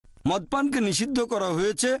মদপানকে নিষিদ্ধ করা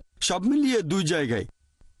হয়েছে সব মিলিয়ে 2 জায়গায়।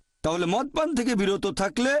 তাহলে মদপান থেকে বিরত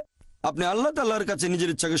থাকলে আপনি আল্লাহ তাআলার কাছে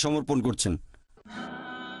নিজের ইচ্ছাকে সমর্পণ করছেন।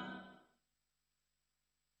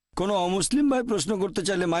 কোনো অমুসলিম ভাই প্রশ্ন করতে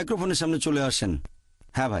চাইলে মাইক্রোফোনের সামনে চলে আসেন।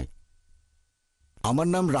 হ্যাঁ ভাই। আমার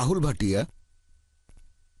নাম রাহুল ভাটিয়া,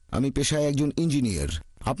 আমি পেশায় একজন ইঞ্জিনিয়ার।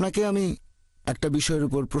 আপনাকে আমি একটা বিষয়ের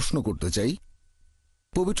উপর প্রশ্ন করতে চাই।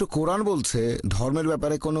 পবিত্র কোরআন বলছে ধর্মের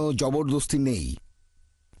ব্যাপারে কোনো জবরদস্তি নেই,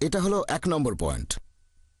 এটা হলো 1 নম্বর পয়েন্ট।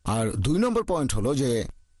 আর 2 নম্বর পয়েন্ট হলো যে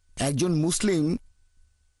একজন মুসলিম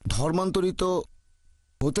ধর্মান্তরিত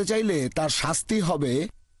হতে চাইলে তার শাস্তি হবে,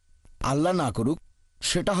 আল্লাহ না করুক,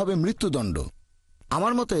 সেটা হবে মৃত্যুদণ্ড।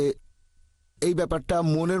 আমার মতে এই ব্যাপারটা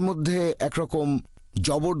মনের মধ্যে একরকম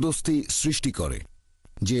জবরদস্তি সৃষ্টি করে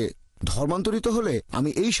যে ধর্মান্তরিত হলে আমি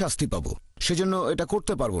এই শাস্তি পাব, সেজন্য এটা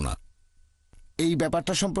করতে পারবো না। এই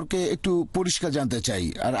ব্যাপারটা সম্পর্কে একটু পরিষ্কার জানতে চাই,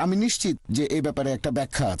 আর আমি নিশ্চিত যে এই ব্যাপারে একটা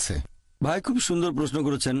ব্যাখ্যা আছে। ভাই খুব সুন্দর প্রশ্ন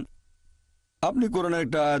করেছেন। আপনি কোরআনের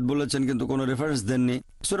একটা আয়াত বলেছেন কিন্তু কোনো রেফারেন্স দেননি।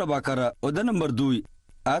 সূরা বাকারা অধ্যায় নম্বর 2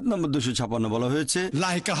 আয়াত নম্বর 256 বলা হয়েছে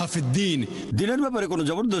দিনের ব্যাপারে কোনো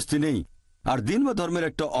জবরদস্তি নেই। আর দিন বা ধর্মের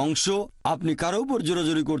একটা অংশ আপনি কারো উপর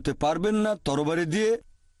জোরাজোরি করতে পারবেন না তরবারি দিয়ে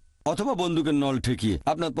অথবা বন্দুকের নল ঠেকিয়ে।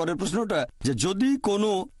 আপনার পরের প্রশ্নটা যে যদি কোনো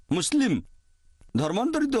মুসলিম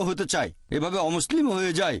ধর্মান্তরিত হতে চায়, এভাবে অমুসলিম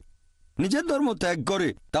হয়ে যায়, নিজের ধর্ম ত্যাগ করে,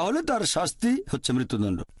 তাহলে তার শাস্তি হচ্ছে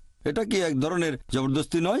মৃত্যুদণ্ড। এটা কি এক ধরনের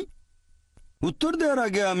জবরদস্তি নয়? উত্তর দেওয়ার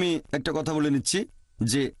আগে আমি একটা কথা বলে নিচ্ছি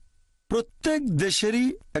যে প্রত্যেক দেশেরই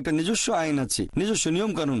একটা নিজস্ব আইন আছে, নিজস্ব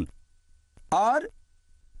নিয়ম কানুন। আর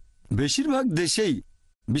বেশিরভাগ দেশেই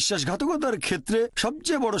বিশ্বাসঘাতকতার ক্ষেত্রে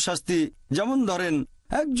সবচেয়ে বড় শাস্তি, যেমন ধরেন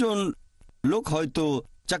একজন লোক হয়তো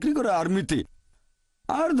চাকরি করে আর্মিতে,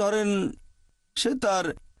 আর ধরেন সে তার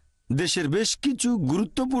দেশের বেশ কিছু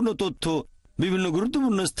গুরুত্বপূর্ণ তথ্য, বিভিন্ন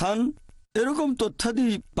গুরুত্বপূর্ণ স্থান, এরকম তথ্যাদি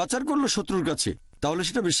পাচার করলো শত্রুর কাছে, তাহলে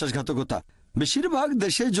সেটা বিশ্বাসঘাতকতা। বেশিরভাগ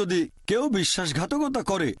দেশে যদি কেউ বিশ্বাসঘাতকতা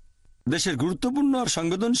করে, দেশের গুরুত্বপূর্ণ আর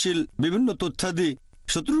সংবেদনশীল বিভিন্ন তথ্যাদি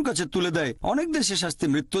শত্রুর কাছে তুলে দেয়, অনেক দেশে শাস্তি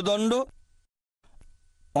মৃত্যুদণ্ড,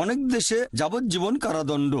 অনেক দেশে যাবজ্জীবন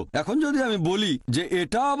কারাদণ্ড। এখন যদি আমি বলি যে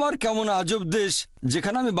এটা আবার কেমন আজব দেশ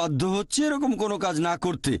যেখানে আমি বাধ্য হচ্ছি এরকম কোনো কাজ না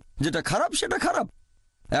করতে, যেটা খারাপ সেটা খারাপ।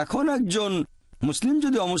 এখন একজন মুসলিম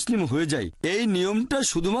যদি অমুসলিম হয়ে যায়, এই নিয়মটা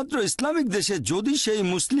শুধুমাত্র ইসলামিক দেশে। যদি সেই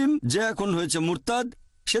মুসলিম যে এখন হয়েছে মুরতাদ,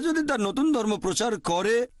 সে যদি তার নতুন ধর্ম প্রচার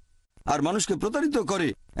করে আর মানুষকে প্রতারিত করে,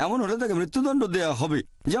 এমন হলে তাকে মৃত্যুদণ্ড দেয়া হবে।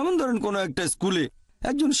 যেমন ধরেন কোনো একটা স্কুলে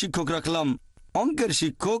একজন শিক্ষক রাখলাম, অঙ্কের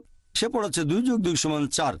শিক্ষক, সে পড়াচ্ছে 2 + 2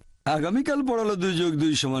 = 4, আগামীকাল পড়ালো 2 +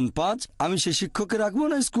 2 = 5, আমি সেই শিক্ষককে রাখবো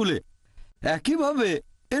না স্কুলে। একইভাবে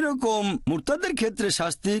এরকম মুরতাদের ক্ষেত্রে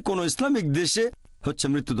শাস্তি কোনো ইসলামিক দেশে হচ্ছে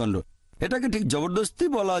মৃত্যুদণ্ড। এটাকে ঠিক জবরদস্তি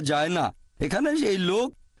বলা যায় না। এখানে এই লোক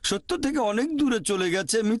সত্য থেকে অনেক দূরে চলে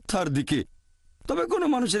গেছে মিথ্যার দিকে। তবে কোনো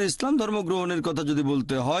মানুষের ইসলাম ধর্ম গ্রহণের কথা যদি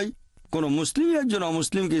বলতে হয়, কোনো মুসলিম একজন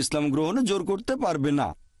অমুসলিমকে ইসলাম গ্রহণে জোর করতে পারবে না,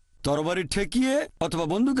 তরবারি ঠেকিয়ে অথবা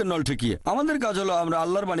বন্দুকের নল ঠেকিয়ে। আমাদের কাজ হলো আমরা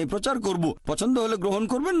আল্লাহর বাণী প্রচার করব, পছন্দ হলে গ্রহণ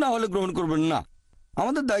করবেন, না হলে গ্রহণ করবেন না।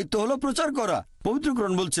 আমাদের দায়িত্ব হলো প্রচার করা। পবিত্র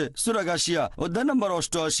কোরআন বলছে সূরা গাশিয়া অধ্যায় নম্বর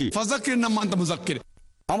 88,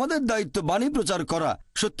 আমাদের দায়িত্ব বাণী প্রচার করা,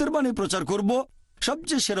 সত্যের বাণী প্রচার করব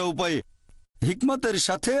সবচেয়ে সেরা উপায়ে, হিকমতের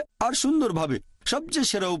সাথে আর সুন্দরভাবে। সবচেয়ে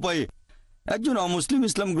সেরা উপায়ে একজন অমুসলিম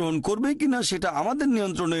ইসলাম গ্রহণ করবে কিনা সেটা আমাদের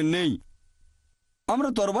নিয়ন্ত্রণে নেই। আমরা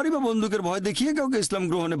তরবারি বা বন্দুকের ভয় দেখিয়ে কাউকে ইসলাম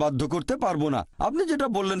গ্রহণে বাধ্য করতে পারবো না। আপনি যেটা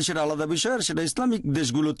বললেন সেটা আলাদা বিষয়, আর সেটা ইসলামিক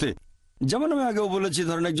দেশগুলোতে। যেমন আমি আগেও বলেছি,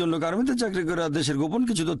 ধরেন একজন লোক আর্মিতে চাকরি করে দেশের গোপন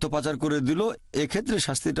কিছু তথ্য পাচার করে দিল, এক্ষেত্রে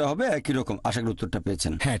শাস্তিটা হবে একই রকম। আশা করি উত্তরটা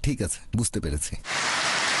পেয়েছেন। হ্যাঁ, ঠিক আছে, বুঝতে পেরেছি।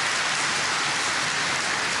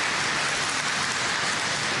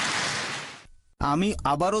 আমি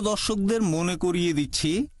আবারও দর্শকদের মনে করিয়ে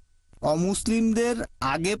দিচ্ছি, অমুসলিমদের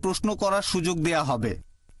আগে প্রশ্ন করার সুযোগ দেয়া হবে।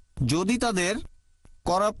 যদি তাদের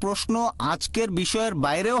করা প্রশ্ন আজকের বিষয়ের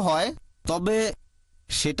বাইরেও হয়, তবে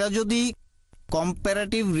সেটা যদি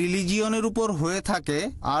কম্পারেটিভ রিলিজিয়নের উপর হয়ে থাকে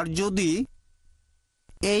আর যদি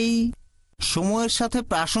এই সময়ের সাথে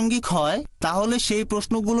প্রাসঙ্গিক হয়, তাহলে সেই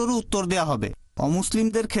প্রশ্নগুলোরও উত্তর দেয়া হবে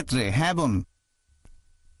অমুসলিমদের ক্ষেত্রে। হ্যাঁ বোন।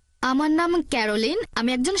 আমার নাম ক্যারোলিন, আমি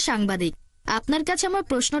একজন সাংবাদিক। আপনার কাছে আমার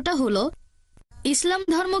প্রশ্নটা হলো, ইসলাম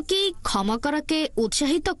ধর্ম কি ক্ষমা করাকে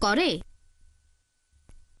উৎসাহিত করে?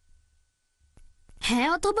 হ্যাঁ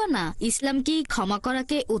অথবা না, ইসলাম কি ক্ষমা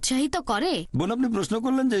করাকে উৎসাহিত করে? বোন, আপনি প্রশ্ন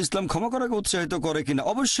করলেন যে ইসলাম ক্ষমা করাকে উৎসাহিত করে কিনা।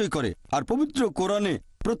 অবশ্যই করে। আর পবিত্র কোরআনে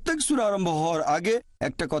প্রত্যেক সূরা আরম্ভ হওয়ার আগে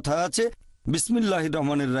একটা কথা আছে, বিসমিল্লাহির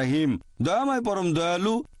রহমানির রহিম, দয়াময় পরম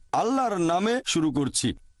দয়ালু আল্লাহর নামে শুরু করছি।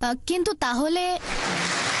 কিন্তু তাহলে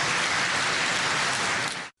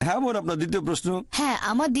হ্যাঁ বোন, আপনার দ্বিতীয় প্রশ্ন। হ্যাঁ,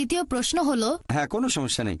 আমার দ্বিতীয় প্রশ্ন হলো। হ্যাঁ, কোনো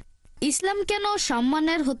সমস্যা নেই। ইসলাম কেন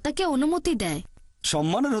সম্মানের হত্যাকে অনুমতি দেয়?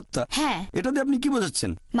 সম্মানের হত্যা? হ্যাঁ। এটা দিয়ে আপনি কি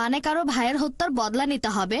বোঝাচ্ছেন? মানে কারো ভাইয়ের হত্যার বদলা নিতে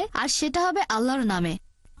হবে, আর সেটা হবে আল্লাহর নামে।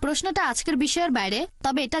 প্রশ্নটা আজকের বিষয়ের বাইরে,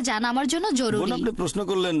 তবে এটা জানা আমার জন্য বোন, জরুরি। আপনি প্রশ্ন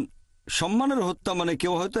করলেন সম্মানের হত্যা মানে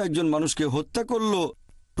কেউ হয়তো একজন মানুষকে হত্যা করলো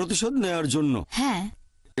প্রতিশোধ নেওয়ার জন্য, হ্যাঁ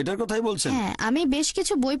এটার কথাই বলছেন? হ্যাঁ, আমি বেশ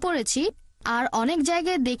কিছু বই পড়েছি আর অনেক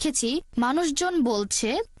জায়গায় দেখেছি মানুষজন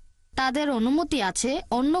বলছে তাদের অনুমতি আছে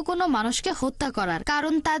অন্য কোনো মানুষকে হত্যা করার,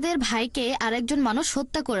 কারণ তাদের ভাইকে আরেকজন মানুষ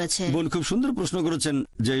হত্যা করেছে। বোন খুব সুন্দর প্রশ্ন করেছেন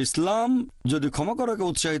যে ইসলাম যদি ক্ষমা করাকে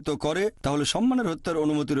উৎসাহিত করে তাহলে সম্মানের হত্যার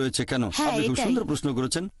অনুমতি রয়েছে কেন। হ্যাঁ, আপনি খুব এটাই। সুন্দর প্রশ্ন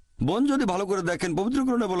করেছেন বোন। যদি ভালো করে দেখেন পবিত্র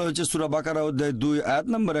কোরআনে বলা হয়েছে সূরা বাকারা অধ্যায় 2 আয়াত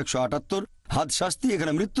নম্বর 178, হাদ শাস্তি,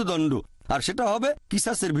 এখানে মৃত্যুদণ্ড, আর সেটা হবে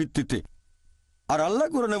কিসাসের ভিত্তিতে। আর আল্লাহ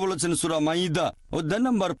কোরআনে বলেছেন সূরা মাইদা অধ্যায়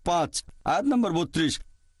নম্বর 5 আয়াত নম্বর 32,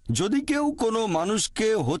 যদি কেউ কোনো মানুষকে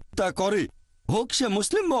হত্যা করে, হোক সে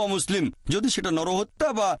মুসলিম বা অমুসলিম, যদি সেটা নরহত্যা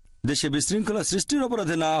বা দেশে বিশৃঙ্খলা সৃষ্টির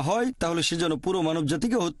অপরাধে না হয়, তাহলে সে যেন পুরো মানব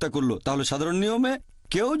জাতিকে হত্যা করলো। তাহলে সাধারণ নিয়মে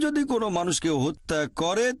কেউ যদি কোনো মানুষকে হত্যা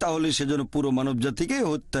করে তাহলে সে যেন পুরো মানব জাতিকে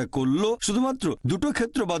হত্যা করলো, শুধুমাত্র দুটো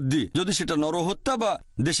ক্ষেত্র বাদ দিয়ে, যদি সেটা নরহত্যা বা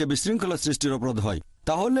দেশে বিশৃঙ্খলা সৃষ্টির অপরাধ হয়।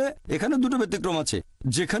 তাহলে এখানে দুটো ব্যতিক্রম আছে।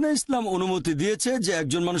 যেখানে ইসলাম অনুমতি দিয়েছে যে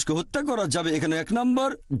একজন মানুষকে হত্যা করা যাবে, এখানে 1 নম্বর,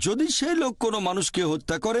 যদি সেই লোক কোনো মানুষকে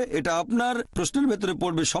হত্যা করে, এটা আপনার প্রশ্নের ভেতরে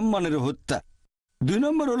পড়বে সম্মানের হত্যা। 2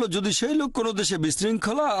 নম্বর হলো যদি সেই লোক কোনো দেশে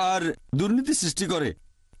বিশৃঙ্খলা আর দুর্নীতি সৃষ্টি করে।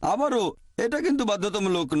 আবারও এটা কিন্তু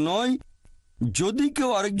বাধ্যতামূলক নয়, যদি কেউ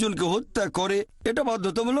আরেকজনকে হত্যা করে এটা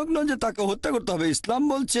বাধ্যতামূলক নয় যে তাকে হত্যা করতে হবে। ইসলাম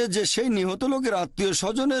বলছে যে সেই নিহত লোকের আত্মীয়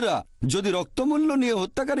স্বজনেরা যদি রক্তমূল্য নিয়ে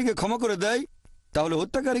হত্যাকারীকে ক্ষমা করে দেয় তাহলে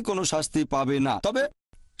হত্যাকারী কোনো শাস্তি পাবে না। তবে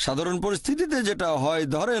সাধারণ পরিস্থিতিতে যেটা হয়,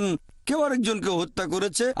 ধরেন কেউ আরেকজনকে হত্যা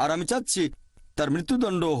করেছে আর আমি চাচ্ছি তার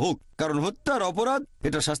মৃত্যুদণ্ড হোক, কারণ হত্যার অপরাধ,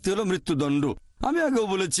 এটা শাস্তি হলো মৃত্যুদণ্ড। আমি আগেও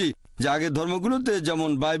বলেছি যে আগের ধর্মগুলোতে যেমন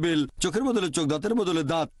বাইবেল চোখের বদলে চোখ, দাঁতের বদলে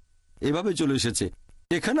দাঁত, এভাবে চলে এসেছে।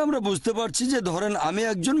 এখানে আমরা বুঝতে পারছি যে ধরেন আমি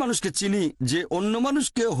একজন মানুষকে চিনি যে অন্য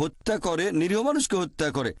মানুষকে হত্যা করে, নিরীহ মানুষকে হত্যা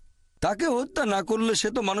করে, তাকে হত্যা না করলে সে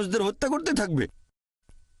তো মানুষদের হত্যা করতে থাকবে।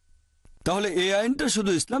 তাহলে এই আইনটা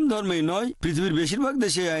শুধু ইসলাম ধর্মেই নয়, পৃথিবীর বেশিরভাগ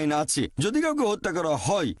দেশে এই আইন আছে। যদি কাউকে হত্যা করা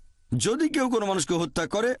হয়, যদি কেউ কোনো মানুষকে হত্যা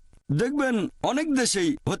করে, দেখবেন অনেক দেশেই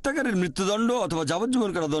হত্যাকারীর মৃত্যুদণ্ড অথবা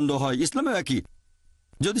যাবজ্জীবন কারাদণ্ড হয়। ইসলামে একই,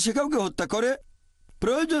 যদি সে কাউকে হত্যা করে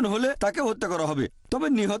প্রয়োজন হলে তাকে হত্যা করা হবে। তবে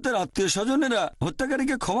নিহতের আত্মীয় স্বজনেরা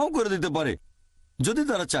হত্যাকারীকে ক্ষমাও করে দিতে পারে যদি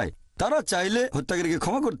তারা চায়। তারা চাইলে হত্যাকারীকে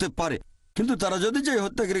ক্ষমা করতে পারে, কিন্তু তারা যদি চায়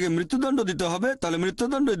হত্যাকারীকে মৃত্যুদণ্ড দিতে হবে তাহলে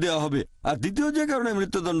মৃত্যুদণ্ড দেওয়া হবে। আর দ্বিতীয় যে কারণে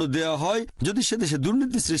মৃত্যুদণ্ড দেওয়া হয়, যদি সে দেশে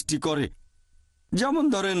দুর্নীতি সৃষ্টি করে। যেমন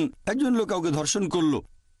ধরেন একজন লোক কাউকে ধর্ষণ করলো,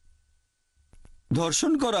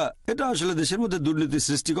 ধর্ষণ করা এটা আসলে দেশের মধ্যে দুর্নীতি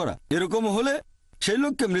সৃষ্টি করা। এরকম হলে সেই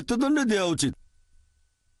লোককে মৃত্যুদণ্ড দেওয়া উচিত,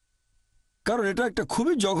 কারণ এটা একটা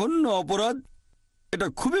খুবই জঘন্য অপরাধ, এটা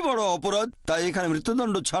খুবই বড় অপরাধ। তাই এখানে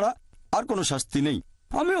মৃত্যুদণ্ড ছাড়া আর কোনো শাস্তি নেই।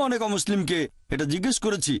 আমি অনেক অমুসলিমকে এটা জিজ্ঞেস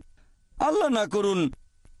করেছি, আল্লাহ না করুন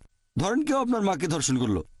ধরেন কেউ আপনার মাকে ধর্ষণ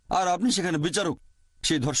করলো আর আপনি সেখানে বিচারক,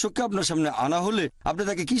 সেই ধর্ষককে আপনার সামনে আনা হলে আপনি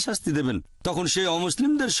তাকে কি শাস্তি দেবেন? তখন সেই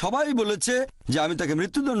অমুসলিমদের সবাই বলেছে যে আমি তাকে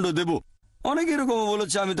মৃত্যুদণ্ড দেব। অনেক এরকমও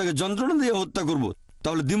বলেছে আমি তাকে যন্ত্রণা দিয়ে হত্যা করব।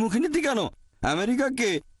 তাহলে দ্বিমুখী নীতি কেন? আমেরিকাকে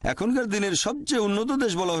এখনকার দিনের সবচেয়ে উন্নত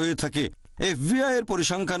দেশ বলা হয়ে থাকে। FBI এর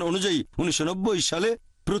পরিসংখ্যান অনুযায়ী 1990 সালে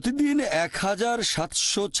প্রতিদিন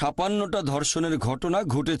 1756টা ধর্ষণের ঘটনা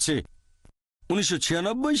ঘটেছে।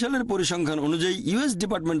 1996 সালের পরিসংখ্যান অনুযায়ী US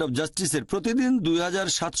ডিপার্টমেন্ট অব জাস্টিসের প্রতিদিন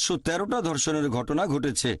 2713টা ধর্ষণের ঘটনা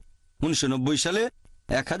ঘটেছে। 1990 সালে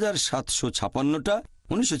 1756টা,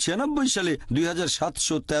 1996 সালে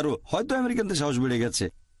 2713। হয়তো আমেরিকানদের সাহস বেড়ে গেছে।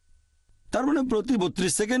 তার মানে প্রতি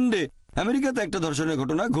 32 সেকেন্ডে আমেরিকাতে একটা ধর্ষণের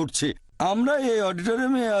ঘটনা ঘটছে। আমরা এই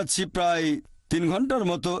অডিটোরিয়ামে আছি প্রায় 3 ঘন্টার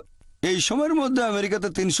মতো। এই সময়ের মধ্যে আমেরিকাতে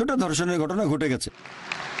 300টা ধর্ষণের ঘটনা ঘটে গেছে।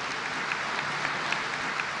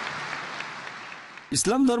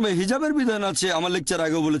 ইসলাম ধর্মে হিজাবের বিধান আছে, আমার লেকচার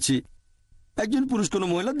আগেও বলেছি। একজন পুরুষ কোনো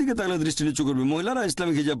মহিলার দিকে তাহলে দৃষ্টি নিচু করবে, মহিলারা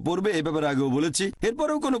ইসলামিক হিজাব পরবে, এই ব্যাপারে আগেও বলেছি।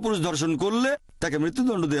 এরপরেও কোনো পুরুষ ধর্ষণ করলে তাকে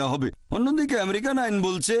মৃত্যুদণ্ড দেওয়া হবে। অন্যদিকে আমেরিকান আইন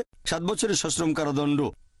বলছে 7 বছরের সশ্রম কারাদণ্ড।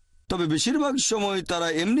 তবে বেশিরভাগ সময় তারা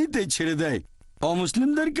এমনিতেই ছেড়ে দেয়।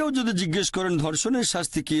 অমুসলিমদেরকেও যদি জিজ্ঞেস করেন ধর্ষণের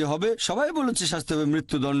শাস্তি কি হবে, সবাই বলেছে শাস্তি হবে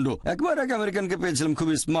মৃত্যুদণ্ড। একবার এক আমেরিকানকে পেয়েছিলাম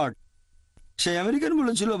খুবই স্মার্ট। সেই আমেরিকান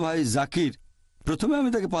বলেছিল, ভাই জাকির, প্রথমে আমি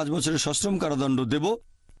তাকে 5 বছরের সশ্রম কারাদণ্ড দেব।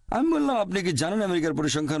 আমি বললাম, আপনি কি জানেন আমেরিকার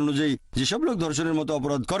পরিসংখ্যান অনুযায়ী যেসব লোক ধর্ষণের মতো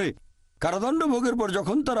অপরাধ করে, কারাদণ্ড ভোগের পর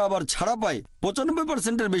যখন তারা আবার ছাড়া পায়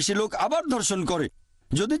 95%-এর বেশি লোক আবার ধর্ষণ করে।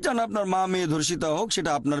 যদি চান আপনার মা মেয়ে ধর্ষিতা হোক,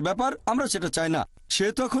 সেটা আপনার ব্যাপার, আমরা সেটা চাই না। সে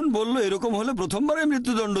তখন বলল, এরকম হলে প্রথমবারে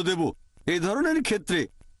মৃত্যুদণ্ড দেব। এই ধরনের ক্ষেত্রে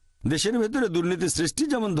দেশের ভেতরে দুর্নীতি সৃষ্টি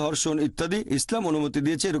যেমন ধর্ষণ ইত্যাদি ইসলাম অনুমতি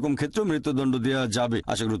দিয়েছে, এরকম ক্ষেত্রে মৃত্যুদণ্ড দেওয়া যাবে।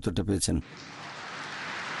 আশা করি উত্তরটা পেয়েছেন।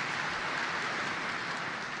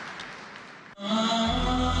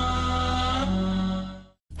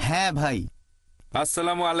 হ্যাঁ ভাই।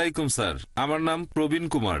 আসসালামু আলাইকুম স্যার, আমার নাম প্রবীণ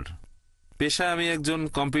কুমার, পেশায় আমি একজন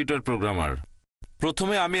কম্পিউটার প্রোগ্রামার।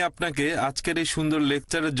 প্রথমে আমি আপনাকে আজকের এই সুন্দর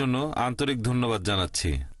লেকচারের জন্য আন্তরিক ধন্যবাদ জানাচ্ছি।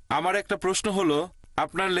 আমার একটা প্রশ্ন হলো,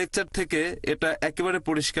 আপনার লেকচার থেকে এটা একেবারে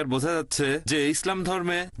পরিষ্কার বোঝা যাচ্ছে যে ইসলাম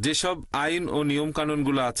ধর্মে যেসব আইন ও নিয়ম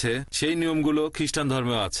কানুনগুলো আছে সেই নিয়মগুলো খ্রিস্টান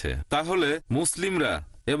ধর্মেও আছে। তাহলে মুসলিমরা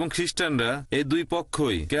এবং খ্রিস্টানরা এই দুই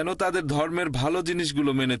পক্ষই কেন তাদের ধর্মের ভালো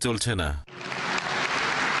জিনিসগুলো মেনে চলছে না?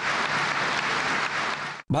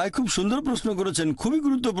 ভাই খুব সুন্দর প্রশ্ন করেছেন, খুবই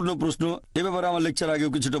গুরুত্বপূর্ণ প্রশ্ন। এ ব্যাপারে আমার লেকচার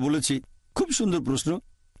আগেও কিছুটা বলেছি। খুব সুন্দর প্রশ্ন।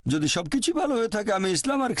 যদি সবকিছুই ভালো হয়ে থাকে, আমি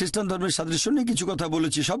ইসলাম আর খ্রিস্টান ধর্মের সাদৃশ্য নিয়ে কিছু কথা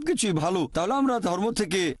বলেছি, সবকিছুই ভালো, তাহলে আমরা ধর্ম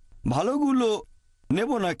থেকে ভালোগুলো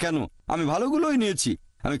নেব না কেন? আমি ভালোগুলোই নিয়েছি।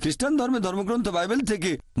 আমি খ্রিস্টান ধর্মের ধর্মগ্রন্থ বাইবেল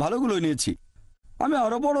থেকে ভালোগুলোই নিয়েছি। আমি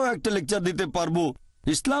আরো বড় একটা লেকচার দিতে পারবো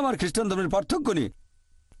ইসলাম আর খ্রিস্টান ধর্মের পার্থক্য নিয়ে,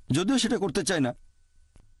 যদিও সেটা করতে চাই না।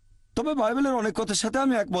 তবে বাইবেলের অনেক কথার সাথে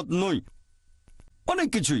আমি একমত নই, অনেক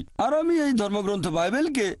কিছুই। আর আমি এই ধর্মগ্রন্থ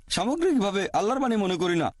বাইবেলকে সামগ্রিকভাবে আল্লাহর বাণী মনে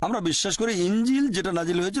করি না। আমরা বিশ্বাস করি ইনজিল, যেটা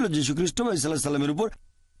নাজিল হয়েছিল যীশু খ্রিস্ট বা ঈসা আলাইহিস সালামের উপর।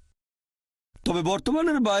 তবে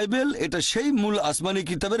বর্তমানের বাইবেল এটা সেই মূল আসমানি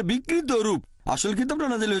কিতাবের বিকৃত রূপ। আসল কিতাবটা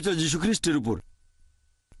নাজিল হয়েছিল যীশু খ্রিস্টের উপর।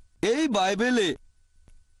 এই বাইবেলে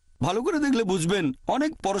ভালো করে দেখলে বুঝবেন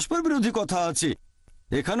অনেক পরস্পর বিরোধী কথা আছে।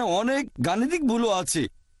 এখানে অনেক গাণিতিক ভুলও আছে,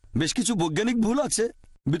 বেশ কিছু বৈজ্ঞানিক ভুল আছে।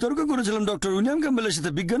 বিতর্ক করেছিলাম ডক্টর উইলিয়াম ক্যাম্বেলের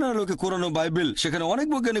সাথে বিজ্ঞানের আলোকে কোরআন ও বাইবেল, সেখানে অনেক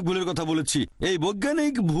বৈজ্ঞানিক ভুলের কথা বলেছি। এই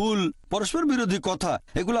বৈজ্ঞানিক ভুল, পরস্পর বিরোধী কথা,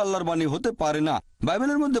 এগুলো আল্লাহর বাণী হতে পারে না।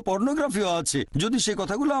 বাইবেলের মধ্যে পর্নোগ্রাফিও আছে। যদি সেই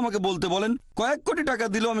কথাগুলো আমাকে বলতে বলেন, কয়েক কোটি টাকা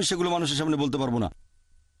দিলেও আমি সেগুলো মানুষের সামনে বলতে পারবো না।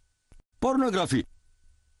 পর্নোগ্রাফি,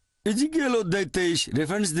 ইজিকিয়েল অধ্যায় 23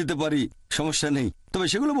 রেফারেন্স দিতে পারি, সমস্যা নেই, তবে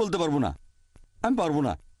সেগুলো বলতে পারবো না। আমি পারবো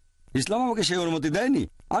না, ইসলাম আমাকে সেই অনুমতি দেয়নি।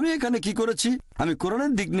 আমি এখানে কি করেছি, আমি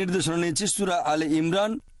কোরআনের দিক নির্দেশনা নিয়েছি। সূরা আলে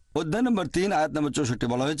ইমরান অধ্যায় নম্বর 3 আয়াত নম্বর 64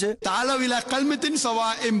 বলা হয়েছে,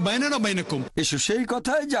 এসো সেই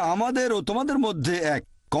কথায় যে আমাদের ও তোমাদের মধ্যে এক।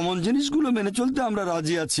 কমন জিনিসগুলো মেনে চলতে আমরা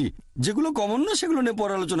রাজি আছি। যেগুলো কমন না সেগুলো নিয়ে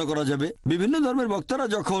পরে আলোচনা করা যাবে। বিভিন্ন ধর্মের বক্তারা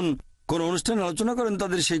যখন কোনো অনুষ্ঠানে আলোচনা করেন,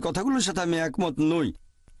 তাদের সেই কথাগুলোর সাথে আমি একমত নই।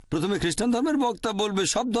 প্রথমে খ্রিস্টান ধর্মের বক্তা বলবে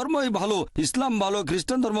সব ধর্মই ভালো, ইসলাম ভালো,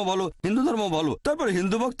 খ্রিস্টান ধর্ম ভালো, হিন্দু ধর্ম ভালো। তারপর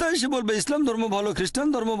হিন্দু বক্তা এসে বলবে ইসলাম ধর্ম ভালো, খ্রিস্টান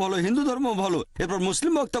ধর্ম ভালো, হিন্দু ধর্ম ভালো। এরপর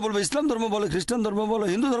মুসলিম বক্তা বলবে ইসলাম ধর্ম ভালো, খ্রিস্টান ধর্ম ভালো,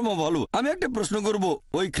 হিন্দু ধর্ম ভালো। আমি একটা প্রশ্ন করব,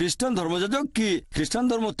 ওই খ্রিস্টান ধর্মযাজক কি খ্রিস্টান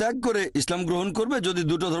ধর্ম ত্যাগ করে ইসলাম গ্রহণ করবে যদি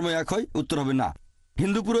দুটো ধর্ম এক হয়? উত্তর হবে না।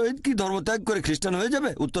 হিন্দু পুরোহিত কি ধর্ম ত্যাগ করে খ্রিস্টান হয়ে যাবে?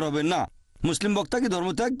 উত্তর হবে না। মুসলিম বক্তা কি ধর্ম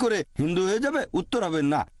ত্যাগ করে হিন্দু হয়ে যাবে? উত্তর হবে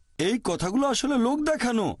না। এই কথাগুলো আসলে লোক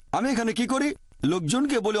দেখানো। আমি এখানে কি করি,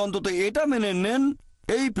 লোকজনকে বলে অন্তত এটা মেনে নেন,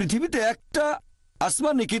 এই পৃথিবীতে একটা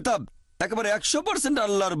আসমানি কিতাব একেবারে 100%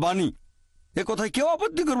 আল্লাহর বাণী। এ কথায় কেউ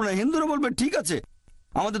আপত্তি করবে না। হিন্দুরা বলবে ঠিক আছে,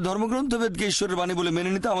 আমাদের ধর্মগ্রন্থবেদকে ঈশ্বরের বাণী বলে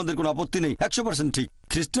মেনে নিতে আমাদের কোনো আপত্তি নেই, 100% ঠিক।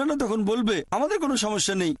 খ্রিস্টানরা তখন বলবে আমাদের কোনো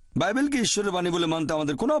সমস্যা নেই, বাইবেলকে ঈশ্বরের বাণী বলে মানতে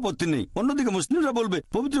আমাদের কোনো আপত্তি নেই। অন্যদিকে মুসলিমরা বলবে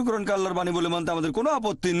পবিত্র কোরআনকে আল্লাহর বাণী বলে মানতে আমাদের কোনো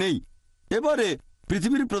আপত্তি নেই। এবারে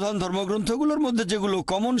পৃথিবীর প্রধান ধর্মগ্রন্থগুলোর মধ্যে যেগুলো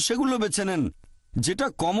কমন সেগুলো বেছে নেন। যেটা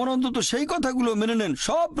কমন অন্তত সেই কথাগুলো মেনে নেন।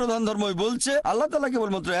 সব প্রধান ধর্মই বলছে আল্লাহ তাআলা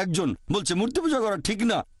কেবলমাত্র একজন, বলছে মূর্তি পূজা করা ঠিক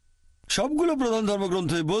না। সবগুলো প্রধান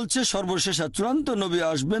ধর্মগ্রন্থই বলছে সর্বশেষ আর চূড়ান্ত নবী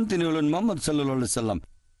আসবেন, তিনি হলেন মুহাম্মদ সাল্লাল্লাহু আলাইহি সাল্লাম।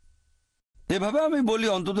 এভাবে আমি বলি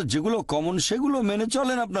অন্তত যেগুলো কমন সেগুলো মেনে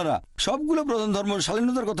চলেন আপনারা। সবগুলো প্রধান ধর্ম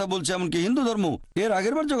স্বাধীনতার কথা বলছে, এমনকি হিন্দু ধর্ম। এর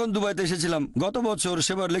আগের বার যখন দুবাইতে এসেছিলাম গত বছর,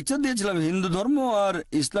 সেবার লেকচার দিয়েছিলাম হিন্দু ধর্ম আর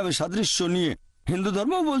ইসলামের সাদৃশ্য নিয়ে। হিন্দু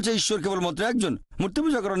ধর্ম বলছে ঈশ্বর কেবলমাত্র একজন, মূর্তি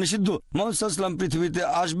পূজা করা নিষিদ্ধ, মুহাম্মদ সাল্লাল্লাহু আলাইহি ওয়াসাল্লাম পৃথিবীতে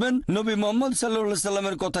আসবেন। নবী মুহাম্মদ সাল্লাল্লাহু আলাইহি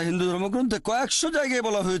সাল্লামের কথা হিন্দু ধর্মগ্রন্থে কয়েকশো জায়গায়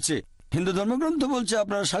বলা হয়েছে। হিন্দু ধর্মগ্রন্থ বলছে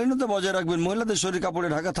আপনারা স্বাধীনতা বজায় রাখবেন, মহিলাদের শরীর কাপড়ে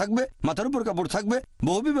ঢাকা থাকবে, মাথার উপর কাপড় থাকবে,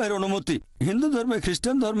 বহুবিবাহের অনুমতি। হিন্দু ধর্মে,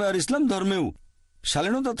 খ্রিস্টান ধর্মে আর ইসলাম ধর্মেও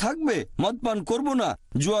শালীনতা থাকবে, মদ পান করবো না,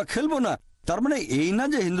 জুয়া খেলবো না। তার মানে এই না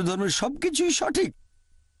যে হিন্দু ধর্মের সবকিছুই সঠিক।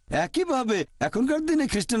 একইভাবে এখনকার দিনে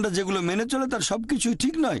খ্রিস্টানরা যেগুলো মেনে চলে তার সবকিছুই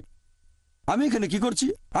ঠিক নয়। আমি এখানে কি করছি,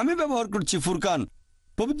 আমি ব্যবহার করছি ফুরকান।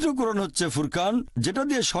 পবিত্র কোরআন হচ্ছে ফুরকান, যেটা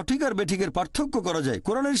দিয়ে সঠিক আর বেঠিকের পার্থক্য করা যায়।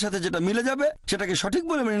 কোরআনের সাথে যেটা মিলে যাবে সেটাকে সঠিক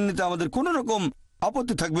বলে মেনে নিতে আমাদের কোনো রকম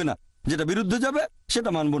আপত্তি থাকবে না, যেটা বিরুদ্ধে যাবে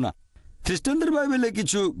সেটা মানব না। খ্রিস্টানদের বাইবেলে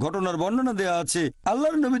কিছু ঘটনার বর্ণনা দেয়া আছে।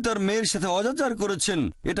 আল্লাহর নবী তার মেয়ের সাথে অজাচার করেছেন।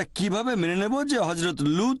 এটা কিভাবে মেনে নেব যে হযরত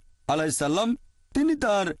লূত আলাইহিস সালাম তিনি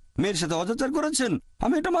তার মেয়ের সাথে অজাচার করেছেন?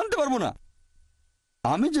 আমি এটা মানতে পারবো না।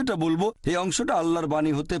 আমি যেটা বলবো এই অংশটা আল্লাহর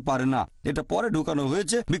বাণী হতে পারে না, এটা পরে ঢুকানো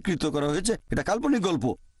হয়েছে, বিকৃত করা হয়েছে, এটা কাল্পনিক গল্প।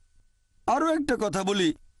 আরো একটা কথা বলি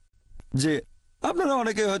যে আপনারা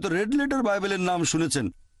অনেকে হয়তো রেড লেটার বাইবেলের নাম শুনেছেন।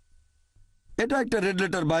 এটা একটা red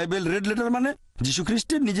letter Bible. Red letter মানে যীশু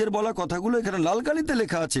খ্রিস্টের নিজের বলা কথাগুলো এখানে লাল কালিতে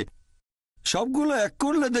লেখা আছে। সবগুলো এক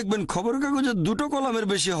করলে দেখবেন খবর কাগজে 2টো কলামের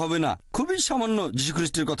বেশি হবে না, খুবই সামান্য যীশু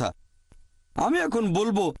খ্রিস্টের কথা। আমি এখন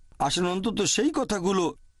বলবো আসলে অন্তত সেই কথাগুলো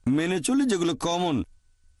মেনে চলি যেগুলো কমন।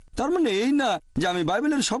 তার মানে এই না যে আমি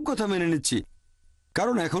বাইবেলের সব কথা মেনে নিচ্ছি,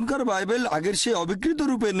 কারণ এখনকার বাইবেল আগের সে অবিকৃত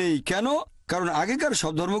রূপে নেই। কেন? কারণ আগেকার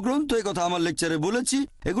সব ধর্মগ্রন্থ, এই কথা আমার লেকচারে বলেছি,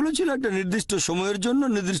 এগুলো ছিল একটা নির্দিষ্ট সময়ের জন্য,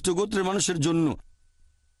 নির্দিষ্ট গোত্রের মানুষের জন্য।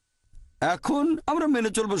 এখন আমরা মেনে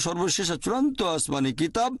চলবো সর্বশেষ চূড়ান্ত আসমানি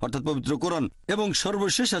কিতাব অর্থাৎ পবিত্র কোরআন এবং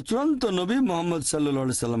সর্বশেষ চূড়ান্ত নবী মোহাম্মদ সাল্লাল্লাহু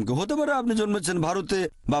আলাইহি সাল্লামকে। হতে পারে আপনি জন্মেছেন ভারতে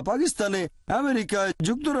বা পাকিস্তানে, আমেরিকায়,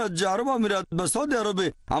 যুক্তরাজ্যে, আরব আমিরাত বা সৌদি আরবে।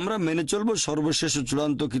 আমরা মেনে চলবো সর্বশেষ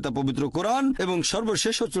চূড়ান্ত কিতাব পবিত্র কোরআন এবং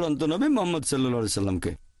সর্বশেষ চূড়ান্ত নবী মোহাম্মদ সাল্লাল্লাহু আলাইহি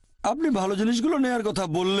সাল্লামকে। আপনি ভালো জিনিসগুলো নেয়ার কথা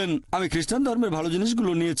বললেন, আমি খ্রিস্টান ধর্মের ভালো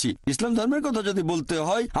জিনিসগুলো নিয়েছি। ইসলাম ধর্মের কথা যদি বলতে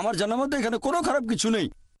হয়, আমার জানা মতে এখানে কোনো খারাপ কিছু নেই।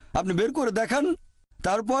 আপনি বের করে দেখান,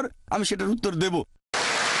 তারপর আমি সেটার উত্তর দেব।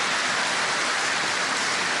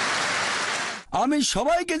 আমি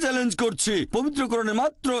সবাইকে চ্যালেঞ্জ করছি, পবিত্র কোরআনে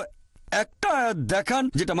মাত্র একটা আয়াত দেখান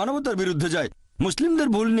যেটা মানবতার বিরুদ্ধে যায়। মুসলিমদের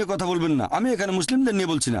ভুল নিয়ে কথা বলবেন না, আমি এখানে মুসলিমদের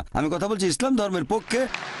নিয়ে বলছি না, আমি কথা বলছি ইসলাম ধর্মের পক্ষে।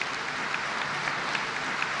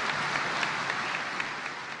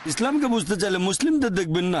 ইসলামকে বুঝতে চাইলে মুসলিমদের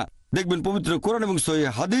দেখবেন না, দেখবেন পবিত্র কোরআন এবং সহিহ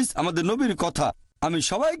হাদিস, আমাদের নবীর কথা। আমি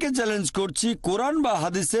সবাইকে চ্যালেঞ্জ করছি, কোরআন বা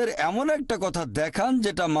হাদিসের এমন একটা কথা দেখান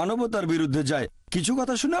যেটা মানবতার বিরুদ্ধে যায়। কিছু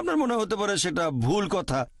কথা শুনে আপনার মনে হতে পারে সেটা ভুল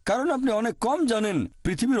কথা, কারণ আপনি অনেক কম জানেন,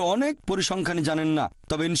 পৃথিবীর অনেক পরিসংখ্যানই জানেন না।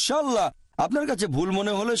 তবে ইনশাআল্লাহ আপনার কাছে ভুল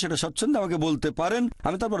মনে হলে সেটা স্বচ্ছন্দে আমাকে বলতে পারেন,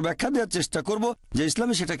 আমি তারপর ব্যাখ্যা দেওয়ার চেষ্টা করব যে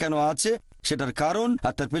ইসলামে সেটা কেন আছে, সেটার কারণ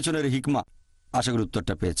আর তার পেছনের হিকমা। আশা করি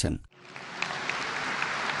উত্তরটা পেয়েছেন।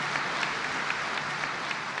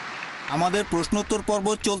 আমাদের প্রশ্নোত্তর পর্ব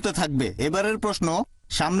চলতে থাকবে। এবারের প্রশ্ন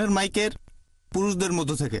সামনের মাইকের পুরুষদের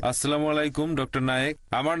মধ্য থেকে। আসসালামু আলাইকুম ডক্টর নায়েক,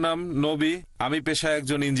 আমার নাম নবী, আমি পেশায়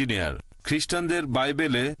একজন ইঞ্জিনিয়ার। খ্রিস্টানদের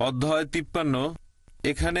বাইবেলে অধ্যায় 53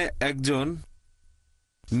 এখানে একজন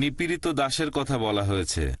নিপীড়িত দাসের কথা বলা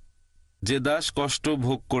হয়েছে, যে দাস কষ্ট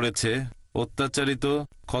ভোগ করেছে, অত্যাচারিত,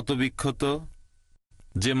 ক্ষতবিক্ষত,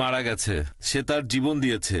 যে মারা গেছে, সে তার জীবন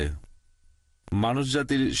দিয়েছে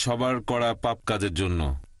মানুষজাতির সবার করা পাপ কাজের জন্য।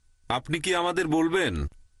 আপনি কি আমাদের বলবেন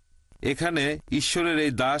এখানে ঈশ্বরের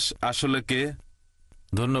এই দাস আসলে কে?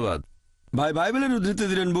 ধন্যবাদ ভাই। বাইবেলের উদ্ধৃতি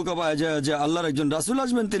দিলেন বুক অব আইজায়া যে আল্লাহর একজন রাসূল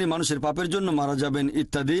আসবেন, তিনি মানুষের পাপের জন্য মারা যাবেন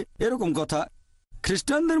ইত্যাদি এরকম কথা।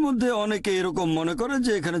 খ্রিস্টানদের মধ্যে অনেকে এরকম মনে করে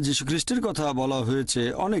যে এখানে যীশু খ্রিস্টের কথা বলা হয়েছে,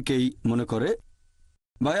 অনেকেই মনে করে।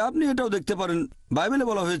 ভাই আপনি এটাও দেখতে পারেন, বাইবেলে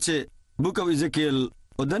বলা হয়েছে বুক অব ইজেকিয়েল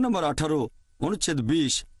অধ্যায় নম্বর 18 অনুচ্ছেদ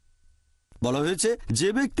 20 বলা হয়েছে যে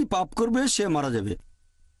ব্যক্তি পাপ করবে সে মারা যাবে।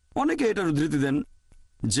 অনেকে এটার উদ্ধৃতি দেন,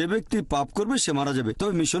 যে ব্যক্তি পাপ করবে সে মারা যাবে।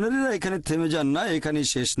 তবে মিশনারিরা এখানে থেমে যান না, এখানে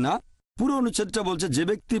শেষ না। পুরো অনুচ্ছেদটা বলছে যে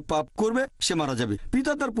ব্যক্তি পাপ করবে সে মারা যাবে।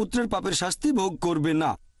 পিতা তার পুত্রের পাপের শাস্তি ভোগ করবে না,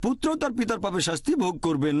 পুত্র তার পিতার পাপের শাস্তি ভোগ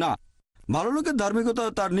করবে না। ভালো লোকের ধার্মিকতা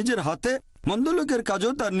তার নিজের হাতে, মন্দ লোকের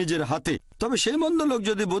কাজও তার নিজের হাতে। তবে সেই মন্দ লোক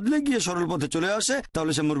যদি বদলে গিয়ে সরল পথে চলে আসে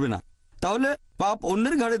তাহলে সে মরবে না। তাহলে পাপ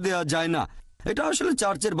অন্যের ঘাড়ে দেয়া যায় না। এটা আসলে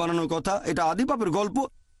চার্চের বানানোর কথা, এটা আদি পাপের গল্প।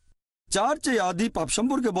 চার্চ এই আদি পাপ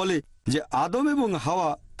সম্পর্কে বলে যে আদম এবং হাওয়া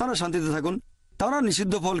তারা শান্তিতে থাকুন, তারা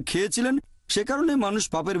নিষিদ্ধ ফল খেয়েছিলেন, সে কারণে মানুষ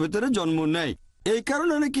পাপের ভেতরে জন্ম নেয়। এই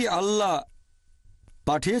কারণে নাকি আল্লাহ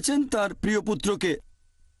পাঠিয়েছেন তার প্রিয় পুত্রকে,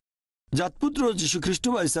 জাতপুত্র যীশু খ্রিস্ট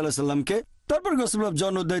বা ঈসা আলাইহিস সালামকে। তারপর গসপেল অফ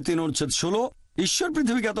জন অধ্যায় 3 অনুচ্ছেদ 16 ঈশ্বর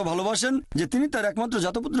পৃথিবীকে এত ভালোবাসেন যে তিনি তার একমাত্র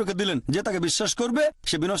জাতপুত্রকে দিলেন, যে তাকে বিশ্বাস করবে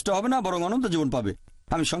সে বিনষ্ট হবে না বরং অনন্ত জীবন পাবে।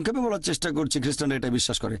 আমি সংক্ষেপে বলার চেষ্টা করছি, খ্রিস্টানরা এটা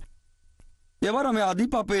বিশ্বাস করে। এবার আমি আদি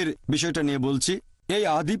পাপের বিষয়টা নিয়ে বলছি। এই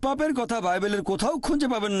আদি পাপের কথা বাইবেলের কোথাও খুঁজে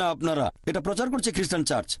পাবেন না আপনারা, এটা প্রচার করছে খ্রিস্টান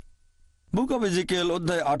চার্চ। বুক অব ইজেকিয়েল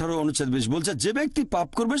অধ্যায় 18 অনুচ্ছেদ 20 বলছে যে ব্যক্তি পাপ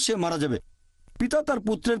করবে সে মারা যাবে। পিতা তার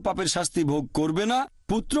পুত্রের পাপের শাস্তি ভোগ করবে না,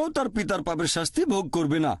 পুত্রও তার পিতার পাপের শাস্তি ভোগ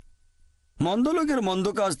করবে না। মন্দ লোকের মন্দ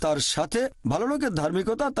কাজ তার সাথে, ভালো লোকের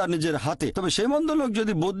ধার্মিকতা তার নিজের হাতে। তবে সেই মন্দ লোক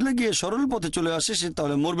যদি বদলে গিয়ে সরল পথে চলে আসে সে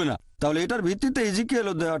তাহলে মরবে না। তাহলে এটার ভিত্তিতে ইজেকিয়েল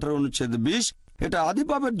অধ্যায় 18 অনুচ্ছেদ 20 এটা আদি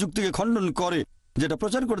পাপের যুক্তিকে খণ্ডন করে, যেটা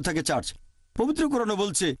প্রচার করে থাকে চার্চ। পবিত্র কোরআনে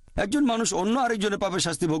বলছে একজন মানুষ অন্য আরেকজনের পাপের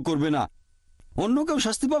শাস্তি ভোগ করবে না, অন্য কেউ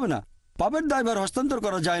শাস্তি পাবে না। পাপের দায়ভার হস্তান্তর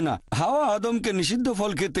করা যায় না। হাওয়া আদমকে নিষিদ্ধ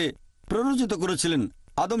ফল খেতে প্ররোচিত করেছিলেন,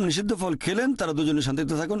 আদম নিষিদ্ধ ফল খেলেন, তারা দুজনে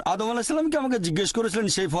শান্তিতে থাকুন। আদম আলাইহিস সালামকে আমাকে জিজ্ঞেস করেছিলেন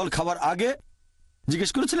সেই ফল খাবার আগে,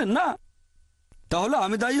 জিজ্ঞেস করেছিলেন না। তাহলে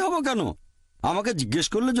আমি দায়ী হব কেন? আমাকে জিজ্ঞেস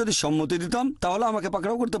করলে যদি সম্মতি দিতাম তাহলে আমাকে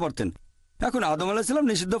পাকড়াও করতে পারতেন। এখন আদম আলাইহিস সালাম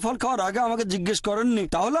নিষিদ্ধ ফল খাওয়ার আগে আমাকে জিজ্ঞেস করেননি,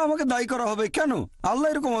 তাহলে আমাকে দায়ী করা হবে কেন? আল্লাহ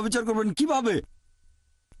এরকম অবিচার করবেন কিভাবে?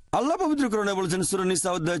 আল্লাহ পবিত্র কোরআনে বলেছেন সূরা নিসা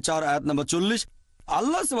অধ্যায় 4 আয়াত নম্বর 40,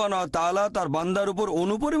 আল্লাহ সুবহানাহু ওয়া তাআলা তার বান্দার উপর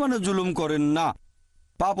অনুপরিমাণে জুলুম করেন না,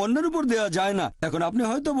 পাপ অন্যের উপর দেওয়া যায় না। এখন আপনি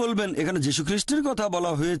হয়তো বলবেন এখানে যীশু খ্রিস্টের কথা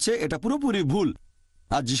বলা হয়েছে, এটা পুরোপুরি ভুল।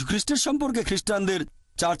 আর যীশু খ্রিস্টের সম্পর্কে খ্রিস্টানদের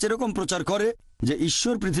চার্চ এরকম প্রচার করে যে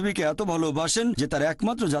ঈশ্বর পৃথিবীকে এত ভালোবাসেন যে তার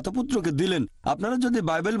একমাত্র জাতপুত্রকে দিলেন। আপনারা যদি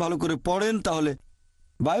বাইবেল ভালো করে পড়েন তাহলে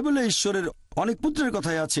বাইবেলে ঈশ্বরের অনেক পুত্রের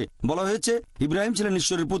কথাই আছে। বলা হয়েছে ইব্রাহিম ছিলেন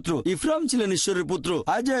ঈশ্বরের পুত্র, ইফরাম ছিলেন ঈশ্বরের পুত্র,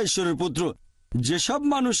 আইজায়া ঈশ্বরের পুত্র। যেসব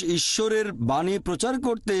মানুষ ঈশ্বরের বাণী প্রচার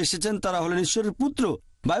করতে এসেছেন তারা হলেন ঈশ্বরের পুত্র।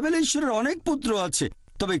 বাইবেলে ঈশ্বরের অনেক পুত্র আছে,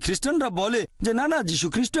 তবে খ্রিস্টানরা বলে যে না না, যীশু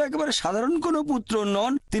খ্রিস্ট একেবারে সাধারণ কোনো পুত্র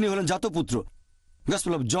নন, তিনি হলেন জাতপুত্র।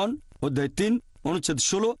 গসপেল অফ জন অধ্যায় 3 অনুচ্ছেদ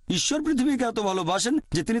 16, ঈশ্বর পৃথিবীকে এত ভালোবাসেন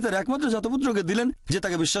যে তিনি তার একমাত্র জাতপুত্রকে দিলেন, যে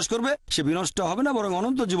তাকে বিশ্বাস করবে সে বিনষ্ট হবে না বরং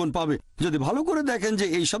অনন্ত জীবন পাবে। যদি ভালো করে দেখেন যে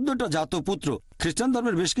এই শব্দটা জাতপুত্র, খ্রিস্টান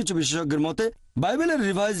ধর্মের বেশ কিছু বিশেষজ্ঞের মতে বাইবেলের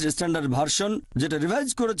রিভাইজড স্ট্যান্ডার্ড ভার্সন, যেটা রিভাইজ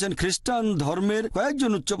করেছেন খ্রিস্টান ধর্মের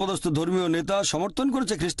কয়েকজন উচ্চপদস্থ ধর্মীয় নেতা, সমর্থন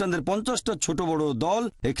করেছে খ্রিস্টানদের 50টা ছোট বড় দল।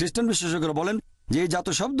 এই খ্রিস্টান বিশেষজ্ঞরা বলেন যে এই জাত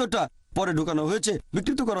শব্দটা পরে ঢুকানো হয়েছে,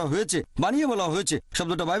 বিকৃত করা হয়েছে, বানিয়ে বলা হয়েছে,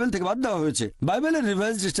 শব্দটা বাইবেল থেকে বাদ দেওয়া হয়েছে। বাইবেলের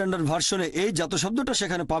রিভাইজড স্ট্যান্ডার্ড ভার্সনে এই জাত শব্দটা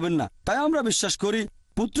সেখানে পাবেন না। তাই আমরা বিশ্বাস করি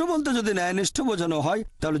পুত্র বলতে যদি ন্যায়নিষ্ঠ বোঝানো হয়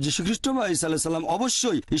তাহলে যীশু খ্রিস্ট বা ঈসা আলাইহিস সালাম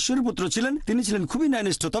অবশ্যই ঈশ্বরের পুত্র ছিলেন, তিনি ছিলেন খুবই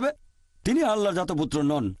ন্যায়নিষ্ঠ, তবে তিনি আল্লাহর জাতপুত্র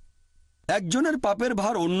নন। একজনের পাপের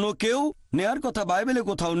ভার অন্য কেউ নেয়ার কথা বাইবেলে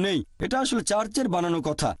কোথাও নেই, এটা আসলে চার্চের বানানো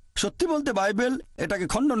কথা। সত্যি বলতে বাইবেল এটাকে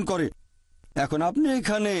খণ্ডন করে। এখন আপনি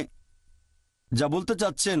এখানে যা বলতে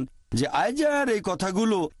চাচ্ছেন যে আইজায়ার এই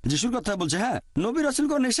কথাগুলো যিশুর কথা বলছে, হ্যাঁ, নবী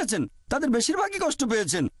রাসূলগণ এসেছেন, তাদের বেশিরভাগই কষ্ট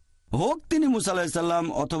পেয়েছেন, হোক তিনি মুসা আলাইহিস সালাম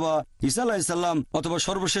অথবা ঈসা আলাইহিস সালাম অথবা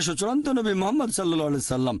সর্বশেষ ও চূড়ান্ত নবী মুহাম্মদ সাল্লাল্লাহু আলাইহি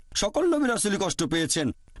সাল্লাম, সকল নবী রাসূলই কষ্ট পেয়েছেন।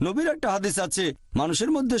 নবীর একটা হাদিস আছে, মানুষের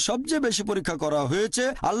মধ্যে সবচেয়ে বেশি পরীক্ষা করা হয়েছে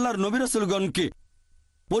আল্লাহর নবী রাসূলগণকে।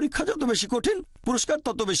 পরীক্ষা যত বেশি কঠিন, পুরস্কার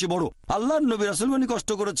তত বেশি বড়। আল্লাহর নবী রাসূলগণই কষ্ট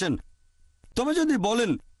করেছেন। তবে যদি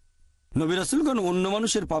বলেন নবী রাসূলগণ অন্য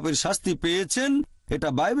মানুষের পাপের শাস্তি পেয়েছেন, এটা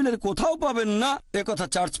বাইবেলের কোথাও পাবেন না, একথা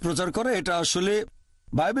চার্চ প্রচার করে। এটা আসলে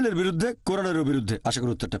বাইবেলের বিরুদ্ধে, কোরআনেরও বিরুদ্ধে। আশা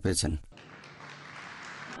করি উত্তরটা পেয়েছেন।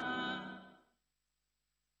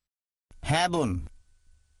 হ্যাঁ বোন।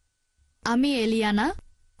 আমি এলিয়ানা,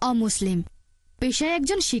 অমুসলিম, পেশায়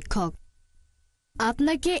একজন শিক্ষক।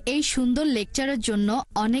 আপনাকে এই সুন্দর লেকচারের জন্য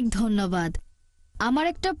অনেক ধন্যবাদ। আমার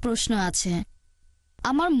একটা প্রশ্ন আছে।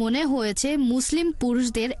 আমার মনে হয়েছে মুসলিম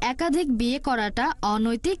পুরুষদের একাধিক বিয়ে করাটা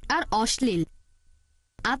অনৈতিক আর অশ্লীল।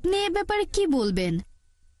 আপনি এ ব্যাপারে কি বলবেন?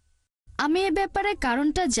 আমি এ ব্যাপারে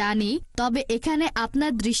কারণটা জানি, তবে এখানে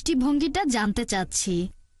আপনার দৃষ্টিভঙ্গিটা জানতে চাচ্ছি।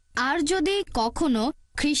 আর যদি কখনো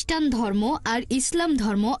খ্রিস্টান ধর্ম আর ইসলাম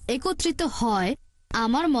ধর্ম একত্রিত হয়,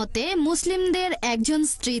 আমার মতে মুসলিমদের একজন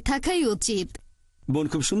স্ত্রী থাকাই উচিত। বোন,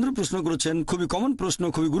 খুব সুন্দর প্রশ্ন করেছেন, খুবই কমন প্রশ্ন,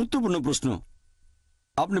 খুবই গুরুত্বপূর্ণ প্রশ্ন।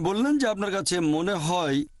 আপনি বললেন যে আপনার কাছে মনে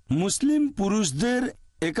হয় মুসলিম পুরুষদের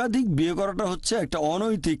একাধিক বিয়ে করাটা হচ্ছে একটা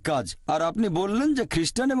অনৈতিক কাজ, আর আপনি বললেন যে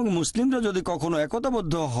খ্রিস্টান এবং মুসলিমরা যদি কখনো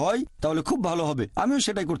একতাবদ্ধ হয় তাহলে খুব ভালো হবে। আমিও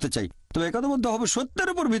সেটাই করতে চাই, তবে একতাবদ্ধ হবে সত্যের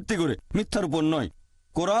উপর ভিত্তি করে, মিথ্যার উপর নয়।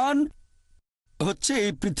 কোরআন হচ্ছে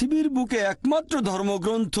এই পৃথিবীর বুকে একমাত্র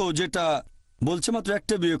ধর্মগ্রন্থ যেটা বলছে মাত্র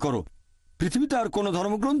একটা বিয়ে করো। পৃথিবীতে আর কোনো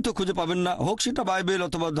ধর্মগ্রন্থ খুঁজে পাবেন না, হোক সেটা বাইবেল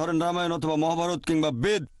অথবা ধরেন রামায়ণ অথবা মহাভারত কিংবা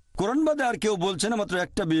বেদ, কোরআন বাদে আর কেউ বলছে না মাত্র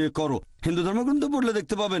একটা বিয়ে করো। হিন্দু ধর্মগ্রন্থ পড়লে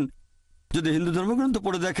দেখতে পাবেন, যদি হিন্দু ধর্মগ্রন্থ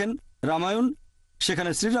পড়ে দেখেন রামায়ণ,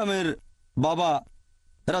 সেখানে শ্রীরামের বাবা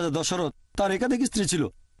রাজা দশরথ, তার একাধিক স্ত্রী ছিল।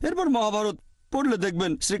 এরপর মহাভারত পড়লে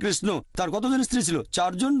দেখবেন শ্রীকৃষ্ণ, তার কতজন স্ত্রী ছিল?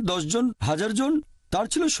 4 জন, 10 জন, 1000 জন, তার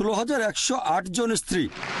ছিল 16,108 জন স্ত্রী।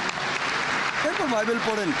 এরপর বাইবেল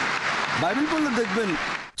পড়েন, বাইবেল পড়লে দেখবেন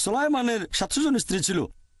সুলাইমানের 700 জন স্ত্রী ছিল।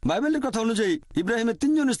 বাইবেলের কথা অনুযায়ী ইব্রাহিমের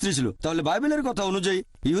 3 জন স্ত্রী ছিল। তাহলে বাইবেলের কথা অনুযায়ী,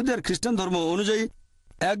 ইহুদি আর খ্রিস্টান ধর্ম অনুযায়ী,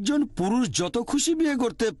 একজন পুরুষ যত খুশি বিয়ে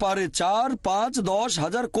করতে পারে, 4, 5, 10,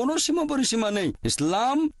 1000, কোনো সীমা পরিসীমা নেই।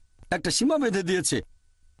 ইসলাম একটা সীমা বেঁধে দিয়েছে।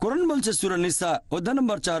 কোরআন বলছে সূরা নিসা অধ্যায়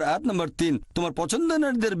নম্বর 4 আয়াত নম্বর 3, তোমার পছন্দের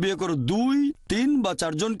নারীদের বিয়ে করো 2, 3 বা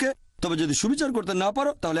 4 জনকে, তবে যদি সুবিচার করতে না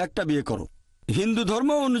পারো তাহলে একটা বিয়ে করো। হিন্দু ধর্ম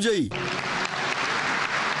অনুযায়ী,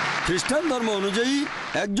 খ্রিস্টান ধর্ম অনুযায়ী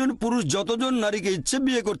একজন পুরুষ যতজন নারীকে ইচ্ছে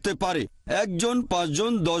বিয়ে করতে পারে, 1 জন, 5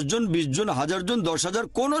 জন, 10 জন, 20 জন, 1000 জন, 10,000,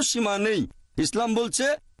 কোনো সীমা নেই। ইসলাম বলছে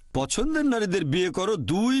পছন্দের নারীদের বিয়ে করো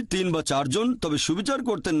 2, 3 বা 4 জন, তবে সুবিচার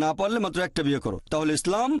করতে না পারলে মাত্র একটা বিয়ে করো। তাহলে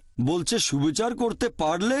ইসলাম বলছে সুবিচার করতে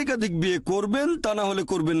পারলে একাধিক বিয়ে করবেন, তা না হলে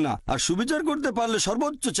করবেন না, আর সুবিচার করতে পারলে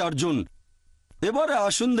সর্বোচ্চ 4 জন। এবারে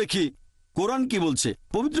আসুন দেখি কোরআন কি বলছে।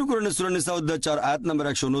 পবিত্র কোরআনে সূরা নিসা অধ্যায় 4 আয়াত নম্বর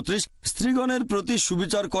 129, স্ত্রীগণের প্রতি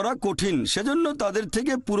সুবিচার করা কঠিন, সেজন্য তাদের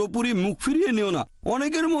থেকে পুরোপুরি মুখ ফিরিয়ে নিও না।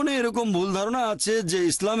 অনেকের মনে এরকম ভুল ধারণা আছে যে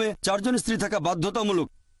ইসলামে 4 জন স্ত্রী থাকা বাধ্যতামূলক।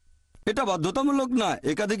 এটা বাধ্যতামূলক না,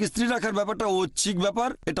 একাধিক স্ত্রী রাখার ব্যাপারটা ঐচ্ছিক ব্যাপার,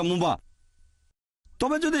 এটা মুবাহ।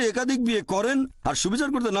 তবে যদি একাধিক বিয়ে করেন আর সুবিচার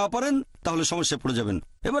করতে না পারেন তাহলে সমস্যায় পড়ে যাবেন।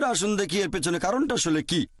 এবারে আসুন দেখি এর পেছনে কারণটা আসলে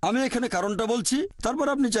কি। আমি এখানে কারণটা বলছি,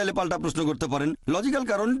 তারপর আপনি চাইলে পাল্টা প্রশ্ন করতে পারেন। লজিক্যাল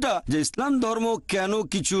কারণটা যে ইসলাম ধর্ম কেন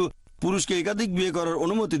কিছু পুরুষকে একাধিক বিয়ে করার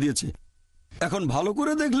অনুমতি দিয়েছে। এখন ভালো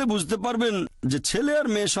করে দেখলে বুঝতে পারবেন যে ছেলে আর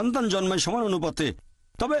মেয়ে সন্তান জন্মায় সমান অনুপাতে।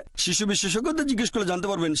 তবে শিশু বিশেষজ্ঞদের জিজ্ঞেস করে জানতে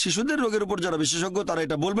পারবেন, শিশুদের রোগের উপর যারা বিশেষজ্ঞ তারা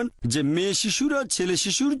এটা বলবেন যে মেয়ে শিশুরা ছেলে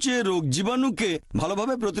শিশুর চেয়ে রোগ জীবাণুকে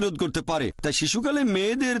ভালোভাবে প্রতিরোধ করতে পারে, তাই শিশুকালে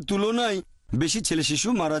মেয়েদের তুলনায় বেশি ছেলে শিশু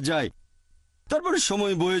মারা যায়। তারপরে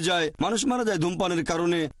সময় বয়ে যায়, মানুষ মারা যায় ধূমপানের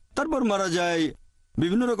কারণে, তারপর মারা যায়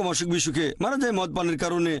বিভিন্ন রকম অসুখ বিসুখে, মারা যায় মদ পানের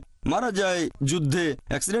কারণে, মারা যায় যুদ্ধে,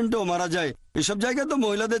 অ্যাক্সিডেন্টেও মারা যায়। এসব জায়গায় তো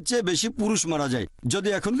মহিলাদের চেয়ে বেশি পুরুষ মারা যায়। যদি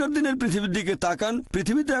এখনকার দিনের পৃথিবীর দিকে তাকান,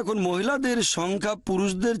 পৃথিবীতে এখন মহিলাদের সংখ্যা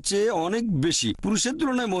পুরুষদের চেয়ে অনেক বেশি, পুরুষের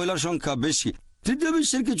তুলনায় মহিলার সংখ্যা বেশি। তৃতীয়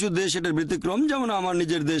বিশ্বের কিছু দেশ এটার ব্যতিক্রম, যেমন আমার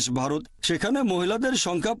নিজের দেশ ভারত, সেখানে মহিলাদের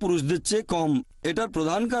সংখ্যা পুরুষদের চেয়ে কম। এটার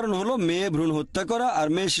প্রধান কারণ হলো মেয়ে ভ্রূণ হত্যা করা আর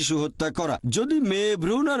মেয়ে শিশু হত্যা করা। যদি মেয়ে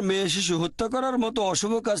ভ্রূণ আর মেয়ে শিশু হত্যা করার মতো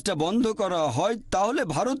অশুভ কাজটা বন্ধ করা হয় তাহলে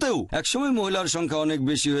ভারতেও একসময় মহিলার সংখ্যা অনেক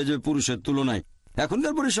বেশি হয়ে যাবে পুরুষের তুলনায়।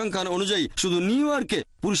 এখনকার পরিসংখ্যান অনুযায়ী শুধু নিউ ইয়র্কে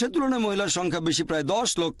পুরুষের তুলনায় মহিলার সংখ্যা বেশি প্রায় 10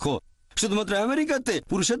 লক্ষ। শুধুমাত্র আমেরিকাতে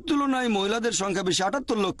পুরুষের তুলনায় মহিলাদের সংখ্যা বেশি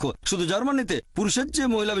 78 লক্ষ। শুধু জার্মানিতে পুরুষের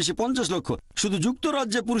চেয়ে মহিলা বেশি 50 লক্ষ। শুধু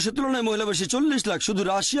যুক্তরাজ্যে পুরুষের তুলনায় মহিলা বেশি 40 লাখ। শুধু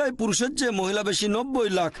রাশিয়ায় পুরুষের চেয়ে মহিলা বেশি 90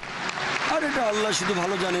 লাখ। আর এটা আল্লাহ শুধু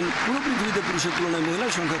ভালো জানেন পুরো পৃথিবীতে পুরুষের তুলনায়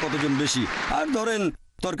মহিলার সংখ্যা কতজন বেশি। আর ধরেন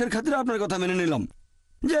তর্কের খাতিরে আপনার কথা মেনে নিলাম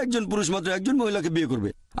যে একজন পুরুষ মাত্র একজন মহিলাকে বিয়ে করবে।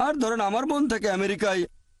 আর ধরেন আমার বোন থাকে আমেরিকায়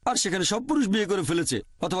আর সেখানে সব পুরুষ বিয়ে করে ফেলেছে,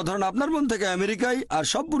 অথবা ধরেন আপনার বোন থেকে আমেরিকায় আর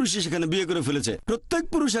সব পুরুষই সেখানে বিয়ে করে ফেলেছে। প্রত্যেক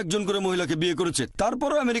পুরুষ একজন করে মহিলাকে বিয়ে করেছে।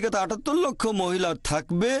 তারপরও আমেরিকাতে 78 লক্ষ মহিলা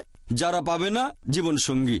থাকবে যারা পাবে না জীবন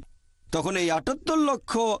সঙ্গী। তখন এই 78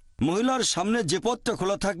 লক্ষ মহিলার সামনে যে পথটা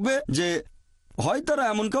খোলা থাকবে যে হয় তারা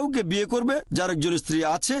এমন কাউকে বিয়ে করবে যার একজন স্ত্রী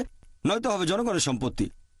আছে, নয়তো হবে জনগণের সম্পত্তি।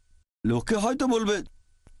 লোকে হয়তো বলবে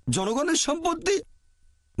জনগণের সম্পত্তি?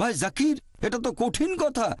 ভাই জাকির, এটা তো কঠিন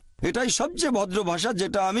কথা। এটাই সবচেয়ে ভদ্র ভাষা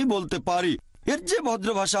যেটা আমি বলতে পারি। এর যে ভদ্র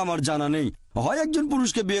ভাষা আমার জানা নেই। হয় একজন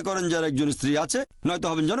পুরুষকে বিয়ে করেন যার একজন স্ত্রী আছে, নয়তো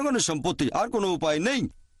হবেন জনগণের সম্পত্তি, আর কোনো উপায় নেই।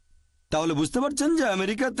 তাহলে বুঝতে পারছেন যে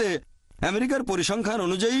আমেরিকাতে আমেরিকার পরিসংখ্যান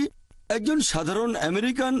অনুযায়ী একজন সাধারণ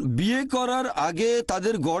আমেরিকান বিয়ে করার আগে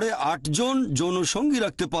তাদের গড়ে 8 জন যৌন সঙ্গী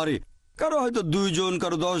রাখতে পারে। কারো হয়তো 2 জন,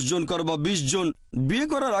 কারো 10 জন, কারো বা 20 জন। বিয়ে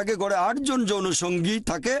করার আগে গড়ে 8 জন যৌন সঙ্গী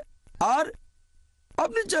থাকে। আর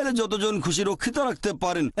আপনি চাইলে যতজন খুশি রক্ষিত রাখতে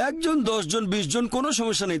পারেন, 1 জন, 10 জন, 20 জন, কোনো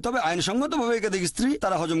সমস্যা নেই। তবে আইনসঙ্গতভাবে একাধিক স্ত্রী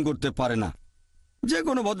তারা হজম করতে পারে না। যে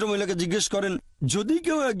কোনো ভদ্রমহিলাকে জিজ্ঞেস করেন, যদি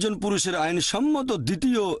কেউ একজন পুরুষের আইনসম্মত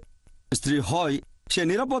দ্বিতীয় স্ত্রী হয়, সে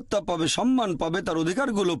নিরাপত্তা পাবে, সম্মান পাবে, তার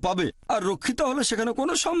অধিকারগুলো পাবে। আর রক্ষিত হলে সেখানে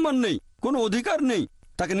কোনো সম্মান নেই, কোনো অধিকার নেই,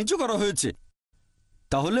 তাকে নিচু করা হয়েছে।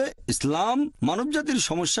 তাহলে ইসলাম মানবজাতির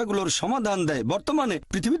সমস্যাগুলোর সমাধান দেয়। বর্তমানে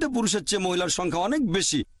পৃথিবীতে পুরুষের চেয়ে মহিলার সংখ্যা অনেক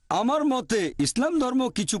বেশি। আমার মতে ইসলাম ধর্ম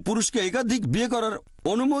কিছু পুরুষকে একাধিক বিয়ে করার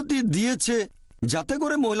অনুমতি দিয়েছে যাতে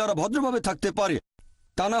করে মহিলারা ভদ্রভাবে থাকতে পারে।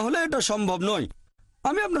 তা না হলে এটা সম্ভব নয়।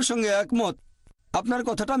 আমি আপনার সঙ্গে একমত। আপনার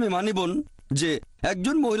কথাটা আমি মানি বোন যে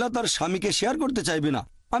একজন মহিলা তার স্বামীকে শেয়ার করতে চাইবে না।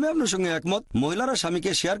 আমি আপনার সঙ্গে একমত, মহিলারা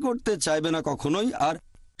স্বামীকে শেয়ার করতে চাইবে না কখনোই। আর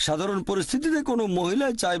সাধারণ পরিস্থিতিতে কোনো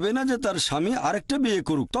মহিলাই চাইবে না যে তার স্বামী আরেকটা বিয়ে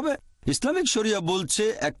করুক। তবে ইসলামিক শরিয়া বলছে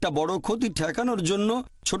একটা বড় ক্ষতি ঠেকানোর জন্য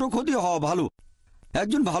ছোট ক্ষতি হওয়া ভালো।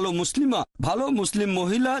 একজন ভালো মুসলিম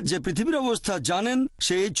মহিলা যে পৃথিবীর অবস্থা জানেন,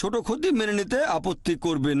 সে এই ছোট ক্ষতি মেনে নিতে আপত্তি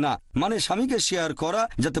করবে না। মানে স্বামীকে শেয়ার করা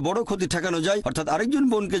যাতে বড় ক্ষতি ঠেকানো যায়, অর্থাৎ আরেকজন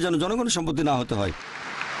বোনকে যেন জনগণের সম্পত্তি না হতে হয়।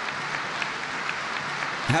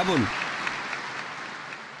 হ্যাঁ বোন,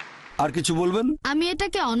 আর কিছু বলবেন? আমি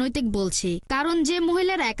এটাকে অনৈতিক বলছি, কারণ যে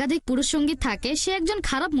মহিলার একাধিক পুরুষ সঙ্গী থাকে সে একজন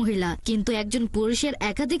খারাপ মহিলা, কিন্তু একজন পুরুষের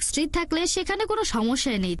একাধিক স্ত্রী থাকলে সেখানে কোনো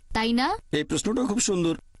সমস্যা নেই, তাই না? এই প্রশ্নটা খুব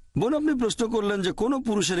সুন্দর বোন। আপনি প্রশ্ন করলেন যে কোনো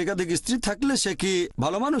পুরুষের একাধিক স্ত্রী থাকলে সে কি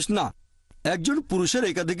ভালো মানুষ? না, একজন পুরুষের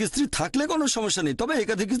একাধিক স্ত্রী থাকলে কোনো সমস্যা নেই, তবে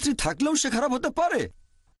একাধিক স্ত্রী থাকলেও সে খারাপ হতে পারে।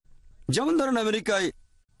 যেমন ধরেন আমেরিকায়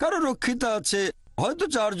কারো রক্ষিতা আছে, হয়তো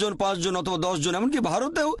 4 জন, 5 জন অথবা 10 জন। এমনকি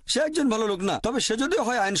ভারতেও সে একজন ভালো লোক না, তবে সে যদি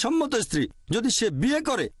হয় আইনসম্মত স্ত্রী, যদি সে বিয়ে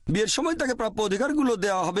করে, বিয়ের সময় তাকে প্রাপ্য অধিকারগুলো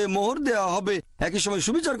দেওয়া হবে, মোহর দেওয়া হবে, একই সময়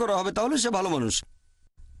সুবিচার করা হবে, তাহলে সে ভালো মানুষ।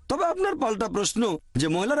 তবে আপনার পাল্টা প্রশ্ন যে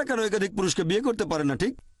মহিলারা কেন একাধিক পুরুষকে বিয়ে করতে পারে না,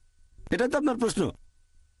 ঠিক এটাই তো আপনার প্রশ্ন,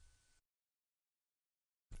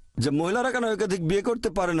 যে মহিলারা কেন একাধিক বিয়ে করতে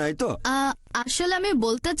পারে না, এই তো? আসলে আমি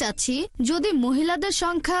বলতে চাচ্ছি, যদি মহিলাদের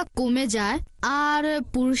সংখ্যা কমে যায় আর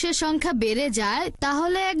পুরুষের সংখ্যা বেড়ে যায়,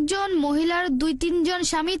 তাহলে একজন মহিলার 2-3 জন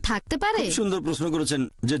স্বামী থাকতে পারে। সুন্দর প্রশ্ন করেছেন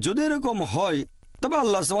যে যদি এরকম হয় তবে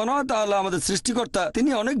আল্লাহ সুবহানাহু ওয়া তাআলা আমাদের সৃষ্টিকর্তা, তিনি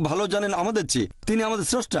অনেক ভালো জানেন আমাদের চেয়ে, তিনি আমাদের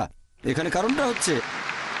স্রষ্টা। এখানে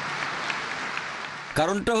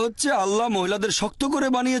কারণটা হচ্ছে আল্লাহ মহিলাদের শক্ত করে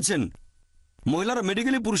বানিয়েছেন। মহিলারা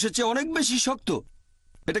মেডিকেলি পুরুষের চেয়ে অনেক বেশি শক্ত।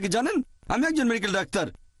 এটা কি জানেন? আমি একজন মেডিকেল ডাক্তার।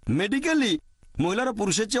 মেডিকেলি মহিলারা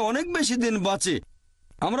পুরুষের চেয়ে অনেক বেশি দিন বাঁচে।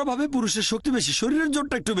 আমরা ভাবি পুরুষের শক্তি বেশি, শরীরের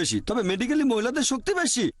জোরটা একটু বেশি, তবে মেডিকেলি মহিলাদের শক্তি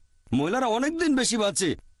বেশি। মহিলারা অনেক দিন বেশি বাঁচে।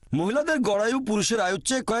 মহিলাদের গড়ায়ু পুরুষের আয়ুর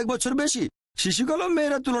চেয়ে কয়েক বছর বেশি। শিশুকালেও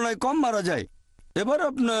মেয়েরা তুলনায় কম মারা যায়। এবার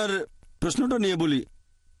আপনার প্রশ্নটা নিয়ে বলি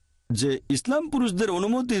যে ইসলাম পুরুষদের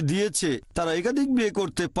অনুমতি দিয়েছে তারা একাধিক বিয়ে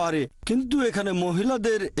করতে পারে, কিন্তু এখানে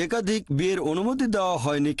মহিলাদের একাধিক বিয়ের অনুমতি দেওয়া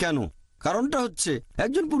হয়নি কেন? কারণটা হচ্ছে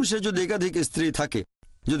একজন পুরুষের যদি একাধিক স্ত্রী থাকে,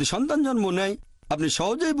 যদি সন্তান জন্ম নেয়, আপনি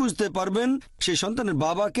সহজেই বুঝতে পারবেন সেই সন্তানের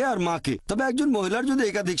বাবাকে আর মাকে। তবে একজন মহিলার যদি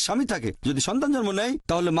একাধিক স্বামী থাকে, যদি সন্তান জন্ম নেয়,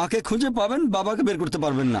 তাহলে মাকে খুঁজে পাবেন, বাবাকে বের করতে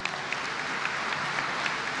পারবেন না।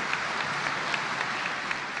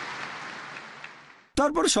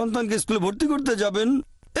 তারপর সন্তানকে স্কুলে ভর্তি করতে যাবেন,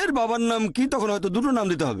 এর বাবার নাম কি? তখন হয়তো দুটো নাম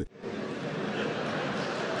দিতে হবে।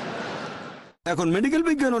 এখন মেডিকেল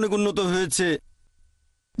বিজ্ঞান অনেক উন্নত হয়েছে,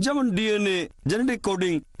 যেমন ডিএনএ, জেনেটিক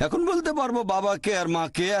কোডিং। এখন বলতে পারবো বাবাকে আর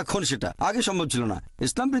মাকে, এখন সেটা আগে সম্ভব ছিল না।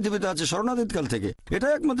 ইসলাম পৃথিবীতে আছে শরণাতীতকাল থেকে, এটা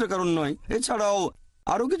একমাত্র কারণ নয়, এছাড়াও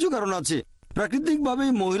আরো কিছু কারণ আছে।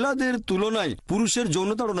 প্রাকৃতিকভাবেই মহিলাদের তুলনায় পুরুষের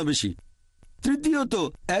যৌনতাড়না বেশি। তৃতীয়ত,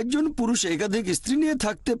 একজন পুরুষ একাধিক স্ত্রী নিয়ে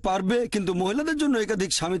থাকতে পারবে, কিন্তু মহিলাদের জন্য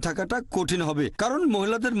একাধিক স্বামী থাকাটা কঠিন হবে, কারণ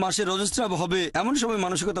মহিলাদের মাসে রজস্রাব হবে, এমন সময়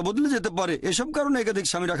মানসিকতা বদলে যেতে পারে। এসব কারণে একাধিক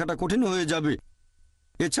স্বামী রাখাটা কঠিন হয়ে যাবে।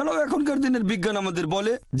 এছাড়াও এখনকার দিনের বিজ্ঞান আমাদের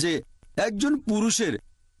বলে যে একজন পুরুষের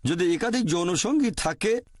যদি একাধিক যৌনসঙ্গী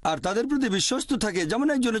থাকে আর তাদের প্রতি বিশ্বস্ত থাকে, যেমন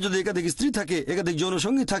একজনের যদি একাধিক স্ত্রী থাকে, একাধিক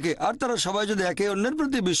যৌনসঙ্গী থাকে, আর তারা সবাই যদি একে অন্যের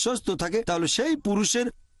প্রতি বিশ্বস্ত থাকে, তাহলে সেই পুরুষের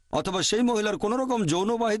অথবা সেই মহিলার কোন রকম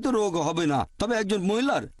যৌনবাহিত রোগ হবে না। তবে একজন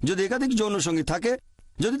মহিলার যদি একাধিক যৌনসঙ্গী থাকে,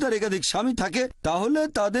 যদি তার একাধিক স্বামী থাকে, তাহলে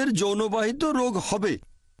তাদের যৌনবাহিত রোগ হবে।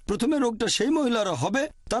 প্রথমে রোগটা সেই মহিলার হবে,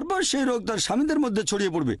 তারপর সেই রোগ তার স্বামীদের মধ্যে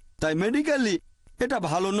ছড়িয়ে পড়বে। তাই মেডিকেলি এটা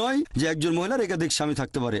ভালো নয় যে একজন মহিলার একাধিক স্বামী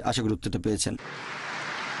থাকতে পারে। আশা করি উত্তরটা পেয়েছেন।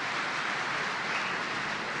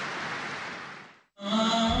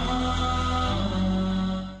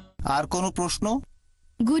 আর কোনো প্রশ্ন?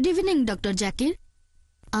 Good evening doctor Zakir.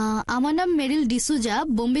 আমার নাম মেরিল ডিসুজা,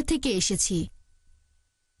 বোম্বে থেকে এসেছি।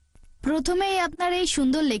 প্রথমেই আপনার এই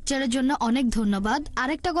সুন্দর লেকচারের জন্য অনেক ধন্যবাদ।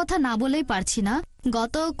 আরেকটা কথা না বলেই পারছি না,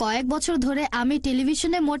 গত কয়েক বছর ধরে আমি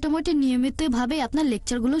টেলিভিশনে মোটামুটি নিয়মিতভাবে আপনার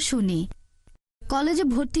লেকচারগুলো শুনি। কলেজে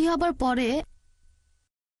ভর্তি হবার পরে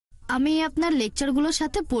আমি আপনার লেকচারগুলোর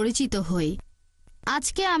সাথে পরিচিত হই।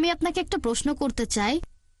 আজকে আমি আপনাকে একটা প্রশ্ন করতে চাই,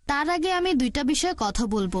 তার আগে আমি দুইটা বিষয়ে কথা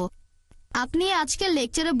বলবো। আপনি আজকে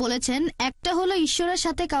লেকচারে বলেছেন, একটা হলো ঈশ্বরের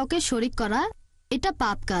সাথে কাউকে শরিক করা, এটা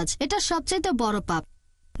পাপ কাজ, এটা সবচাইতে বড় পাপ।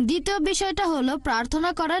 দ্বিতীয় বিষয়টা হলো প্রার্থনা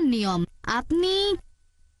করার নিয়ম। আপনি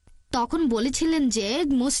তখন বলেছিলেন যে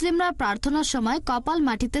মুসলিমরা প্রার্থনার সময় কপাল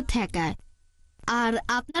মাটিতে ঠেকায় আর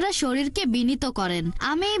আপনারা শরীরকে বিনীত করেন।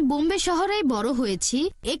 আমি বোম্বে শহরেই বড় হয়েছি,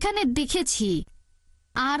 এখানে দেখেছি,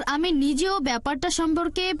 আর আমি নিজেও ব্যাপারটা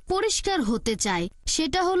সম্পর্কে পরিষ্কার হতে চাই।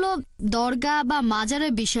 সেটা হলো দরগা বা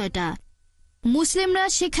মাজারের বিষয়টা। মুসলিমরা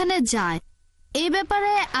সেখানে যায়, এই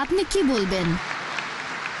ব্যাপারে আপনি কি বলবেন?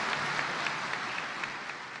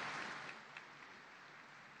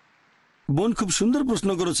 বোন খুব সুন্দর প্রশ্ন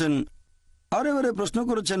করেছেন, আর এবারে প্রশ্ন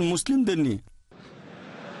করেছেন মুসলিমদের নিয়ে।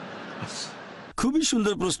 খুবই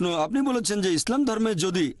সুন্দর প্রশ্ন। আপনি বলেছেন যে ইসলাম ধর্মে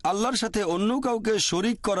যদি আল্লাহর সাথে অন্য কাউকে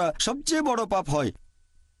শরিক করা সবচেয়ে বড় পাপ হয়,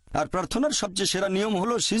 আর প্রার্থনার সবচেয়ে সেরা নিয়ম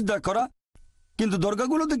হলো সিজদা করা, কিন্তু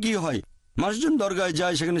দরগাগুলোতে কি হয়? মানুষজন দরগায়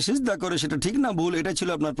যায়, সেখানে সিজদা করে, সেটা ঠিক না ভুল? এটাই ছিল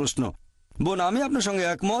আপনার প্রশ্ন। বোন, আমি আপনার সঙ্গে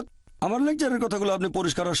একমত। আমার লেকচারের কথাগুলো আপনি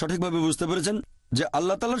পরিষ্কার আর সঠিকভাবে বুঝতে পেরেছেন যে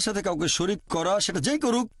আল্লাহ তাআলার সাথে কাউকে শরিক করা, সেটা যেই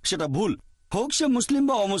করুক, সেটা ভুল। হোক সে মুসলিম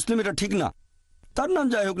বা অমুসলিম, এটা ঠিক না। তার নাম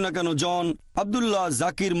যাই হোক না কেন, জন, আব্দুল্লাহ,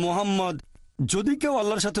 জাকির, মোহাম্মদ, যদি কেউ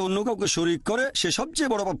আল্লাহর সাথে অন্য কাউকে শরিক করে, সে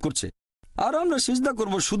সবচেয়ে বড় পাপ করছে। আর আমরা সিজদা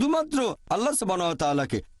করব শুধুমাত্র আল্লাহ সুবহানাহু ওয়া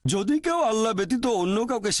তাআলাকে। যদি কেউ আল্লাহ ব্যতীত অন্য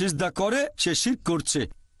কাউকে সিজদা করে, সে শিরক করছে,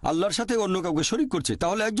 আল্লাহর সাথে অন্য কাউকে শরিক করছে।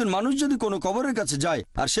 তাহলে একজন মানুষ যদি কোনো কবরের কাছে যায়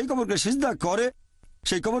আর সেই কবরকে সিজদা করে,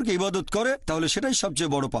 সেই কবরকে ইবাদত করে, তাহলে সেটাই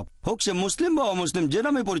সবচেয়ে বড় পাপ, হোক সে মুসলিম বা অমুসলিম, যে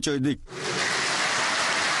নামে পরিচয় দিক।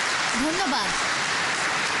 ধন্যবাদ।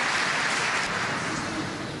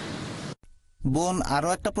 বোন, আরো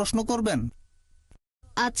একটা প্রশ্ন করবেন?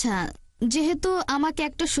 আচ্ছা, যেহেতু আমাকে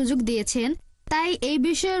একটা সুযোগ দিয়েছেন, তাই এই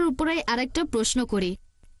বিষয়ের উপরে আরেকটা প্রশ্ন করি,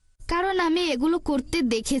 কারণ আমি এগুলো করতে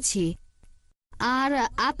দেখেছি। আর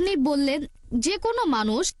আপনি বললেন যে কোনো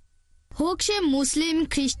মানুষ, হোক সে মুসলিম,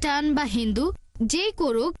 খ্রিস্টান বা হিন্দু, যেই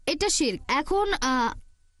করুক, এটা শিরক। এখন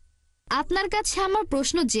আপনার কাছে আমার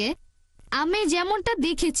প্রশ্ন যে আমি যেমনটা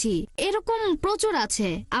দেখেছি এরকম প্রচুর আছে,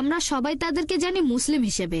 আমরা সবাই তাদেরকে জানি মুসলিম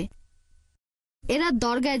হিসেবে। এরা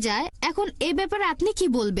দরগায় যায়। এখন এই ব্যাপারে আপনি কি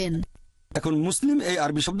বলবেন? এখন মুসলিম এই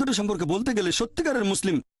আরবি শব্দটা সম্পর্কে বলতে গেলে সত্যিকারের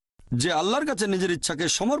মুসলিম যে আল্লাহর কাছে নিজের ইচ্ছাকে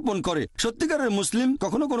সমর্পণ করে, সত্যিকারের মুসলিম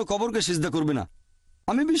কখনো কোনো কবরকে সিজদা করবে না।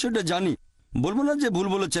 আমি বিষয়টা জানি, বলবো না যে ভুল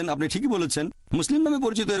বলেছেন, আপনি ঠিকই বলেছেন। মুসলিম নামে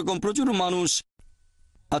পরিচিত এরকম প্রচুর মানুষ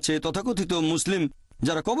আছে তথাকথিত মুসলিম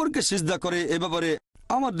যারা কবরকে সিজদা করে। এ ব্যাপারে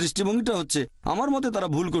আমার দৃষ্টিভঙ্গিটা হচ্ছে, আমার মতে তারা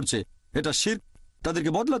ভুল করছে, এটা শিরক,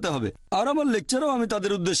 তাদেরকে বদলাতে হবে। আর আমার লেকচারেও আমি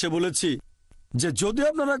তাদের উদ্দেশ্যে বলেছি যে যদি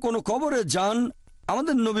আপনারা কোনো কবরে যান,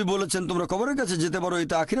 আমাদের নবী বলেছেন তোমরা কবরের কাছে যেতে পারো,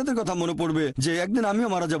 এতে আখিরাতের কথা মনে পড়বে যে একদিন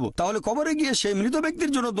আমিও মারা যাব। তাহলে কবরে গিয়ে সেই মৃত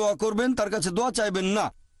ব্যক্তির জন্য দোয়া করবেন, তার কাছে দোয়া চাইবেন না,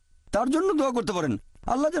 তার জন্য দোয়া করতে পারেন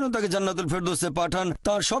আল্লাহ যেন তাকে জান্নাতুল ফেরদৌসে পাঠান,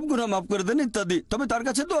 তার সব গুনাহ মাফ করে দেন ইত্যাদি। তবে তার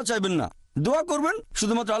কাছে দোয়া চাইবেন না, দোয়া করবেন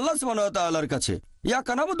শুধুমাত্র আল্লাহ সুবহানাহু ওয়া তাআলার কাছে।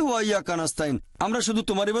 ইয়াকা নাবুদু ওয়া ইয়াকা নাস্তাইন, আমরা শুধু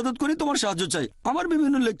তোমার ইবাদত করি, তোমার সাহায্য চাই। আমার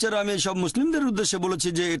বিভিন্ন লেকচারে আমি সব মুসলিমদের উদ্দেশ্যে বলেছি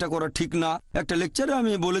যে এটা করা ঠিক না। একটা লেকচারে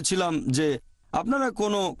আমি বলেছিলাম যে আপনারা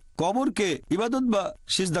কোনো কবরকে ইবাদত বা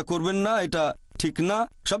সিজদা করবেন না, এটা ঠিক না,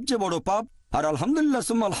 সবচেয়ে বড় পাপ। আর আলহামদুলিল্লাহ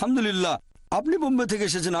সুম্মা আলহামদুলিল্লাহ, আপনি বোম্বে থেকে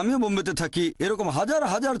এসেছেন, আমিও বোম্বেতে থাকি, এরকম হাজার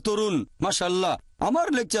হাজার তরুণ মাশাআল্লাহ আমার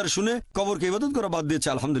লেকচার শুনে কবরকে ইবাদত করা বাদ দিয়েছে,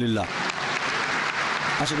 আলহামদুলিল্লাহ।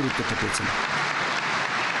 আশা করি উত্তরটা পেয়েছেন।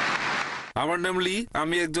 আমার নাম লি,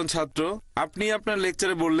 আমি একজন ছাত্র। আপনি আপনার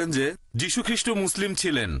লেকচারে বললেন যে যীশু খ্রিস্ট মুসলিম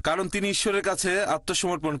ছিলেন কারণ তিনি ঈশ্বরের কাছে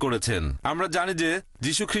আত্মসমর্পণ করেছেন। আমরা জানি যে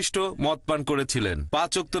যীশু খ্রিস্ট মদ পান করেছিলেন,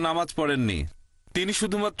 5 ওয়াক্ত নামাজ পড়েননি, তিনি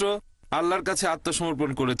শুধুমাত্র আল্লাহর কাছে আত্মসমর্পণ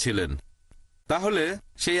করেছিলেন। তাহলে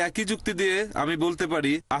সেই একই যুক্তি দিয়ে আমি বলতে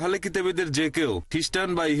পারি আহলে কিতাবীদের যে কেউ খ্রিস্টান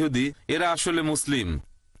বা ইহুদি এরা আসলে মুসলিম,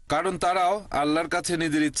 কারণ তারাও আল্লাহর কাছে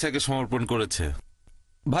নিজের ইচ্ছাকে সমর্পণ করেছে।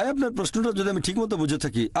 ভাই আপনার প্রশ্নটা যদি আমি ঠিকমতো বুঝে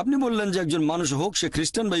থাকি, আপনি বললেন যে একজন মানুষ হোক সে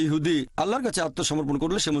খ্রিস্টান বা ইহুদি, আল্লাহর কাছে আত্মসমর্পণ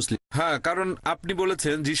করলে সে মুসলিম। হ্যাঁ, কারণ আপনি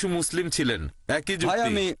বলেছেন যীশু মুসলিম ছিলেন, একই ভাই যুক্তি।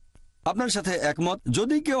 আমি আপনার সাথে একমত।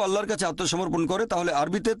 যদি কেউ আল্লাহর কাছে আত্মসমর্পণ করে তাহলে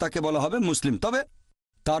আরবিতে তাকে বলা হবে মুসলিম। তবে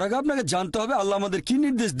তার আগে আপনাকে জানতে হবে আল্লাহ আমাদের কি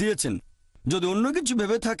নির্দেশ দিয়েছেন। যদি অন্য কিছু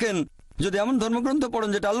ভেবে থাকেন, যদি এমন ধর্মগ্রন্থ পড়েন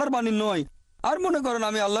যেটা আল্লাহর বাণী নয়, আর মনে করেন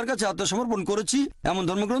আমি আল্লাহর কাছে আত্মসমর্পণ করেছি, এমন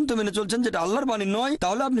ধর্মগ্রন্থ মেনে চলছেন যেটা আল্লাহর বাণী নয়,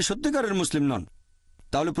 তাহলে আপনি সত্যিকারের মুসলিম নন।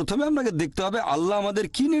 তাহলে প্রথমে আপনাকে দেখতে হবে আল্লাহ আমাদের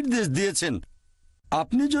কি নির্দেশ দিয়েছেন।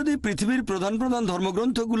 আপনি যদি পৃথিবীর প্রধান প্রধান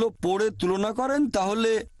ধর্মগ্রন্থগুলো পড়ে তুলনা করেন,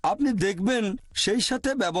 তাহলে আপনি দেখবেন সেই সাথে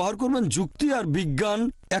ব্যবহার করবেন যুক্তি আর বিজ্ঞান।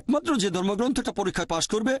 একমাত্র যে ধর্মগ্রন্থটা পরীক্ষায় পাশ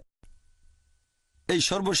করবে এই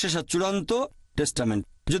সর্বশেষ আর চূড়ান্ত টেস্টামেন্ট।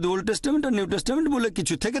 যদি ওল্ড টেস্টামেন্ট আর নিউ টেস্টামেন্ট বলে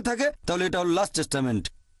কিছু থেকে থাকে তাহলে এটা হল লাস্ট টেস্টামেন্ট।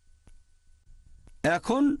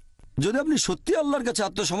 এখন যদি আপনি সত্যি আল্লাহর কাছে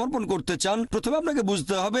আত্মসমর্পণ করতে চান, প্রথমে আপনাকে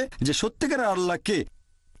বুঝতে হবে যে সত্যিকারের আল্লাহ কে,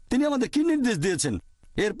 তিনি আমাদের কি নির্দেশ দিয়েছেন,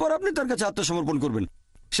 এরপর আপনি তার কাছে আত্মসমর্পণ করবেন।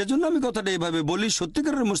 সেজন্য আমি কথাটা এইভাবে বলি,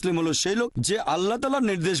 সত্যিকারের মুসলিম হলো সেই লোক যে আল্লাহ তাআলার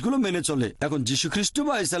নির্দেশগুলো মেনে চলে। এখন যীশু খ্রিস্ট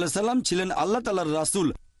বা ঈসা আলাইহিস সালাম ছিলেন আল্লাহ তাআলার রাসূল,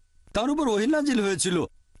 তার উপর ওহী নাজিল হয়েছিল,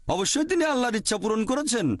 অবশ্যই তিনি আল্লাহর ইচ্ছা পূরণ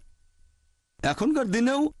করেছেন। এখনকার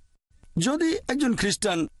দিনেও যদি একজন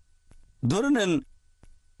খ্রিস্টান, ধরে নেন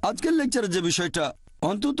আজকের লেকচারে যে বিষয়টা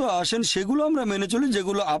অন্তত আসেন, সেগুলো আমরা মেনে চলি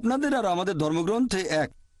যেগুলো আপনাদের আর আমাদের ধর্মগ্রন্থে এক।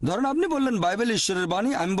 ধরেন আপনি বললেন বাইবেল ঈশ্বরের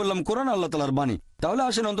বাণী, আমি বললাম কোরআন আল্লাহ তাআলার বাণী। তাহলে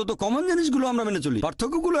আসেন অন্তত কমন জিনিসগুলো আমরা মেনে চলি,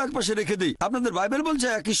 পার্থক্যগুলো একপাশে রেখে দিই। আপনাদের বাইবেল বলছে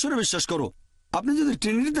এক ঈশ্বরে বিশ্বাস করো, আপনি যদি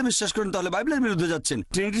ট্রিনিটিতে বিশ্বাস করেন তাহলে বাইবেলের বিরুদ্ধে যাচ্ছেন।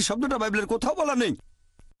 ট্রিনিটি শব্দটা বাইবেলের কোথাও বলা নেই,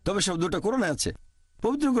 তবে শব্দটা কোরআনে আছে।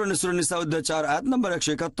 পবিত্র কোরআনে সূরা নিসা অধ্যায় 4 আয়াত নম্বর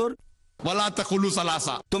 171, ওয়ালা তাকুলু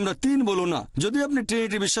সালাসা, তোমরা 3 বলো না। যদি আপনি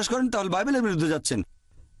ট্রিনিটি বিশ্বাস করেন তাহলে বাইবেলের বিরুদ্ধে যাচ্ছেন।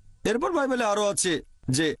 এরপর বাইবেলে আরো আছে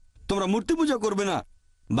যে তোমরা মূর্তি পূজা করবে না।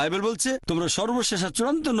 বাইবেল বলছে তোমরা সর্বশেষ আর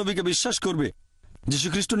চূড়ান্ত নবীকে বিশ্বাস করবে। যীশু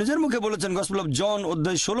খ্রিস্ট নিজের মুখে বলেছেন গসপেল অফ জন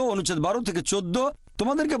অধ্যায় 16 অনুচ্ছেদ 12 থেকে 14,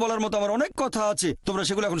 তোমাদেরকে বলার মতো আমার অনেক কথা আছে, তোমরা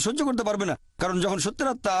সেগুলো এখন সহ্য করতে পারবে না, কারণ যখন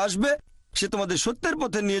সত্যের আত্মা আসবে সে তোমাদের সত্যের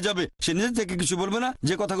পথে নিয়ে যাবে। সে নিজে থেকে কিছু বলবে না,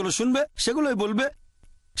 যে কথাগুলো শুনবে সেগুলোই বলবে।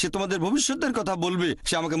 সে তোমাদের ভবিষ্যতের কথা বলবে,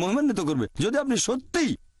 সে আমাকে মহিমান্বিত করবে। যদি আপনি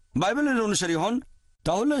সত্যিই বাইবেলের অনুসারী হন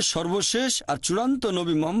তাহলে সর্বশেষ আর চূড়ান্ত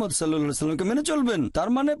নবী মুহাম্মদ সাল্লাল্লাহু আলাইহি সাল্লামকে মেনে চলবেন, তার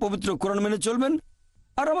মানে পবিত্র কোরআন মেনে চলবেন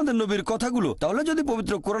আর আমাদের নবীর কথাগুলো। তাহলে যদি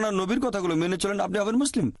পবিত্র কোরআন আর নবীর কথাগুলো মেনে চলেন, আপনি হবেন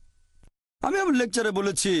মুসলিম। আমি আমার লেকচারে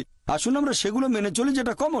বলেছি আসুন আমরা সেগুলো মেনে চলি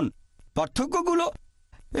যেটা কমন। পার্থক্যগুলো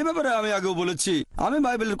এ ব্যাপারে আমি আগেও বলেছি, আমি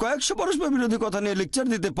বাইবেলের কয়েকশো পরস্পর বিরোধী কথা নিয়ে লেকচার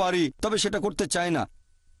দিতে পারি, তবে সেটা করতে চাই না।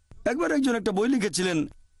 একবার একজন একটা বই লিখেছিলেন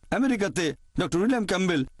আমেরিকাতে, ডক্টর উইলিয়াম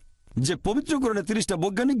ক্যাম্বেল, যে পবিত্র কোরআনে 30টা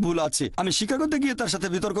বৈজ্ঞানিক ভুল আছে। আমি শিকাগোতে গিয়ে তার সাথে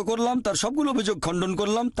বিতর্ক করলাম, তার সবগুলো অভিযোগ খণ্ডন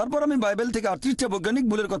করলাম। তারপর আমি বাইবেল থেকে 38টা বৈজ্ঞানিক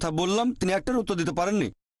ভুলের কথা বললাম, তিনি একটার উত্তর দিতে পারেননি।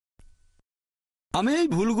 আমি এই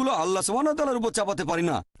ভুলগুলো আল্লাহ সুবহানাহু ওয়া তাআলার উপর চাপাতে পারি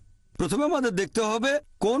না। প্রথমে আমাদের দেখতে হবে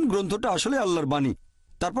কোন গ্রন্থটা আসলে আল্লাহর বাণী,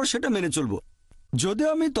 তারপর সেটা মেনে চলবো। যদি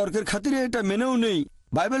আমি তর্কের খাতিরে এটা মেনেও নেই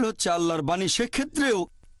বাইবেল হচ্ছে আল্লাহর বাণী, সেক্ষেত্রেও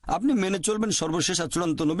আপনি মেনে চলবেন সর্বশেষ আর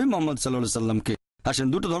চূড়ান্ত নবী মোহাম্মদ সাল্লাল্লাহু আলাইহি সাল্লামকে। আসেন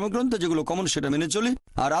দুটো ধর্মগ্রন্থে যেগুলো কমন সেটা মেনে চলি,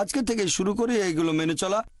 আর আজকে থেকে শুরু করে এইগুলো মেনে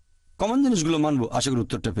চলা, কমন জিনিসগুলো মানবো। আশা করি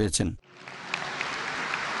উত্তরটা পেয়েছেন।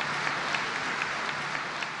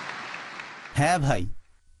 হ্যাঁ ভাই।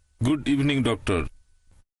 গুড ইভিনিং ডক্টর,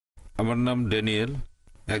 আমার নাম ড্যানিয়েল,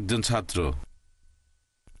 একজন ছাত্র।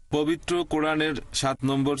 পবিত্র কোরআনের 7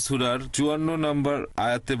 নম্বর সূরার 54 নম্বর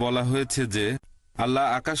আয়াতে বলা হয়েছে যে আল্লাহ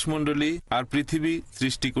আকাশমণ্ডলী আর পৃথিবী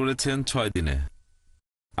সৃষ্টি করেছেন 6 দিনে।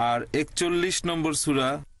 আর 41 নম্বর সূরা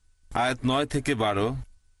আয়াত 9 থেকে 12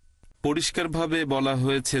 পরিষ্কারভাবে বলা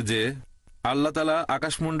হয়েছে যে আল্লাহ তাআলা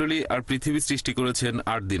আকাশমণ্ডলী আর পৃথিবী সৃষ্টি করেছেন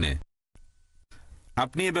 8 দিনে।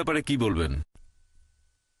 আপনি এ ব্যাপারে কি বলবেন?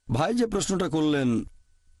 ভাই যে প্রশ্নটা করলেন,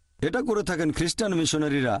 এটা করে থাকেন খ্রিস্টান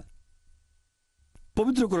মিশনারিরা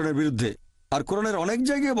পবিত্র কোরআনের বিরুদ্ধে। আর কোরআনের অনেক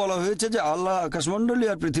জায়গায় বলা হয়েছে যে আল্লাহ আকাশমণ্ডলী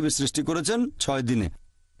আর পৃথিবী সৃষ্টি করেছেন 6 দিনে।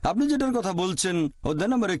 আপনি যেটার কথা বলছেন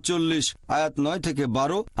অধ্যায় নম্বর 41 আয়াত 9 থেকে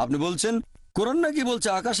 12, আপনি বলছেন কোরআন নাকি বলছে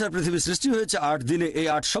আকাশ আর পৃথিবী সৃষ্টি হয়েছে 8 দিনে। এই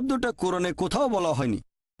 8 শব্দটা কোরআনে কোথাও বলা হয়নি।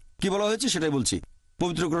 কি বলা হয়েছে সেটাই বলছি।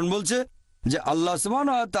 পবিত্র কোরআন বলছে যে আল্লাহ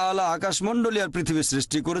সুবহানাহু ওয়া তাআলা আকাশমণ্ডলী আর পৃথিবী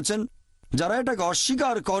সৃষ্টি করেছেন। যারা এটাকে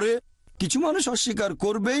অস্বীকার করে, কিছু মানুষ অস্বীকার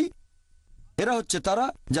করবেই, এরা হচ্ছে তারা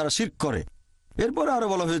যারা শিরক করে। এরপরে আরো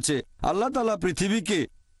বলা হয়েছে আল্লাহ তাআলা পৃথিবীকে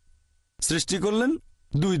সৃষ্টি করলেন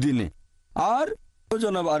 2 দিনে, আর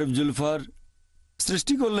জনাব আরিফ জুলফার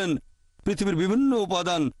সৃষ্টি করলেন পৃথিবীর বিভিন্ন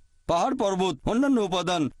উপাদান, পাহাড় পর্বত, অন্যান্য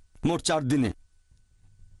উপাদান মোট 4 দিনে।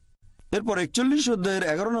 এরপর 41 অধ্যায়ের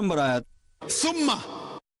 11 নম্বর আয়াত, সুম্মা,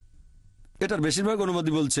 এটার বেশিরভাগ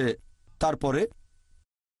অনুবাদী বলছে তারপরে।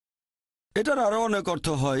 এটার আরো অনেক অর্থ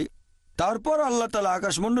হয় তারপর আল্লাহ তাআলা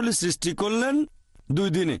আকাশমণ্ডলী সৃষ্টি করলেন 2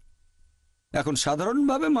 দিনে। এখন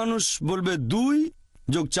সাধারণভাবে মানুষ বলবে 2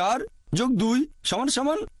 যোগ 4 যোগ 2 সমান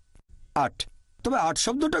সমান 8, তবে 8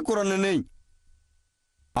 শব্দটা কোরআনে নেই।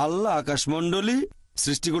 আল্লাহ আকাশমণ্ডলী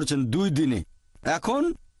সৃষ্টি করেছেন 2 দিনে। এখন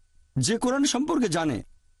যে কোরআন সম্পর্কে জানে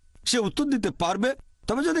সে উত্তর দিতে পারবে,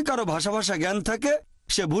 তবে যদি কারো ভাষা জ্ঞান থাকে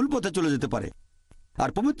সে ভুল পথে চলে যেতে পারে। আর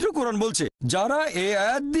পবিত্র কোরআন বলছে যারা এই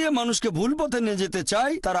আয়াত দিয়ে মানুষকে ভুল পথে নিয়ে যেতে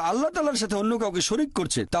চায় তারা আল্লাহ তাআলার সাথে অন্য কাউকে শরীক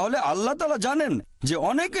করছে। তাহলে আল্লাহ তাআলা জানেন যে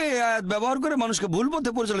অনেকে এই আয়াত ব্যবহার করে মানুষকে ভুল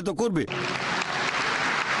পথে পরিচালিত করবে।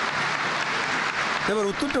 এবার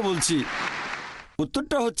উত্তরটা বলছি।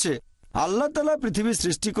 উত্তরটা হচ্ছে আল্লাহ তাআলা পৃথিবী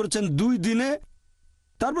সৃষ্টি করেছেন 2 দিনে,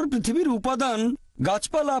 তারপর পৃথিবীর উপাদান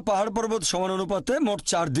গাছপালা পাহাড় পর্বত সমান অনুপাতে মোট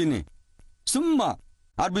 4 দিনে। সুম্মা,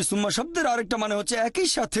 আরবি সুম্মা শব্দের আরেকটা মানে হচ্ছে একই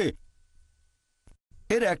সাথে।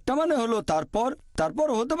 এর একটা মানে হলো তারপর, তারপর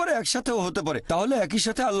হতে পারে একসাথেও হতে পারে। তাহলে একই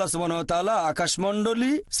সাথে আল্লাহ সুবহানাহু ওয়া তাআলা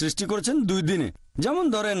আকাশমণ্ডলী সৃষ্টি করেছেন 2 দিনে। যেমন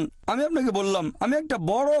ধরেন আমি আপনাকে বললাম আমি একটা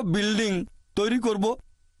বড় বিল্ডিং তৈরি করব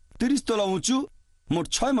 30 তলা উঁচু মোট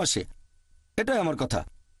 6 মাসে। এটাই আমার কথা।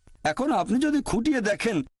 এখন আপনি যদি খুঁটিয়ে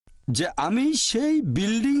দেখেন যে আমি সেই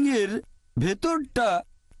বিল্ডিং এর ভেতরটা,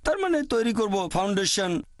 তার মানে তৈরি করব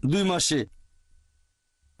ফাউন্ডেশন 2 মাসে,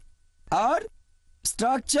 আর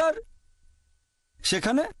স্ট্রাকচার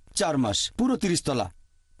সেখানে 4 মাস, পুরো 30 তলা।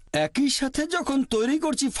 একই সাথে যখন তৈরি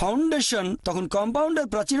করছি ফাউন্ডেশন, তখন কম্পাউন্ডের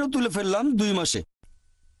প্রাচীরও তুলে ফেললাম 2 মাসে।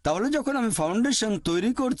 তাহলে যখন আমি ফাউন্ডেশন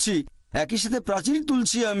তৈরি করছি একই সাথে প্রাচীর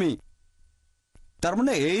তুলছি আমি, তার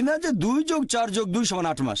মানে এই না যে 2 যোগ 4 যোগ 2 সমান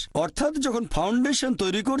 8 মাস। অর্থাৎ যখন ফাউন্ডেশন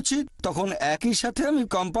তৈরি করছি তখন একই সাথে আমি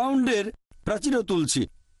কম্পাউন্ডের প্রাচীরও তুলছি।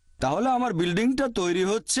 তাহলে আমার বিল্ডিংটা তৈরি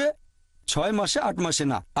হচ্ছে 6 মাসে 8 মাসে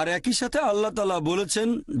না। আর একই সাথে আল্লাহ তাআলা বলেছেন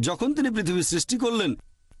যখন তিনি পৃথিবী সৃষ্টি করলেন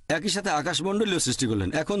একই সাথে আকাশমণ্ডলীও সৃষ্টি করলেন।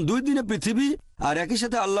 এখন 2 দিনে পৃথিবী আর একই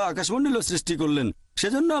সাথে আল্লাহ আকাশমণ্ডলীও সৃষ্টি করলেন।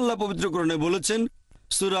 সেজন্য আল্লাহ পবিত্র কোরআনে বলেছেন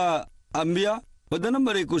সূরা আম্বিয়া অধ্যায়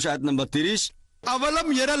নম্বর 21 আয়াত নম্বর 30, আওয়ালাম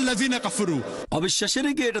ইয়ারাল্লাযিনা কাফারু,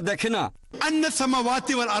 অবিশ্বাসীরা কি এটা দেখে না আন্না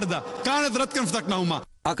সামাওয়াতি ওয়াল আরদা কানাত রাতকান ফাতাকনাহুমা,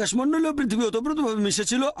 আকাশমণ্ডলী ও পৃথিবী ওতপ্রোতভাবে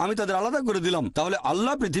মিশেছিল, আমি তাদের আলাদা করে দিলাম। তাহলে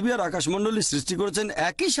আল্লাহ পৃথিবী আর আকাশমণ্ডলী সৃষ্টি করেছেন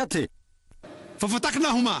একই সাথে,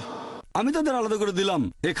 ফাতাকনাহুমা, আমি তাদের আলাদা করে দিলাম।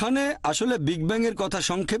 এখানে আসলে বিগ ব্যাং এর কথা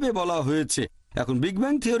সংক্ষেপে বলা হয়েছে। এখন বিগ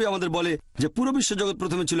ব্যাং থিওরি আমাদের বলে যে পুরো বিশ্ব জগৎ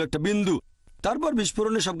প্রথমে ছিল একটা বিন্দু, তারপর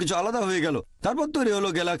বিস্ফোরণে সবকিছু আলাদা হয়ে গেল, তারপর তৈরি হলো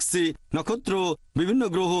গ্যালাক্সি, নক্ষত্র, বিভিন্ন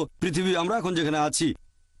গ্রহ, পৃথিবী, আমরা এখন যেখানে আছি।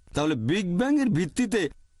 তাহলে বিগ ব্যাং এর ভিত্তিতে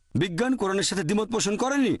বিজ্ঞান কোরআনের সাথে দ্বিমত পোষণ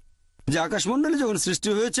করেনি যে আকাশমণ্ডলী যখন সৃষ্টি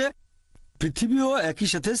হয়েছে পৃথিবীও একই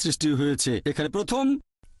সাথে সৃষ্টি হয়েছে। এখানে প্রথম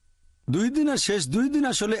 2 দিন আর শেষ 2 দিন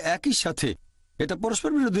আসলে একই সাথে, এটা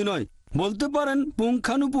পরস্পর বিরোধী নয়। বলতে পারেন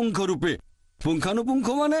পুঙ্খানুপুঙ্খ রূপে। পুঙ্খানুপুঙ্খ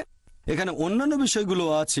মানে এখানে অন্যান্য বিষয়গুলো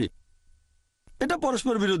আছে, এটা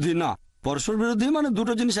পরস্পর বিরোধী না। পরস্পর বিরোধী মানে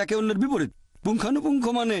দুটো জিনিস একে অন্যের বিপরীত। পুঙ্খানুপুঙ্খ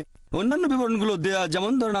মানে অন্যান্য বিবরণগুলো দেয়া,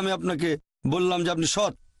 যেমন ধরেন আমি আপনাকে বললাম যে আপনি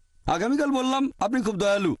সৎ, আগামীকাল বললাম আপনি খুব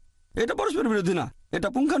দয়ালু, এটা পরস্পর বিরোধী না, এটা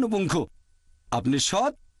পুঙ্খানুপুঙ্খ। আপনি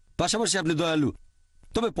সৎ, পাশাপাশি আপনি দয়ালু।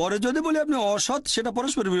 তবে পরে যদি বলি আপনি অসৎ, সেটা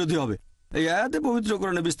পরস্পর বিরোধী হবে। এই আয়াতে পবিত্র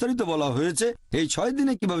কোরআনে বিস্তারিত বলা হয়েছে এই 6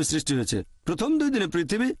 দিনে কিভাবে সৃষ্টি হয়েছে। প্রথম 2 দিনে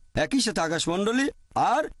পৃথিবী, একই সাথে আকাশমণ্ডলী,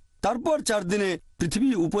 আর তারপর 4 দিনে পৃথিবী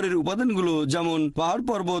উপরের উপাদানগুলো যেমন পাহাড়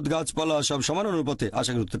পর্বত গাছপালা সব সমান অনুপাতে।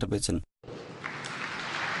 আশা করি উত্তরটা পেয়েছেন।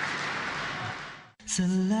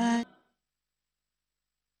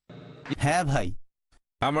 হ্যাঁ ভাই।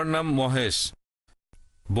 আমার নাম মহেশ,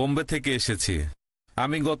 বোম্বে থেকে এসেছি।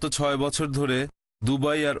 আমি গত 6 বছর ধরে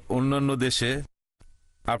দুবাই আর অন্যান্য দেশে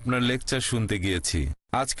আপনার লেকচার শুনতে গিয়েছি।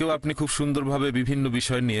 আজকেও আপনি খুব সুন্দরভাবে বিভিন্ন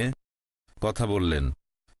বিষয় নিয়ে কথা বললেন।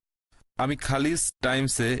 আমি খালিস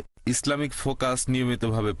টাইমসে ইসলামিক ফোকাস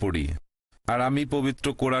নিয়মিতভাবে পড়ি, আর আমি পবিত্র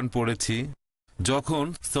কোরআন পড়েছি যখন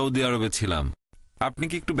সৌদি আরবে ছিলাম। আপনি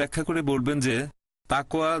কি একটু ব্যাখ্যা করে বলবেন যে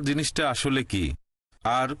তাকওয়া জিনিসটা আসলে কি,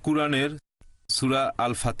 আর কোরআনের সূরা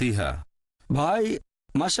আল ফাতিহা? ভাই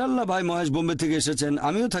মাশাআল্লাহ, ভাই মহেশ বোম্বে থেকে এসেছেন,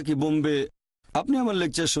 আমিও থাকি বোম্বে। আপনি আমার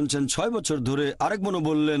লেকচার শুনছেন 6 বছর ধরে। আরেক বোনও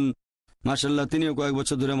বললেন মাশাআল্লাহ, তিনিও কয়েক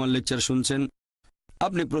বছর ধরে আমার লেকচার শুনছেন।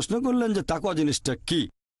 আপনি প্রশ্ন করলেন যে তাকওয়া জিনিসটা কি।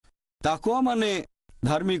 তাকওয়া মানে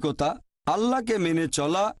ধার্মিকতা, আল্লাহকে মেনে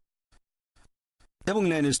চলা এবং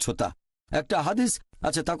ন্যায়নিষ্ঠতা। একটা হাদিস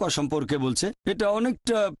আছে তাকওয়া সম্পর্কে, বলছে এটা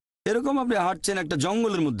অনেকটা এরকম, আপনি হাঁটছেন একটা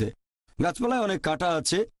জঙ্গলের মধ্যে, গাছপালায় অনেক কাঁটা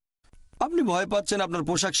আছে, আপনি ভয় পাচ্ছেন আপনার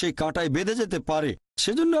পোশাক সেই কাঁটায় বেঁধে যেতে পারে,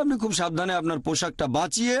 সেজন্য আপনি খুব সাবধানে আপনার পোশাকটা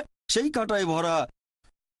বাঁচিয়ে সেই কাঁটায় ভরা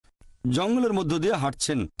জঙ্গলের মধ্য দিয়ে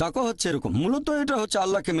হাঁটছেন। তাকওয়া হচ্ছে এরকম। মূলত এটা হচ্ছে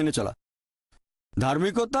আল্লাহকে মেনে চলা,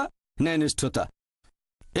 ধার্মিকতা, ন্যায়নিষ্ঠতা।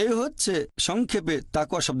 এই হচ্ছে সংক্ষেপে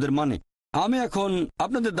তাকওয়া শব্দের মানে। আমি এখন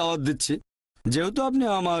আপনাদের দাওয়াত দিচ্ছি, যেহেতু আপনি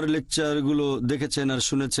আমার লেকচারগুলো দেখেছেন আর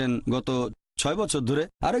শুনেছেন গত 6 বছর ধরে,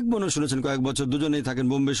 আরেক বোনও শুনেছেন কয়েক বছর, দুজনেই থাকেন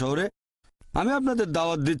বোম্বে শহরে। আমি আপনাদের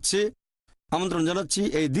দাওয়াত দিচ্ছি, আমন্ত্রণ জানাচ্ছি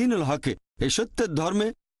এই দ্বীনুল হকে, এই সত্যের ধর্মে।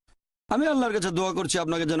 আমি আল্লাহর কাছে দোয়া করছি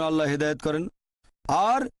আপনাকে যেন আল্লাহ হেদায়েত করেন,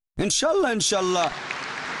 আর ইনশাল্লাহ ইনশাল্লাহ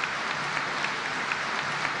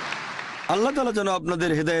আল্লাহ তাআলা যেন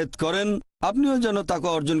আপনাদের হেদায়েত করেন, আপনিও যেন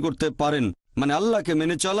তাকওয়া অর্জন করতে পারেন, মানে আল্লাহকে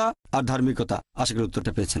মেনে চলা আর ধার্মিকতা। আশা করি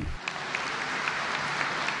উত্তরটা পেয়েছেন।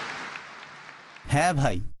 হ্যাঁ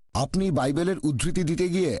ভাই। আপনি বাইবেলের উদ্ধৃতি দিতে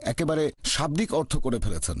গিয়ে একেবারে শাব্দিক অর্থ করে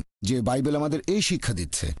ফেলেছেন যে বাইবেল আমাদের এই শিক্ষা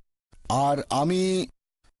দিচ্ছে। আর আমি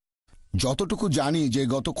যতটুকু জানি যে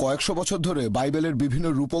গত কয়েকশো বছর ধরে বাইবেলের বিভিন্ন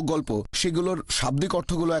রূপক গল্প, সেগুলোর শাব্দিক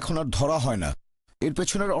অর্থগুলো এখন আর ধরা হয় না। এর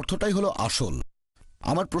পেছনের অর্থটাই হলো আসল।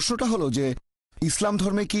 আমার প্রশ্নটা হলো যে ইসলাম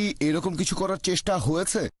ধর্মে কি এরকম কিছু করার চেষ্টা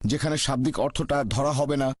হয়েছে যেখানে শাব্দিক অর্থটা ধরা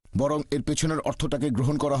হবে না, বরং এর পেছনের অর্থটাকে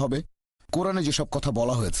গ্রহণ করা হবে, কোরআনে যেসব কথা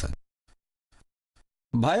বলা হয়েছে?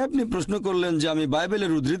 ভাই আপনি প্রশ্ন করলেন যে আমি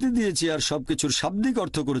বাইবেলের উদ্ধৃতি দিয়েছি আর সবকিছুর শাব্দিক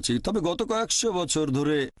অর্থ করেছি। তবে গত কয়েকশো বছর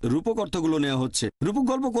ধরে রূপক অর্থগুলো নেওয়া হচ্ছে। রূপক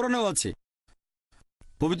গল্প কোরআনেও আছে,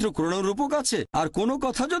 পবিত্র কোরআনেও রূপক আছে। আর কোনো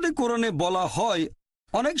কথা যদি কোরআনে বলা হয়,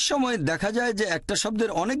 অনেক সময় দেখা যায় যে একটা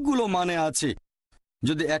শব্দের অনেকগুলো মানে আছে।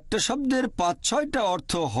 যদি একটা শব্দের 5-6টা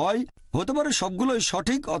অর্থ হয়, হতে পারে সবগুলোই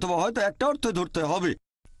সঠিক, অথবা হয়তো একটা অর্থ ধরতে হবে।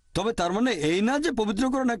 তবে তার মানে এই না যে পবিত্র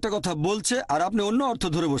কোরআন একটা কথা বলছে আর আপনি অন্য অর্থ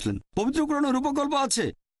ধরে বসলেন। পবিত্র কোরআনে রূপক গল্প আছে,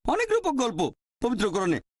 অনেক রূপক গল্প পবিত্র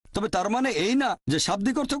কোরআনে। তবে তার মানে এই না যে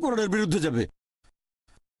শাব্দিক অর্থ কোরআনের বিরুদ্ধে যাবে।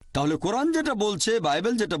 তাহলে কোরআন যেটা বলছে,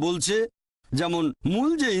 বাইবেল যেটা বলছে, যেমন মূল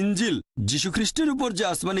যে ইঞ্জিল, যীশু খ্রিস্টের উপর যে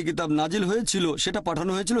আসমানি কিতাব নাজিল হয়েছিল, সেটা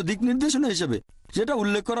পাঠানো হয়েছিল দিক নির্দেশনা হিসেবে। যেটা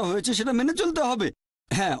উল্লেখ করা হয়েছে সেটা মেনে চলতে হবে।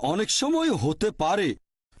 হ্যাঁ, অনেক সময় হতে পারে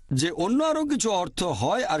যে অন্য আরো কিছু অর্থ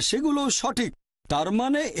হয় আর সেগুলো সঠিক। তার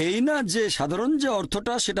মানে এই না যে সাধারণ যে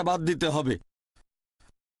অর্থটা সেটা বাদ দিতে হবে।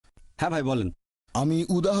 হ্যাঁ ভাই বলেন। আমি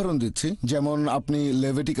উদাহরণ দিচ্ছি, যেমন আপনি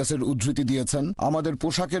লেভিটিকাসের উদ্ধৃতি দিয়েছেন আমাদের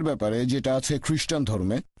পোশাকের ব্যাপারে, যেটা আছে খ্রিস্টান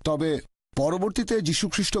ধর্মে। তবে পরবর্তীতে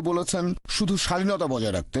যীশুখ্রিস্ট বলেছেন শুধু শালীনতা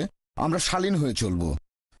বজায় রাখতে, আমরা শালীন হয়ে চলব।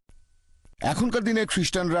 এখনকার দিনে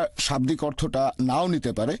খ্রিস্টানরা শাব্দিক অর্থটা নাও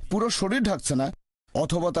নিতে পারে, পুরো শরীর ঢাকছে না,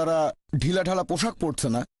 অথবা তারা ঢিলাঢালা পোশাক পরছে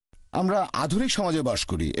না। আমরা আধুনিক সমাজে বাস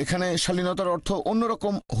করি, এখানে শালীনতার অর্থ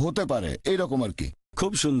অন্যরকম হতে পারে, এইরকম আর কি।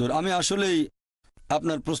 খুব সুন্দর। আমি আসলেই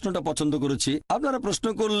আপনার প্রশ্নটা পছন্দ করেছি। আপনারা প্রশ্ন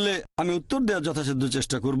করলে আমি উত্তর দেওয়ার যথাসাধ্য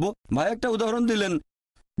চেষ্টা করব। ভাই একটা উদাহরণ দিলেন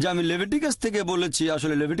যে আমি লেভিটিকাস থেকে বলেছি,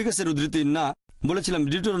 আসলে লেভিটিকাসের উদ্ধৃতি না, বলেছিলাম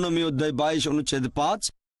ডিউটেরোনমি অধ্যায় 22 অনুচ্ছেদ 5,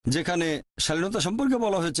 যেখানে শালীনতা সম্পর্কে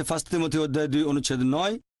বলা হয়েছে 1 তিমথি অধ্যায় 2 অনুচ্ছেদ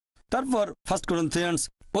 9, তারপর 1 করিন্থিয়ান্স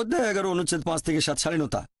অধ্যায় 11 অনুচ্ছেদ 5 থেকে 7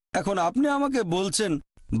 শালীনতা। এখন আপনি আমাকে বলছেন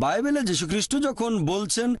বাইবেলে যীশুখ্রিস্ট যখন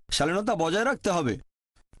বলছেন শালীনতা বজায় রাখতে হবে,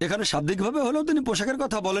 এখানে শাব্দিকভাবে হলেও তিনি পোশাকের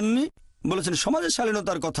কথা বলেননি, বলেছেন সমাজের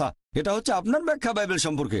শালীনতার কথা। এটা হচ্ছে আপনার ব্যাখ্যা বাইবেল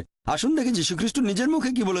সম্পর্কে। আসুন দেখি যীশুখ্রিস্ট নিজের মুখে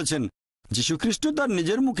কি বলেছেন। যীশুখ্রিস্ট তার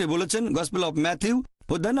নিজের মুখে বলেছেন, গসপেল অফ ম্যাথিউ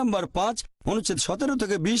অধ্যায় নম্বর 5 অনুচ্ছেদ 17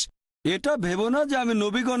 থেকে 20। এটা ভেবো না যে আমি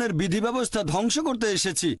নবীগণের বিধি ব্যবস্থা ধ্বংস করতে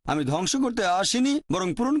এসেছি। আমি ধ্বংস করতে আসিনি, বরং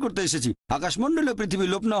পূরণ করতে এসেছি। আকাশমণ্ডলীয় পৃথিবী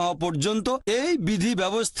লোপ না হওয়া পর্যন্ত এই বিধি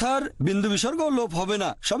ব্যবস্থার বিন্দু বিসর্গ লোপ হবে না,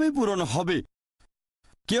 সবই পূরণ হবে।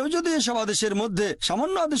 কেউ যদি এসব আদেশের মধ্যে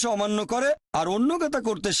সামান্য আদেশ অমান্য করে আর অন্যকে তা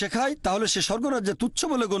করতে শেখায়, তাহলে সে স্বর্গরাজ্যে তুচ্ছ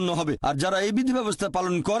বলে গণ্য হবে। আর যারা এই বিধি ব্যবস্থা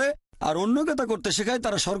পালন করে আর অন্যকে তা করতে শেখায়,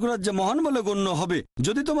 তারা স্বর্গরাজ্যে মহান বলে গণ্য হবে।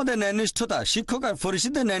 যদি তোমাদের ন্যায়নিষ্ঠতা শিক্ষক আর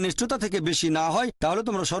ফরিসীদের ন্যায়নিষ্ঠতা থেকে বেশি না হয়, তাহলে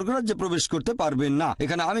তোমরা স্বর্গরাজ্যে প্রবেশ করতে পারবে না।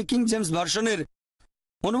 এখানে আমি কিং জেমস ভার্সনের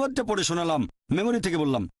অনুবাদটা পড়ে শোনালাম, মেমোরি থেকে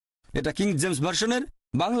বললাম। এটা কিং জেমস ভার্সনের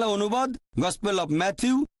বাংলা অনুবাদ, গসপেল অব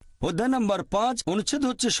ম্যাথিউ অধ্যায় নম্বর 5 অনুচ্ছেদ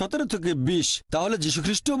হচ্ছে 17 থেকে 20। তাহলে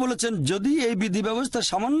যীশুখ্রিস্ট বলেছেন, যদি এই বিধি ব্যবস্থা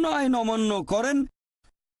সামান্য আইন অমান্য করেন,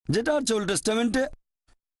 যেটা হচ্ছে ওল্ড টেস্টামেন্টে,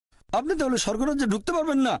 আপনি তাহলে স্বর্গরাজ্যে ঢুকতে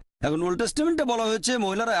পারবেন না। এখন ওল্ড টেস্টামেন্টে বলা হয়েছে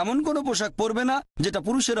মহিলারা এমন কোনো পোশাক পরবে না যেটা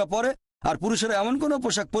পুরুষেরা পরে, আর পুরুষেরা এমন কোনো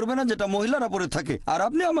পোশাক পরবে না যেটা মহিলারা পরে থাকে। আর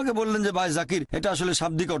আপনি আমাকে বললেন যে ভাই জাকির, এটা আসলে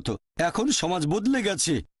শাব্দিক অর্থ। এখন সমাজ বদলে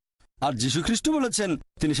গেছে। আর যীশুখ্রিস্ট বলেছেন,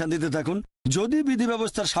 তিনি শান্তিতে থাকুন, যদি বিধি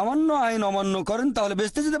ব্যবস্থার সামান্য আইন অমান্য করেন তাহলে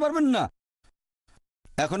বেঁচতে যেতে পারবেন না।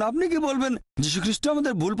 এখন আপনি কি বলবেন যীশুখ্রিস্ট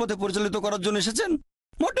আমাদের ভুল পথে পরিচালিত করার জন্য এসেছেন?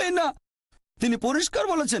 মোটেই না। তিনি পরিষ্কার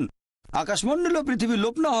বলেছেন, আকাশমণ্ডলীয় পৃথিবী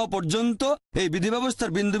লোপ না হওয়া পর্যন্ত এই বিধি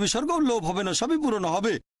ব্যবস্থার বিন্দু বিসর্গও লোপ হবে না, সবই পূরণ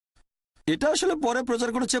হবে। এটা আসলে পরে প্রচার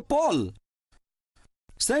করেছে পল,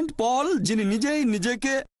 সেন্ট পল, যিনি নিজেই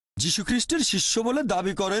নিজেকে যীশুখ্রিস্টের শিষ্য বলে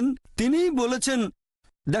দাবি করেন। তিনিই বলেছেন,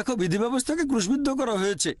 দেখো বিধি ব্যবস্থাকে ক্রুশবিদ্ধ করা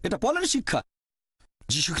হয়েছে। এটা পলের শিক্ষা।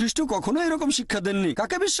 যীশুখ্রিস্ট কখনো এরকম শিক্ষা দেননি।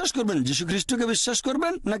 কাকে বিশ্বাস করবেন, যীশুখ্রিস্টকে বিশ্বাস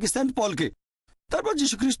করবেন নাকি সেন্ট পলকে? তারপর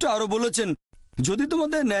যীশুখ্রিস্ট আরো বলেছেন, যদি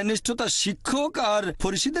তোমাদের ন্যায়নিষ্ঠতা শিক্ষক আর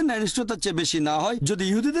ফরিসীদের ন্যায়নিষ্ঠতার চেয়ে বেশি না হয়, যদি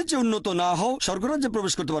ইহুদিদের চেয়ে উন্নত না হও, স্বর্গরাজ্যে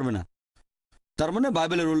প্রবেশ করতে পারবে না। তার মানে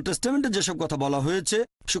বাইবেলের ওল্ড টেস্টামেন্টে যেসব কথা বলা হয়েছে,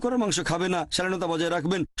 শুকরের মাংস খাবে না, শালীনতা বজায়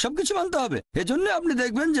রাখবেন, সবকিছু মানতে হবে। এজন্য আপনি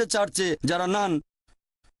দেখবেন যে চার্চে যারা নান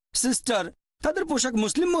সিস্টার, তাদের পোশাক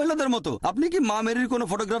মুসলিম মহিলাদের মতো। আপনি কি মা মেরির কোনো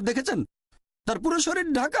ফটোগ্রাফ দেখেছেন? তার পুরো শরীর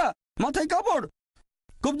ঢাকা, মাথায় কাপড়,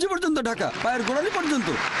 কবজি পর্যন্ত ঢাকা, পায়ের গোড়ালি পর্যন্ত।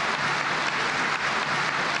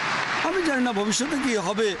 আমি জানি না ভবিষ্যতে কি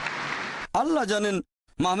হবে, আল্লাহ জানেন।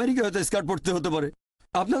 মা আমেরিকা হয়তো স্কার্ট পড়তে হতে পারে,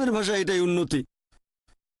 আপনাদের ভাষায় এটাই উন্নতি।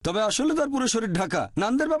 তবে আসলে তার পুরো শরীর ঢাকা।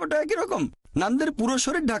 নানদের ব্যাপারটা একই রকম, নানদের পুরো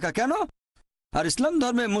শরীর ঢাকা। কেন? আর ইসলাম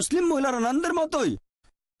ধর্মে মুসলিম মহিলারা নানদের মতোই।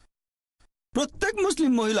 প্রত্যেক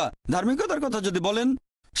মুসলিম মহিলা ধার্মিকতার কথা যদি বলেন,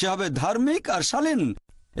 সে হবে ধার্মিক আর শালীন।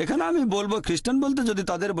 এখানে আমি বলবো, খ্রিস্টান বলতে যদি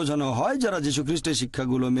তাদের বোঝানো হয় যারা যীশু খ্রিস্টের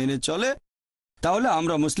শিক্ষাগুলো মেনে চলে, তাহলে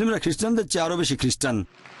আমরা মুসলিমরা খ্রিস্টানদের চেয়ে আরো বেশি খ্রিস্টান।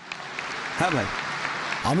 হ্যাঁ ভাই,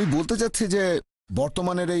 আমি বলতে চাচ্ছি যে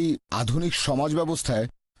বর্তমানের এই আধুনিক সমাজ ব্যবস্থায়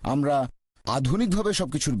আমরা আধুনিকভাবে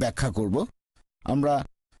সবকিছুর ব্যাখ্যা করব। আমরা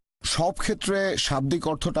সব ক্ষেত্রে শাব্দিক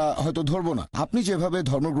অর্থটা হয়তো ধরব না। আপনি যেভাবে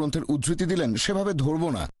ধর্মগ্রন্থের উদ্ধৃতি দিলেন সেভাবে ধরব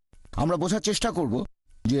না। আমরা বোঝার চেষ্টা করব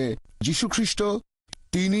যে যীশুখ্রিস্ট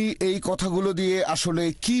তিনি এই কথাগুলো দিয়ে আসলে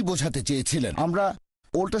কি বোঝাতে চেয়েছিলেন। আমরা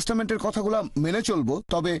ওল্ড টেস্টামেন্টের কথাগুলো মেনে চলব,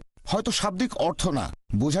 তবে হয়তো শাব্দিক অর্থ না,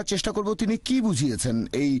 বোঝার চেষ্টা করব তিনি কি বুঝিয়েছেন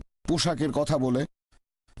এই পোশাকের কথা বলে।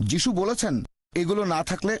 যিশু বলেছেন এগুলো না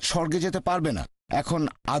থাকলে স্বর্গে যেতে পারবে না। এখন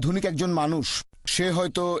আধুনিক একজন মানুষ, সে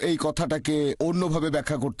হয়তো এই কথাটাকে অন্যভাবে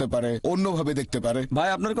ব্যাখ্যা করতে পারে, অন্যভাবে দেখতে পারে। ভাই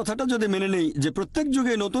আপনার কথাটা যদি মেনে নেই যে প্রত্যেক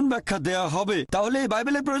যুগে নতুন ব্যাখ্যা দেয়া হবে, তাহলে এই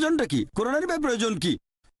বাইবেলের প্রয়োজনটা কি? কোরআনের প্রয়োজন কি?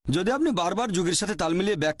 যদি আপনি বারবার যুগের সাথে তাল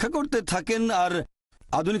মিলিয়ে ব্যাখ্যা করতে থাকেন আর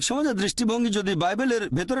আধুনিক সমাজের দৃষ্টিভঙ্গি যদি বাইবেলের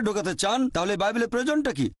ভেতরে ঢোকাতে চান, তাহলে বাইবেলের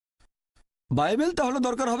প্রয়োজনটা কি? বাইবেল তাহলে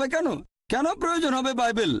দরকার হবে কেন? কেন প্রয়োজন হবে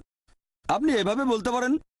বাইবেল? আপনি এভাবে বলতে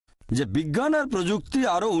পারেন যে বিজ্ঞান আর প্রযুক্তি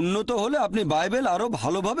আরো উন্নত হলে আপনি বাইবেল আরো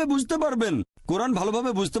ভালোভাবে বুঝতে পারবেন, কোরআন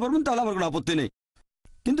ভালোভাবে বুঝতে পারবেন, তাহলে আমার কোনো আপত্তি নেই।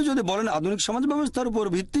 কিন্তু যদি বলেন আধুনিক সমাজ ব্যবস্থার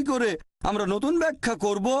উপর ভিত্তি করে আমরা নতুন ব্যাখ্যা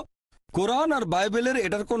করব, কোরআন আর বাইবেলের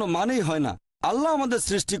এটার কোনো মানেই হয় না। আল্লাহ আমাদের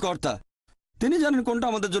সৃষ্টিকর্তা, তিনি জানেন কোনটা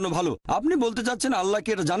আমাদের জন্য ভালো। আপনি বলতে চাচ্ছেন আল্লাহ কি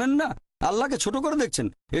এটা জানেন না? আল্লাহকে ছোট করে দেখছেন।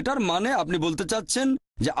 এটার মানে আপনি বলতে চাচ্ছেন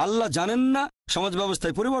যে আল্লাহ জানেন না সমাজ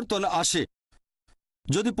ব্যবস্থায় পরিবর্তন আসে।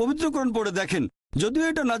 যদি পবিত্র কোরআন পড়ে দেখেন, যদিও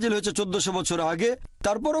এটা নাজিল হয়েছে 1400 বছর আগে,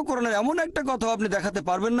 তারপরও কোরআনের এমন একটা কথা আপনি দেখাতে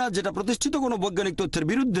পারবেন না যেটা প্রতিষ্ঠিত কোনো বৈজ্ঞানিক তথ্যের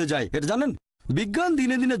বিরুদ্ধে যায়। এটা জানেন? বিজ্ঞান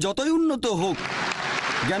দিনে দিনে যতই উন্নত হোক,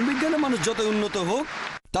 জ্ঞান বিজ্ঞানে মানুষ যতই উন্নত হোক,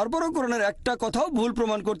 তারপরও কোরআনের একটা কথাও ভুল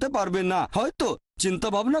প্রমাণ করতে পারবে না। হয়তো চিন্তা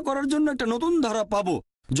ভাবনা করার জন্য একটা নতুন ধারা পাবো।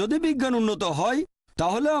 যদি বিজ্ঞান উন্নত হয়,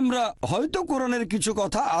 তাহলে আমরা হয়তো কোরআনের কিছু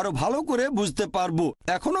কথা আরো ভালো করে বুঝতে পারবো।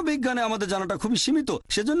 এখনো বিজ্ঞানে আমাদের জানাটা খুবই সীমিত,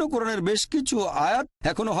 সেজন্য কোরআনের বেশ কিছু আয়াত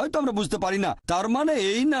এখনো হয়তো আমরা বুঝতে পারি না। তার মানে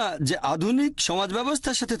এই না যে আধুনিক সমাজ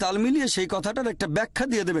ব্যবস্থার সাথে তাল মিলিয়ে সেই কথাটার একটা ব্যাখ্যা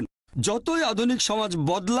দিয়ে দেবেন। যতই আধুনিক সমাজ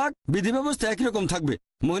বদলাক, বিধি ব্যবস্থা একই রকম থাকবে।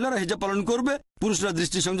 মহিলারা হিজাব পালন করবে, পুরুষরা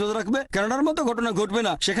দৃষ্টি সংযত রাখবে। কানাডার মতো ঘটনা ঘটবে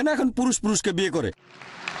না, সেখানে এখন পুরুষ পুরুষকে বিয়ে করে।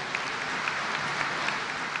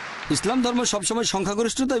 ইসলাম ধর্ম সবসময়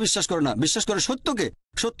সংখ্যাগরিষ্ঠতায় বিশ্বাস করে না, বিশ্বাস করে সত্যকে।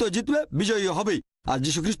 সত্য জিতবে, বিজয়ী হবেই। আর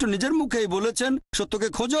যীশু খ্রিস্ট নিজের মুখেই বলেছেন, সত্যকে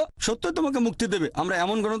খোঁজো, সত্য তোমাকে মুক্তি দেবে। আমরা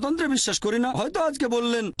এমন গণতন্ত্রে বিশ্বাস করি না। হয়তো আজকে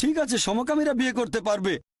বললেন ঠিক আছে সমকামীরা বিয়ে করতে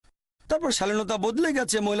পারবে, তারপর শালীনতা বদলে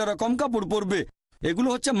গেছে, মহিলারা কম কাপড় পরবে। এগুলো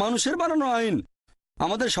হচ্ছে মানুষের বানানো আইন।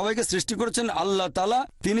 আমাদের সবাইকে সৃষ্টি করেছেন আল্লাহ তাআলা,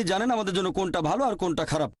 তিনি জানেন আমাদের জন্য কোনটা ভালো আর কোনটা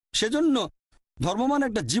খারাপ। সেজন্য ধর্ম মানে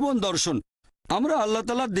একটা জীবন দর্শন। আমরা আল্লাহ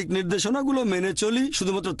তাআলার দিক নির্দেশনাগুলো মেনে চলি,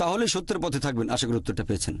 শুধুমাত্র তাহলে সত্যের পথে থাকবেন। আশা করি উত্তরটা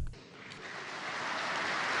পেয়েছেন।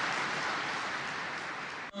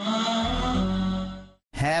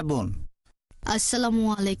 হ্যাঁ বোন। আসসালামু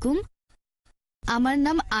আলাইকুম। আমার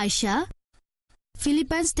নাম আয়শা,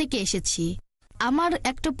 ফিলিপাইন্স থেকে এসেছি। আমার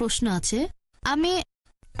একটা প্রশ্ন আছে। আমি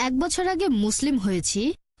 1 বছর আগে মুসলিম হয়েছি।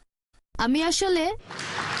 আমি আসলে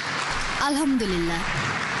আলহামদুলিল্লাহ,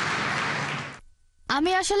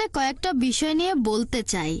 আমি আসলে কয়েকটা বিষয় নিয়ে বলতে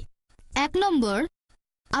চাই। 1 নম্বর,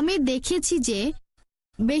 আমি দেখেছি যে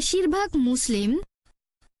বেশিরভাগ মুসলিম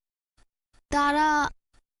তারা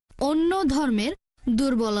অন্য ধর্মের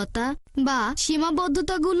দুর্বলতা বা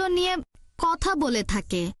সীমাবদ্ধতাগুলো নিয়ে কথা বলে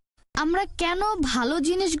থাকে। আমরা কেন ভালো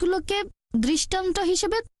জিনিসগুলোকে দৃষ্টান্ত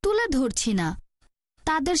হিসেবে তুলে ধরছি না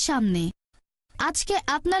তাদের সামনে? আজকে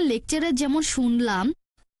আপনার লেকচারে যেমন শুনলাম,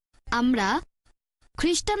 আমরা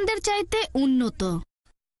খ্রিস্টানদের চাইতে উন্নত।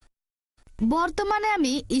 বর্তমানে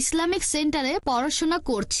আমি ইসলামিক সেন্টারে পড়াশোনা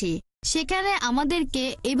করছি। সেখানে আমাদেরকে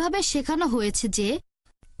এভাবে শেখানো হয়েছে যে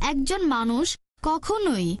একজন মানুষ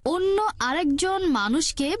কখনোই অন্য আরেকজন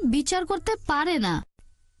মানুষকে বিচার করতে পারে না।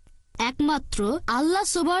 একমাত্র আল্লাহ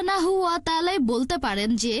সুবহানাহু ওয়া তাআলাই বলতে পারেন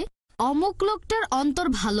যে অমুক লোকটার অন্তর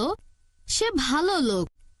ভালো, সে ভালো লোক।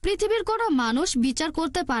 পৃথিবীর কোনো মানুষ বিচার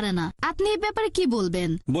করতে পারে না। আপনি এই ব্যাপারে কি বলবেন?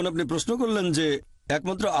 বোন, আপনি প্রশ্ন করলেন যে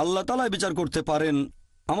একমাত্র আল্লাহ তাআলাই বিচার করতে পারেন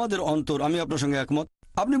আমাদের অন্তর। আমি আপনার সঙ্গে একমত।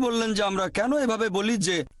 আপনি বললেন যে আমরা কেন এভাবে বলি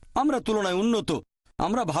যে আমরা তুলনায় উন্নত,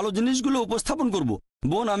 আমরা ভালো জিনিসগুলো উপস্থাপন করব।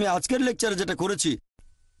 বোন, আমি আজকের লেকচারে যেটা করেছি,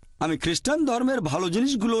 আমি খ্রিস্টান ধর্মের ভালো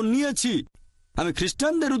জিনিসগুলো নিয়েছি। আমি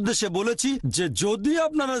খ্রিস্টানদের উদ্দেশ্যে বলেছি যে যদি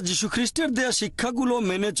আপনারা যীশু খ্রিস্টের দেয়া শিক্ষাগুলো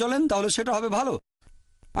মেনে চলেন তাহলে সেটা হবে ভালো।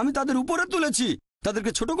 আমি তাদের উপরে তুলেছি,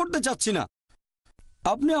 তাদেরকে ছোট করতে চাচ্ছি না।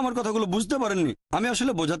 আপনি আমার কথাগুলো বুঝতে পারেননি। আমি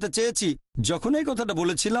আসলে বোঝাতে চেয়েছি, যখন এই কথাটা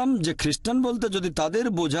বলেছিলাম যে খ্রিস্টান বলতে যদি তাদের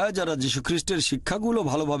বোঝায় যারা যীশু খ্রিস্টের শিক্ষাগুলো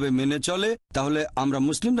ভালোভাবে মেনে চলে, তাহলে আমরা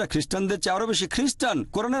মুসলিমরা খ্রিস্টানদের চেয়ে আরো বেশি খ্রিস্টান।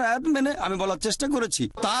 কোরআনের আয়াত মেনে আমি বলার চেষ্টা করেছি,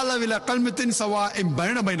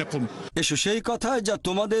 এসো সেই কথায় যা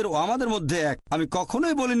তোমাদের ও আমাদের মধ্যে এক। আমি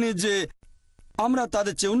কখনোই বলিনি যে আমরা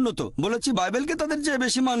তাদের চেয়ে উন্নত, বলেছি বাইবেলকে তাদের চেয়ে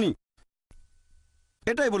বেশি মানি,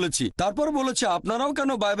 এটাই বলেছি। তারপর বলেছি আপনারাও কেন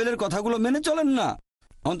বাইবেলের কথাগুলো মেনে চলেন না,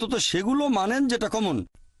 অন্তত সেগুলো মানেন যেটা কমন।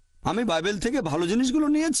 আমি বাইবেল থেকে ভালো জিনিসগুলো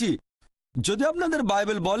নিয়েছি। যদি আপনাদের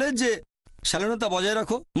বাইবেল বলে যে শালীনতা বজায়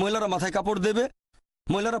রাখো, মহিলারা মাথায় কাপড় দেবে,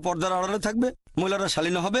 মহিলারা পর্দার আড়ালে থাকবে, মহিলারা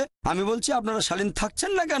শালীন হবে, আমি বলছি আপনারা শালীন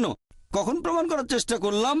থাকছেন না কেন? কখন প্রমাণ করার চেষ্টা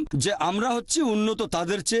করলাম যে আমরা হচ্ছি উন্নত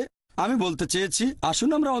তাদের চেয়ে? আমি বলতে চেয়েছি আসুন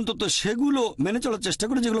আমরা অন্তত সেগুলো মেনে চলার চেষ্টা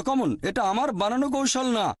করি যেগুলো কমন। এটা আমার বানানো কৌশল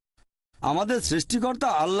না, আমাদের সৃষ্টিকর্তা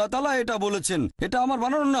আল্লাহ তাআলা এটা বলেছেন, এটা আমার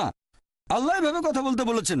বানানো না। আল্লাহ এভাবে কথা বলতে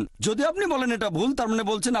বলেছেন। যদি আপনি বলেন এটা ভুল, তার মানে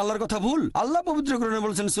বলছেন আল্লাহর কথা ভুল। আল্লাহ পবিত্র কোরআনে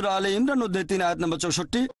বলেছেন সূরা আলে ইমরান অধ্যায় 3 আয়াত নম্বর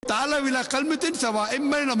 64,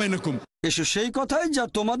 এসো সেই কথাই যা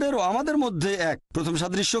তোমাদের ও আমাদের মধ্যে এক। প্রথম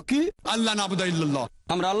সাদৃশ্য কি? আল্লাহ নাবুদা ইল্লাল্লাহ।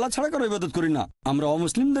 আমরা আল্লাহ ছাড়া কারো ইবাদত করি না। আমরা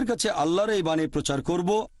অমুসলিমদের কাছে আল্লাহর এই বাণী প্রচার করব।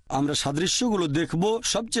 আমরা সাদৃশ্যগুলো দেখব,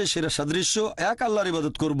 সবচেয়ে সেরা সাদৃশ্য এক আল্লাহর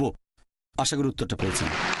ইবাদত করব। আশা করি উত্তরটা পেয়েছেন।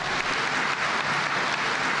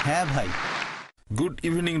 হ্যাঁ ভাই। গুড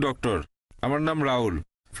ইভিনিং ডক্টর, আমার নাম রাহুল,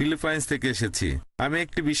 ফিলিপাইন্স থেকে এসেছি। আমি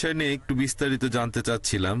একটি বিষয় নিয়ে একটু বিস্তারিত জানতে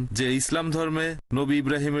চাচ্ছিলাম যে ইসলাম ধর্মে নবী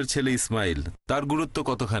ইব্রাহিমের ছেলে ইসমাইল, তার গুরুত্ব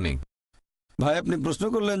কতখানি? ভাই, আপনি প্রশ্ন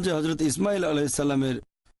করলেন যে হযরত ইসমাইল আলাইহিস সালামের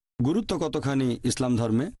গুরুত্ব কতখানি ইসলাম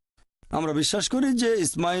ধর্মে। আমরা বিশ্বাস করি যে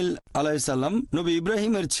ইসমাইল আলাইহিস সালাম নবী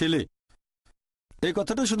ইব্রাহিমের ছেলে। এই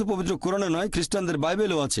কথাটা শুধু পবিত্র কোরআনে নয়, খ্রিস্টানদের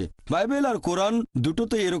বাইবেলও আছে। বাইবেল আর কোরআন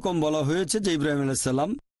দুটোতেই এরকম বলা হয়েছে যে ইব্রাহিম আলাইহিস সালাম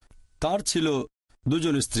তার ছিল 2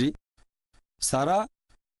 জন স্ত্রী, সারা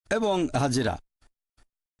এবং হাজেরা।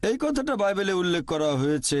 এই কথাটা বাইবেলে উল্লেখ করা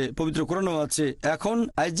হয়েছে, পবিত্র কোরআনও আছে। এখন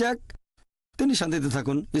আইজাক, তিনি শান্তিতে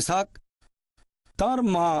থাকুন। ইসহাক, তার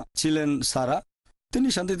মা ছিলেন সারা, তিনি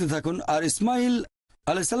শান্তিতে থাকুন। আর ইসমাইল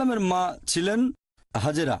আলাইহিস সালামের মা ছিলেন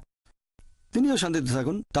হাজেরা, তিনিও শান্তিতে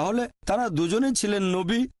থাকুন। তাহলে তারা দুজনেই ছিলেন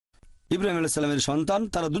নবী, ইব্রাহিম আলাইহিস সালামের সন্তান।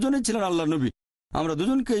 তারা দুজনেই ছিলেন আল্লাহর নবী। আমরা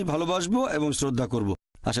দুজনকেই ভালোবাসবো এবং শ্রদ্ধা করব।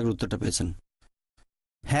 আশা করি উত্তরটা পেয়েছেন।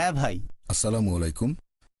 হ্যাঁ ভাই। আসসালামু আলাইকুম।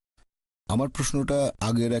 আমার প্রশ্নটা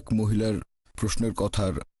আগের এক মহিলার প্রশ্নের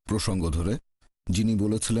কথার প্রসঙ্গ ধরে, যিনি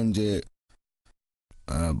বলেছিলেন যে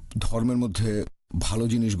ধর্মের মধ্যে ভালো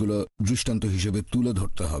জিনিসগুলো দৃষ্টান্ত হিসেবে তুলে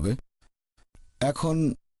ধরতে হবে। এখন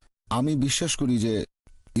আমি বিশ্বাস করি যে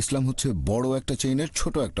ইসলাম হচ্ছে বড় একটা চেইনের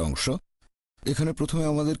ছোট একটা অংশ। এখানে প্রথমে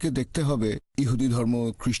আমাদেরকে দেখতে হবে ইহুদি ধর্ম,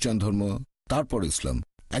 খ্রিস্টান ধর্ম, তারপর ইসলাম।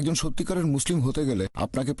 একজন সত্যিকারের মুসলিম হতে গেলে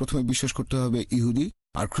আপনাকে প্রথমে বিশ্বাস করতে হবে ইহুদি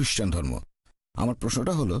আর খ্রিস্টান ধর্ম। আমার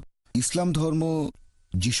প্রশ্নটা হলো, ইসলাম ধর্ম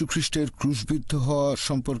যীশুখ্রিস্টের ক্রুশবিদ্ধ হওয়া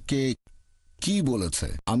সম্পর্কে কি বলেছে?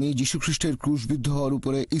 আমি যীশুখ্রিস্টের ক্রুশবিদ্ধ হওয়ার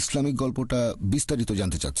উপরে ইসলামিক গল্পটা বিস্তারিত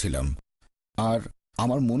জানতে চাচ্ছিলাম। আর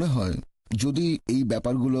আমার মনে হয় যদি এই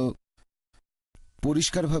ব্যাপারগুলো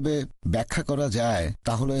পরিষ্কারভাবে ব্যাখ্যা করা যায়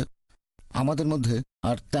তাহলে আমাদের মধ্যে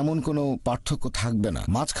আর তেমন কোনো পার্থক্য থাকবে না,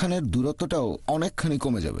 মাঝখানের দূরত্বটাও অনেকখানি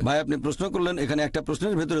কমে যাবে। ভাই, আপনি প্রশ্ন করলেন, এখানে একটা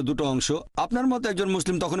প্রশ্নের ভেতরে দুটো অংশ। আপনার মতো একজন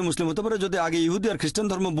মুসলিম তখনই মুসলিম হতে পারে যদি আগে ইহুদি আর খ্রিস্টান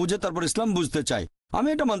ধর্ম বুঝে তারপর ইসলাম বুঝতে চায়। আমি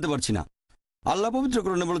এটা মানতে পারছি না। আল্লাহ পবিত্র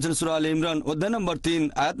কোরআনে বলেছেন সূরা আলে ইমরান অধ্যায় নম্বর 3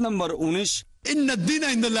 আয়াত নম্বর 19,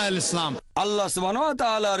 আল্লাহ সুবহানাহু ওয়া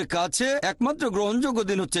তাআলার কাছে একমাত্র গ্রহণযোগ্য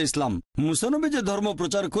দিন হচ্ছে ইসলাম। মুসা নবী যে ধর্ম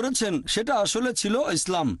প্রচার করেছেন সেটা আসলে ছিল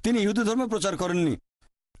ইসলাম, তিনি ইহুদি ধর্ম প্রচার করেননি।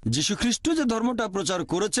 যীশু খ্রিস্ট যে ধর্মটা প্রচার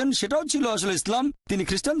করেছেন সেটাও ছিল আসলে ইসলাম, তিনি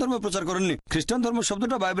খ্রিস্টান ধর্ম প্রচার করেননি। খ্রিস্টান ধর্ম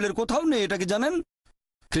শব্দটা বাইবেলের কোথাও নেই, এটা কি জানেন?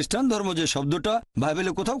 খ্রিস্টান ধর্ম যে শব্দটা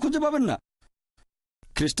বাইবেলে কোথাও খুঁজে পাবেন না।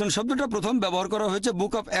 খ্রিস্টান শব্দটা প্রথম ব্যবহার করা হয়েছে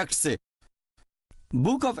book of অ্যাক্টসে।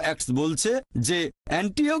 Book of acts বলছে যে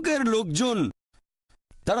অ্যান্টিওকের লোকজন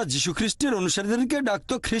তারা যীশু খ্রিস্টের অনুসারীদেরকে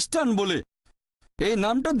ডাকতো খ্রিস্টান বলে, এই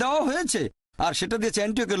নামটা দেওয়া হয়েছে আর সেটা দিয়েছে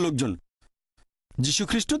অ্যান্টিওকের লোকজন। যীশু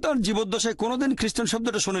খ্রিস্ট তার জীবদ্দশায় কোনোদিন খ্রিস্টান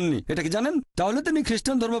শব্দটা শোনেননি, এটা কি জানেন? তাহলে তিনি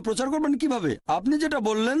খ্রিস্টান ধর্ম প্রচার করবেন কিভাবে? আপনি যেটা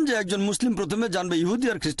বললেন যে একজন মুসলিম প্রথমে জানবে ইহুদি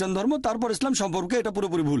আর খ্রিস্টান ধর্ম তারপর ইসলাম সম্পর্কে, এটা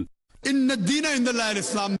পুরোপুরি ভুল।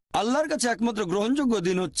 আল্লাহর কাছে একমাত্র গ্রহণযোগ্য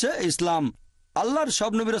দিন হচ্ছে ইসলাম। আল্লাহর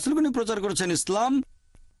সব নবী রাসূলগণ প্রচার করেছেন ইসলাম।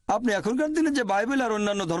 আপনি এখনকার দিনে যে বাইবেল আর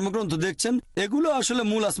অন্যান্য ধর্মগ্রন্থ দেখছেন এগুলো আসলে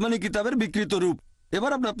মূল আসমানি কিতাবের বিকৃত রূপ।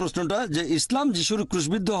 এবার আপনার প্রশ্নটা যে ইসলাম যিশুর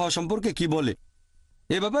ক্রুশবিদ্ধ হওয়া সম্পর্কে কি বলে,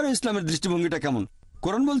 এ ব্যাপারে ইসলামের দৃষ্টিভঙ্গিটা কেমন?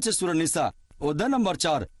 কোরআন বলছে সূরা নিসা অধ্যায় নম্বর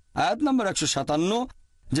 4 আয়াত নম্বর 157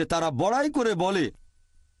 যে তারা বড়াই করে বলে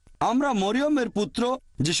আমরা মরিয়মের পুত্র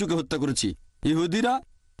যিশুকে হত্যা করেছি। ইহুদিরা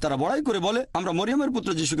তারা বড়াই করে বলে আমরা মরিয়মের পুত্র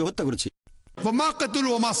যিশুকে হত্যা করেছি।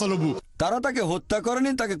 তারা তাকে হত্যা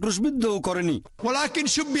করেনি, তাকে ক্রুশবিদ্ধও করেনি,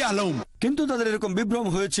 কিন্তু তাদের এরকম বিভ্রম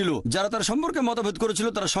হয়েছিল। যারা তার সম্পর্কে মতভেদ করেছিল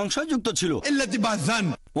তারা সংশয়যুক্ত ছিল,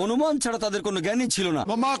 অনুমান ছাড়া তাদের কোনো জ্ঞানই ছিল না,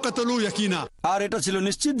 আর এটা ছিল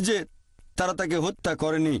নিশ্চিত যে তারা তাকে হত্যা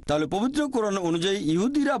করেনি। তাহলে পবিত্র কোরআন অনুযায়ী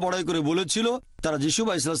ইহুদিরা বড়াই করে বলেছিল তারা যিশু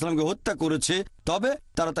আলাইহিস সালামকে হত্যা করেছে, তবে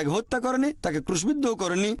তারা তাকে হত্যা করেনি, তাকে ক্রুশবিদ্ধও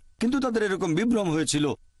করেনি, কিন্তু তাদের এরকম বিভ্রম হয়েছিল।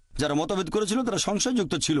 যারা মতভেদ করেছিল তারা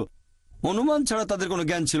সংশয়যুক্ত ছিল, অনুমান ছাড়া তাদের কোনো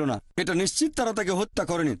জ্ঞান ছিল না, এটা নিশ্চিত তারা তাকে হত্যা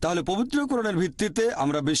করেনি। তাহলে পবিত্র কোরআনের ভিত্তিতে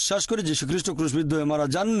আমরা বিশ্বাস করি যীশু খ্রিস্ট ক্রুশবিদ্ধ হয়ে মারা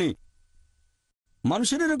যাননি।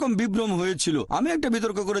 মানুষের এরকম বিভ্রম হয়েছিল। আমি একটা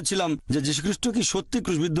বিতর্ক করেছিলাম যে যীশু খ্রিস্ট কি সত্যি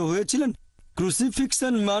ক্রুশবিদ্ধ হয়েছিলেন।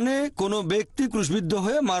 ক্রুসিফিক্সন মানে কোনো ব্যক্তি ক্রুশবিদ্ধ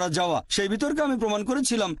হয়ে মারা যাওয়া। সেই বিতর্কে আমি প্রমাণ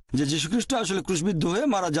করেছিলাম যে যীশু খ্রিস্ট আসলে ক্রুশবিদ্ধ হয়ে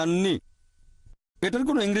মারা যাননি। এটার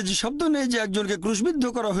কোনো ইংরেজি শব্দ নেই যে একজনকে ক্রুশবিদ্ধ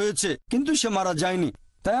করা হয়েছে কিন্তু সে মারা যায়নি।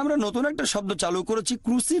 তাই আমরা নতুন একটা শব্দ চালু করেছি,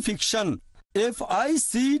 ক্রুসিফিকশন,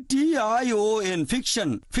 FICTION, ফিকশন,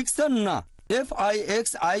 ফিকশন না,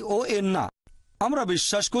 FIXION না। আমরা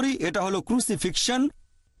বিশ্বাস করি এটা হলো ক্রুসিফিকশন,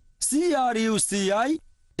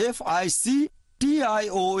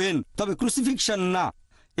 CRUCIFICTION, তবে ক্রুসিফিকশন না,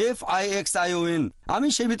 FIXION। আমি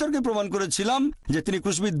সেই বিতর্কে প্রমাণ করেছিলাম যে তিনি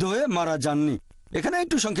ক্রুশবিদ্ধ হয়ে মারা যাননি। এখানে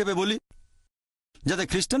একটু সংক্ষেপে বলি যাতে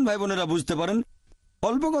খ্রিস্টান ভাই বোনেরা বুঝতে পারেন।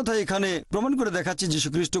 অল্প কথা এখানে প্রমাণ করে দেখাচ্ছি যীশু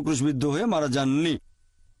খ্রিস্ট ক্রুশবিদ্ধ হয়ে মারা যাননি,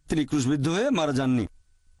 তিনি ক্রুশবিদ্ধ হয়ে মারা যাননি।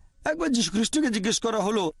 একবার যীশু খ্রিস্টকে জিজ্ঞেস করা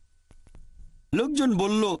হলো, লোকজন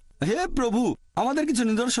বলল হে প্রভু আমাদের কিছু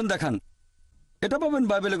নিদর্শন দেখান। এটা পাবেন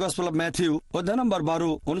বাইবেলে গসপেল অফ ম্যাথিউ অধ্যায় নম্বর 12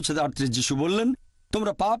 অনুচ্ছেদ 38। যীশু বললেন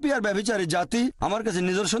তোমরা পাপী আর ব্যভিচারী জাতি আমার কাছে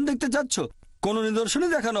নিদর্শন দেখতে চাচ্ছ? কোন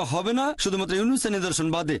নিদর্শনই দেখানো হবে না শুধুমাত্র ইউনুসের নিদর্শন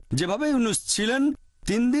বাদে। যেভাবে ইউনুস ছিলেন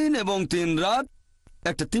 3 দিন এবং 3 রাত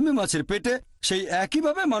একটা তিমি মাছের পেটে, সেই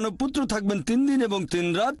একইভাবে মানবপুত্র থাকবেন 3 দিন এবং 3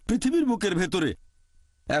 রাত পৃথিবীর বুকের ভেতরে।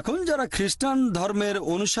 এখন যারা খ্রিস্টান ধর্মের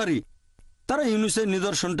অনুসারী তারা ইউনুসের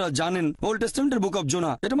নিদর্শনটা জানেন। ওল্ড টেস্টামেন্টের বুক অফ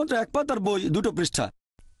জোনা, এটা মাত্র 1 পাতার বই, 2 পৃষ্ঠা।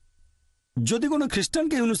 যদি কোনো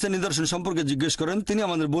খ্রিস্টানকে ইউনুসের নিদর্শন সম্পর্কে জিজ্ঞেস করেন তিনি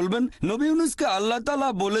আমাদের বলবেন নবী ইউনুসকে আল্লাহ তাআলা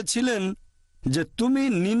বলেছিলেন যে তুমি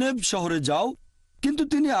নিনেভ শহরে যাও, কিন্তু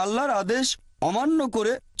তিনি আল্লাহর আদেশ অমান্য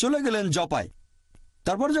করে চলে গেলেন জপায়।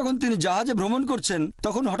 তারপর যখন তিনি জাহাজে ভ্রমণ করছেন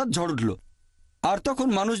তখন হঠাৎ ঝড় উঠল, আর তখন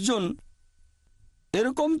মানুষজন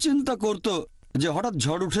এরকম চিন্তা করত যে হঠাৎ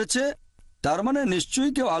ঝড় উঠেছে, তার মানে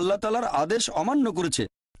নিশ্চয়ই কেউ আল্লাহ তাআলার আদেশ অমান্য করেছে।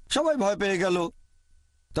 সবাই ভয় পেয়ে গেল।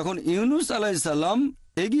 তখন ইউনুস আলাইহিস সালাম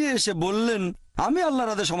এগিয়ে এসে বললেন, আমি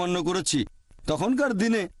আল্লাহর আদেশ অমান্য করেছি। তখনকার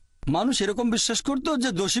দিনে মানুষ এরকম বিশ্বাস করত যে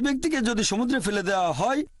দোষী ব্যক্তিকে যদি সমুদ্রে ফেলে দেওয়া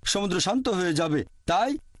হয় সমুদ্র শান্ত হয়ে যাবে।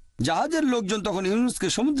 তাই জাহাজের লোকজন তখন ইউনুসকে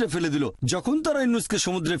সমুদ্রে ফেলে দিল। যখন তারা ইউনুসকে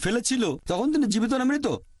সমুদ্রে ফেলেছিল তখন তিনি জীবিত না মৃত?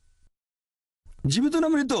 জীবিত না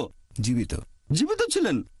মৃত? জীবিত। জীবিত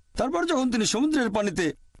ছিলেন। তারপর যখন তিনি সমুদ্রের পানিতে,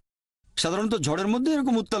 সাধারণত ঝড়ের মধ্যে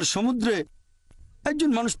এরকম উত্তাল সমুদ্রে একজন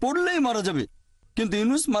মানুষ পড়লেই মারা যাবে, কিন্তু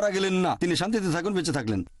ইউনুস মারা গেলেন না, তিনি শান্তিতে থাকুন, বেঁচে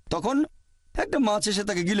থাকলেন। তখন একটা মাছ এসে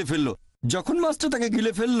তাকে গিলে ফেললো। যখন মাছটা তাকে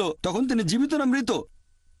গিলে ফেললো তখন তিনি জীবিত না মৃত?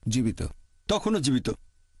 জীবিত। তখনও জীবিত।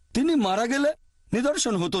 তিনি মারা গেলে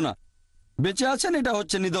নিদর্শন হতো না, বেঁচে আছেন এটা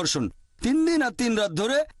হচ্ছে নিদর্শন। 3 দিন আর 3 রাত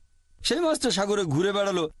ধরে সেই মাছটা সাগরে ঘুরে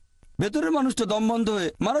বেড়ালো, ভেতরের মানুষটা দম বন্ধ হয়ে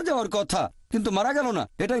মারা যাওয়ার কথা, কিন্তু মারা গেল না,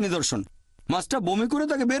 এটাই নিদর্শন। মাছটা বমি করে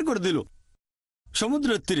তাকে বের করে দিল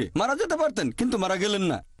সমুদ্রের তীরে। মারা যেতে পারতেন কিন্তু মারা গেলেন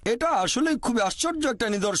না। এটা আসলেই খুবই আশ্চর্য একটা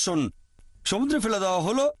নিদর্শন। সমুদ্রে ফেলে দেওয়া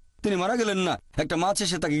হলো, তিনি মারা গেলেন না। একটা মাছ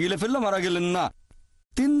এসে তাকে গিলে ফেললো, মারা গেলেন না।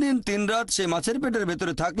 3 দিন 3 রাত সেই মাছের পেটের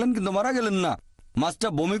ভেতরে থাকলেন কিন্তু মারা গেলেন না। মাছটা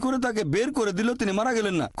বমি করে তাকে বের করে দিল, তিনি মারা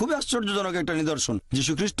গেলেন না। খুবই আশ্চর্যজনক একটা নিদর্শন।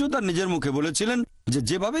 যীশু খ্রিস্ট তার নিজের মুখে বলেছিলেন যে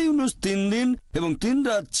যেভাবে ইউনুস 3 দিন এবং 3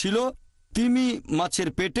 রাত ছিল তিমি মাছের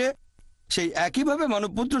পেটে, সেই একইভাবে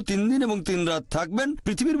মানবপুত্র 3 দিন এবং 3 রাত থাকবেন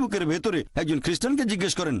পৃথিবীর বুকের ভেতরে। একজন খ্রিস্টানকে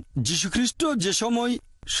জিজ্ঞেস করেন, যীশু খ্রিস্ট যে সময়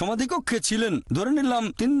সমাধিকক্ষে ছিলেন, ধরে নিলাম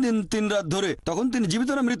 3 দিন 3 রাত ধরে, তখন তিনি জীবিত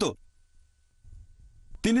না মৃত?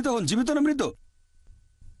 তিনি তখন জীবিত না মৃত?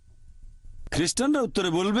 খ্রিস্টানরা উত্তরে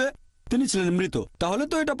বলবে তিনি ছিলেন মৃত। তাহলে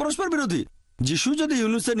তো এটা পরস্পর বিরোধী। যিশু যদি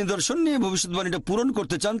ইউনুসের নিদর্শন নিয়ে ভবিষ্যৎবাণীটা পূরণ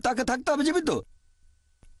করতে চান, তাকে থাকতে হবে জীবিত।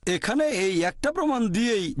 এখানে এই একটা প্রমাণ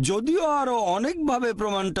দিয়েই, যদিও আরো অনেকভাবে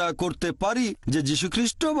প্রমাণটা করতে পারি যে যীশু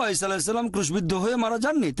খ্রিস্ট বা ঈসা আলাইহিস সালাম ক্রুশবিদ্ধ হয়ে মারা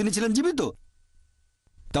যাননি, তিনি ছিলেন জীবিত।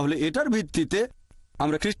 তাহলে এটার ভিত্তিতে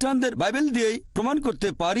আমরা খ্রিস্টানদের বাইবেল দিয়েই প্রমাণ করতে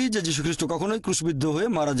পারি যে যীশু খ্রিস্ট কখনোই ক্রুশবিদ্ধ হয়ে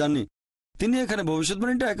মারা যাননি। তিনি এখানে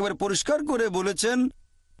ভবিষ্যৎবাণীটা একেবারে পরিষ্কার করে বলেছেন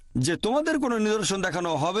যে তোমাদের কোনো নিদর্শন দেখানো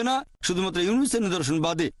হবে না, শুধুমাত্র ইউনুসের নিদর্শন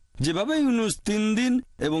বাদে। যেভাবে ইউনুস 3 দিন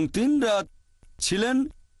এবং 3 রাত ছিলেন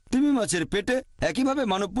তিমি মাছের পেটে, একইভাবে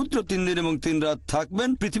মানবপুত্র 3 দিন এবং 3 রাত থাকবেন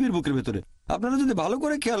পৃথিবীর বুকের ভেতরে। আপনারা যদি ভালো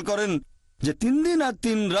করে খেয়াল করেন যে 3 দিন আর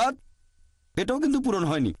 3 রাত এটাও কিন্তু পূরণ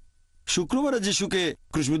হয়নি। শুক্রবারে যিশুকে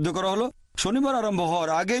ক্রুশবিদ্ধ করা হলো, শনিবার আরম্ভ হওয়ার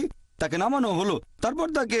আগেই তাকে নামানো হলো, তারপর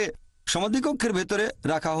তাকে সমাধিকক্ষের ভেতরে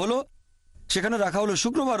রাখা হলো, সেখানে রাখা হলো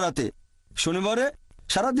শুক্রবার রাতে। শনিবারে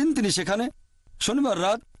সারাদিন তিনি সেখানে, শনিবার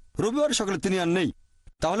রাত, রবিবার সকালে তিনি আর নেই।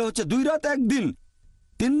 তাহলে হচ্ছে 2 রাত 1 দিন,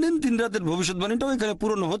 3 দিন 3 রাতের ভবিষ্যৎবাণীটাও এখানে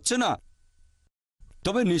পূরণ হচ্ছে না।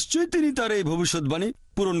 তবে নিশ্চয়ই তিনি তার এই ভবিষ্যৎবাণী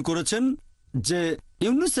পূরণ করেছেন যে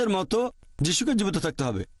ইউনুসের মতো যিশুকে জীবিত থাকতে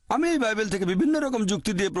হবে। আমি এই বাইবেল থেকে বিভিন্ন রকম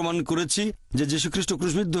যুক্তি দিয়ে প্রমাণ করেছি যে যীশু খ্রিস্ট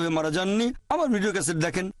ক্রুশবিদ্ধ হয়ে মারা যাননি। আমার ভিডিও ক্যাসেট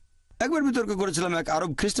দেখেন। একবার বিতর্ক করেছিলাম এক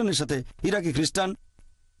আরব খ্রিস্টানের সাথে, ইরাকি খ্রিস্টান।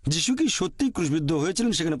 যিশু কি সত্যি ক্রুশবিদ্ধ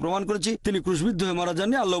হয়েছিলেন সেখানে প্রমাণ করেছি তিনি ক্রুশবিদ্ধ হয়ে মারা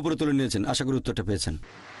যাননি, আল্লাহ উপরে তুলে নিয়েছেন। আশা করি উত্তরটা পেয়েছেন।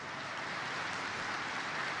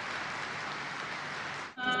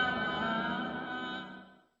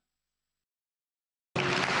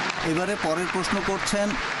 এবারে পরের প্রশ্ন করছেন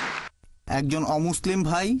একজন অমুসলিম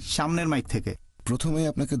ভাই সামনের মাইক থেকে। প্রথমেই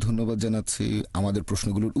আপনাকে ধন্যবাদ জানাচ্ছি আমাদের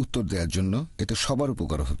প্রশ্নগুলোর উত্তর দেওয়ার জন্য, এতে সবার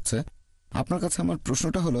উপকার হচ্ছে। আপনার কাছে আমার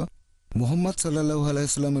প্রশ্নটা হলো, মুহাম্মদ সাল্লাল্লাহু আলাইহি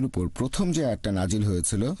সাল্লামের উপর প্রথম যে আয়াতটা নাজিল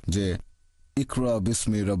হয়েছিল যে ইকরা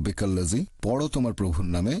বিসমি রাব্বিকাল্লাযী, পড়ো তোমার প্রভুর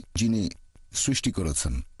নামে যিনি সৃষ্টি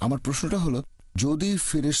করেছেন, আমার প্রশ্নটা হলো যদি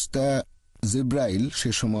ফেরেশতা জিব্রাইল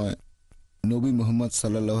সে সময় নবী মুহাম্মদ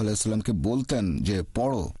সাল্লাল্লাহু আলাইহি সাল্লামকে বলতেন যে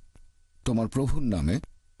পড়ো তোমার প্রভুর নামে,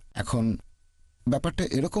 এখন ব্যাপারটা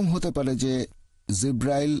এরকম হতে পারে যে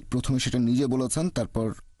জিব্রাইল প্রথমে সেটা নিজে বলেছেন, তারপর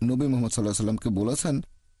নবী মুহাম্মদ সাল্লাল্লাহু আলাইহি সাল্লামকে বলেছেন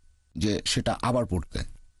যে সেটা আবার পড়তে।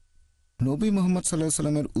 নবী মুহাম্মদ সাল্লাল্লাহু আলাইহি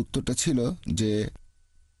সাল্লামের উত্তরটা ছিল যে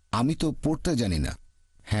আমি তো পড়তে জানি না।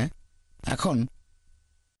 হ্যাঁ, এখন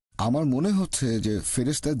আমার মনে হচ্ছে যে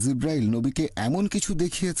ফেরেশতা জিব্রাইল নবীকে এমন কিছু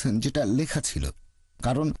দেখিয়েছেন যেটা লেখা ছিল,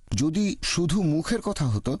 কারণ যদি শুধু মুখের কথা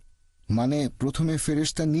হতো, মানে প্রথমে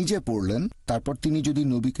ফেরেশতা নিজে পড়লেন, তারপর তিনি যদি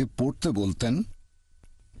নবীকে পড়তে বলতেন,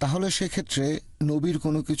 তাহলে সেক্ষেত্রে নবীর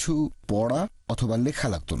কোনো কিছু পড়া অথবা লেখা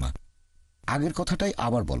লাগতো না, আগের কথাটাই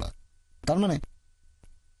আবার বলা। তার মানে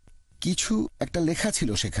কিছু একটা লেখা ছিল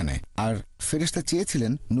সেখানে, আর ফেরেশতা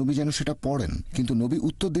চেয়েছিলেন নবী যেন সেটা পড়েন, কিন্তু নবী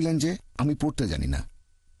উত্তর দিলেন যে আমি পড়তে জানি না।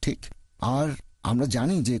 ঠিক। আর আমরা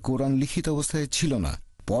জানি যে কোরআন লিখিত অবস্থায় ছিল না,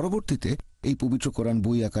 পরবর্তীতে এই পবিত্র কোরআন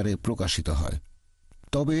বই আকারে প্রকাশিত হয়।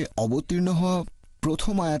 তবে অবতীর্ণ হওয়া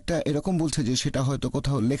প্রথম আয়াতটা এরকম বলছে যে সেটা হয়তো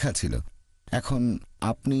কোথাও লেখা ছিল। এখন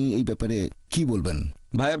আপনি এই ব্যাপারে কি বলবেন?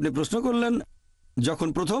 ভাই, আপনি প্রশ্ন করলেন যখন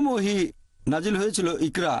প্রথম ওহী নাজিল হয়েছিল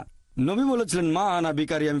ইকরা, নবী বলেছিলেন মা আনা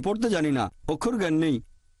বিকারি, আমি পড়তে জানি না, অক্ষর জ্ঞান নেই।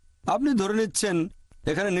 আপনি ধরে নিচ্ছেন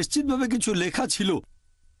এখানে নিশ্চিতভাবে কিছু লেখা ছিল,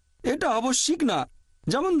 এটা আবশ্যিক না।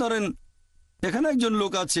 যেমন ধরেন এখানে একজন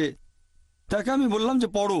লোক আছে, তাকে আমি বললাম যে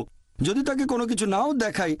পড়ো, যদি তাকে কোনো কিছু নাও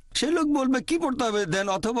দেখাই সেই লোক বলবে কি পড়তে হবে দেন,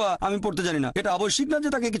 অথবা আমি পড়তে জানি না। এটা আবশ্যিক না যে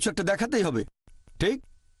তাকে কিছু একটা দেখাতেই হবে, ঠিক?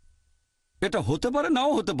 এটা হতে পারে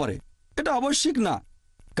নাও হতে পারে, এটা আবশ্যিক না।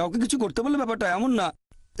 কাউকে কিছু করতে বললে ব্যাপারটা এমন না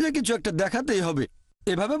যে কিছু একটা দেখাতেই হবে।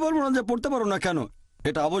 এভাবে বলবো না যে পড়তে পারো না কেন,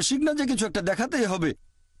 এটা আবশ্যিক না যে কিছু একটা দেখাতেই হবে।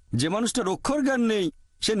 যে মানুষটার অক্ষর জ্ঞান নেই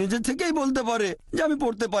সে নিজে থেকেই বলতে পারে যে আমি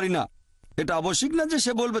পড়তে পারি না। এটা আবশ্যিক না যে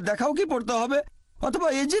সে বলবে দেখাও কি পড়তে হবে, অথবা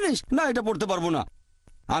এই জিনিস না এটা পড়তে পারবো না।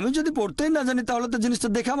 আমি যদি পড়তেই না জানি তাহলে তো জিনিসটা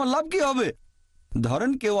দেখে আমার লাভ কি হবে?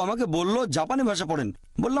 ধরেন কেউ আমাকে বলল জাপানি ভাষা পড়েন,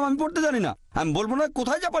 বললাম আমি পড়তে জানি না। আমি বলবো না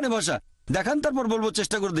কোথায় জাপানি ভাষা দেখান, তারপর বলবো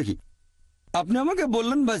চেষ্টা করে দেখি। আপনি আমাকে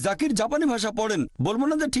বললেন ভাই জাকির জাপানি ভাষা পড়েন, বলবো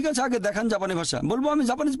না যে ঠিক আছে আগে দেখান জাপানি ভাষা, বলবো আমি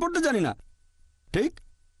জাপানিজ পড়তে জানি না। ঠিক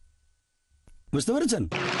বুঝতে পেরেছেন?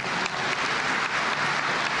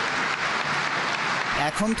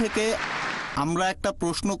 এখন থেকে আমরা একটা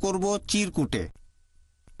প্রশ্ন করব চিরকুটে,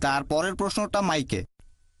 তার পরের প্রশ্নটা মাইকে।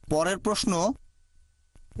 পরের প্রশ্ন,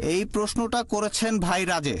 এই প্রশ্নটা করেছেন ভাই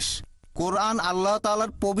রাজেশ। কোরআন আল্লাহ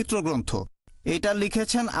তাআলার পবিত্র গ্রন্থ, এটা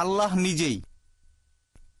লিখেছেন আল্লাহ নিজেই।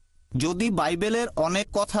 যদি বাইবেলের অনেক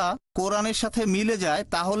কথা কোরআনের সাথে মিলে যায়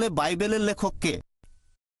তাহলে বাইবেলের লেখক কে?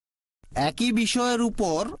 একই বিষয়ের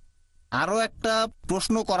উপর আরও একটা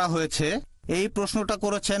প্রশ্ন করা হয়েছে। এই প্রশ্নটা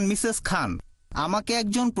করেছেন মিসেস খান। আমাকে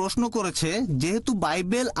একজন প্রশ্ন করেছে, যেহেতু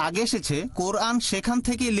বাইবেল আগে এসেছে, কোরআন সেখান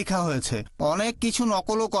থেকেই লেখা হয়েছে, অনেক কিছু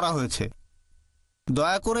নকলও করা হয়েছে,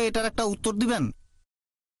 দয়া করে এটার একটা উত্তর দিবেন।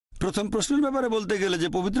 প্রথম প্রশ্নের ব্যাপারে বলতে গেলে যে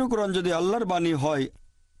পবিত্র কোরআন যদি আল্লাহর বাণী হয়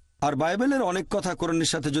আর বাইবেলের অনেক কথা কোরআনের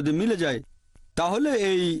সাথে যদি মিলে যায়, তাহলে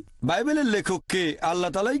এই বাইবেলের লেখককে আল্লাহ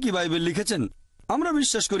তাআলাই কি বাইবেল লিখেছেন? আমরা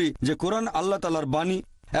বিশ্বাস করি যে কোরআন আল্লাহ তাআলার বাণী।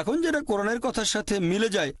 এখন যেটা কোরআনের কথার সাথে মিলে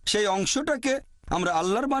যায় সেই অংশটাকে আমরা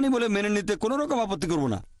আল্লাহর বাণী বলে মেনে নিতে কোনো রকম আপত্তি করব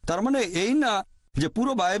না। তার মানে এই না যে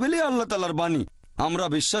পুরো বাইবেলই আল্লাহ তাআলার বাণী। আমরা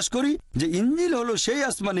বিশ্বাস করি যে ইঞ্জিল হলো সেই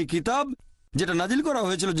আসমানি কিতাব যেটা নাজিল করা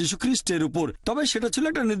হয়েছিল যীশু খ্রিস্টের উপর, তবে সেটা ছিল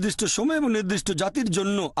একটা নির্দিষ্ট সময় এবং নির্দিষ্ট জাতির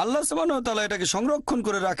জন্য। আল্লাহ সুবহানাহু ওয়া তাআলা এটাকে সংরক্ষণ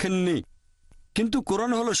করে রাখেননি। কিন্তু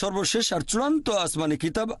কোরআন হলো সর্বশেষ আর চূড়ান্ত আসমানি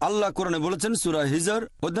কিতাব। আল্লাহ কোরআনে বলেছেন সূরা হিজর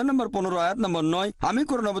অধ্যায় নম্বর 15 আয়াত নম্বর 9, আমি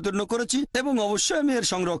কোরআন অবতীর্ণ করেছি এবং অবশ্যই আমি এর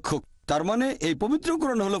সংরক্ষক। তার মানে এই পবিত্র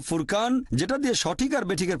কোরআন হলো ফুরকান, যেটা দিয়ে সঠিক আর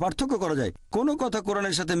বেঠিকের পার্থক্য করা যায়। কোনো কথা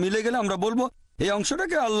কোরআনের সাথে মিলে গেলে আমরা বলবো এই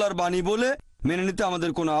অংশটাকে আল্লাহর বাণী বলে মেনে নিতে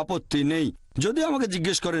আমাদের কোনো আপত্তি নেই। যদি আমাকে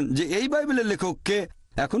জিজ্ঞেস করেন যে এই বাইবেলের লেখককে,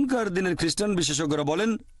 এখনকার দিনের খ্রিস্টান বিশেষজ্ঞরা বলেন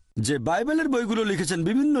যে বাইবেলের বইগুলো লিখেছেন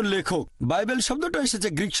বিভিন্ন লেখক। বাইবেল শব্দটা এসেছে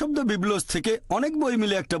গ্রিক শব্দ বিবলোস থেকে, অনেক বই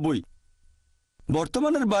মিলে একটা বই।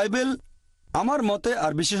 বর্তমানের বাইবেল আমার মতে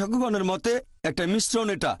আর বিশেষজ্ঞগণের মতে একটা মিশ্রণ।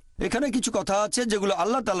 এখানে কিছু কথা আছে যেগুলো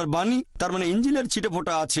আল্লাহ তাআলার বাণী, তার মানে ইঞ্জিলের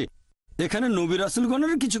ছিটেফোঁটা আছে। এখানে নবী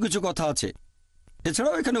রাসূলগণের কিছু কিছু কথা আছে,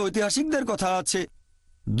 এছাড়াও এখানে ঐতিহাসিকদের কথা আছে।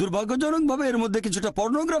 দুর্ভাগ্যজনকভাবে এর মধ্যে কিছুটা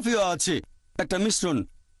পর্নোগ্রাফিও আছে। একটা মিশ্রণ।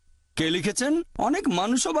 কে লিখেছেন? অনেক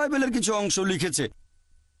মানুষও বাইবেলের কিছু অংশ লিখেছে।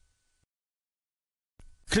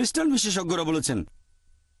 খ্রিস্টান বিশেষজ্ঞরা বলেছেন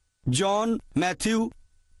জন, ম্যাথিউ।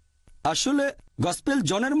 আসলে গসপেল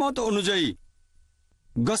জনের মত অনুযায়ী,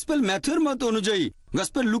 গসপেল ম্যাথিউর মত অনুযায়ী,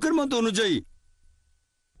 গসপেল লুকের মত অনুযায়ী,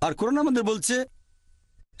 আর কোরআন আমাদের বলছে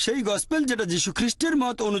সেই গসপেল যেটা যীশু খ্রিস্টের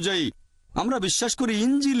মত অনুযায়ী। আমরা বিশ্বাস করি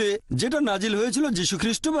ইঞ্জিলে যেটা নাজিল হয়েছিল যীশু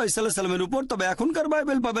খ্রিস্ট বা ঈসা আলাইহিস সালামের উপর, তবে এখনকার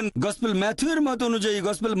বাইবেল পাবেন গসপেল ম্যাথিউর মত অনুযায়ী,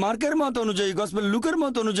 গসপেল মার্কের মত অনুযায়ী, গসপেল লুকের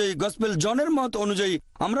মত অনুযায়ী, গসপেল জনের মত অনুযায়ী।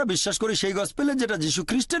 আমরা বিশ্বাস করি সেই গসপেলে যেটা যীশু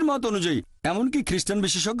খ্রিস্টের মত অনুযায়ী। এমনকি খ্রিস্টান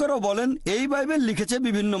বিশেষজ্ঞরাও বলেন এই বাইবেল লিখেছে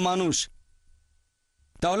বিভিন্ন মানুষ।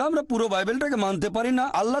 তাহলে আমরা পুরো বাইবেলটাকে মানতে পারি না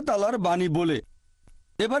আল্লাহ তাআলার বাণী বলে।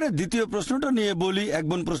 এবারে দ্বিতীয় প্রশ্নটা নিয়ে বলি। এক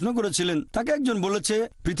বোন প্রশ্ন করেছিলেন, তাকে একজন বলেছে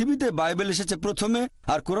পৃথিবীতে বাইবেল এসেছে প্রথমে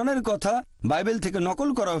আর কোরআনের কথা বাইবেল থেকে নকল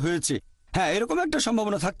করা হয়েছে। হ্যাঁ, এরকম একটা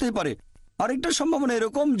সম্ভাবনা থাকতেই পারে। আরেকটা সম্ভাবনা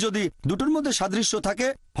এরকম, যদি দুটোর মধ্যে সাদৃশ্য থাকে,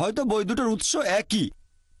 হয়তো বই দুটোর উৎস একই,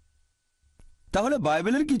 তাহলে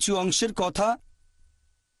বাইবেলের কিছু অংশের কথা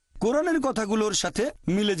কোরআনের কথাগুলোর সাথে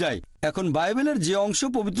মিলে যায়। এখন বাইবেলের যে অংশ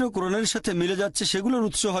পবিত্র কোরআনের সাথে মিলে যাচ্ছে সেগুলোর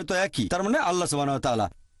উৎস হয়তো একই, তার মানে আল্লাহ সুবহানাহু ওয়া তাআলা।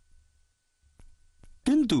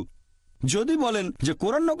 কিন্তু যদি বলেন যে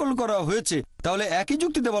কোরআন নকল করা হয়েছে, তাহলে একই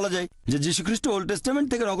যুক্তিতে বলা যায় যে যীশু খ্রিস্ট ওল্ড টেস্টামেন্ট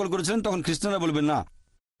থেকে নকল করেছিলেন। তখন খ্রিস্টানরা বলবে না।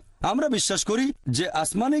 আমরা বিশ্বাস করি যে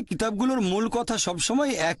আসমানি কিতাবগুলোর মূল কথা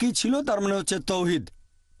সবসময় একই ছিল, তার মানে হচ্ছে তৌহিদ,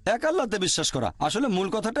 এক আল্লাহতে বিশ্বাস করা। আসলে মূল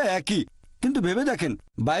কথাটা একই। কিন্তু ভেবে দেখেন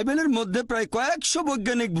বাইবেলের মধ্যে প্রায় কয়েকশো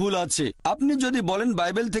বৈজ্ঞানিক ভুল আছে। আপনি যদি বলেন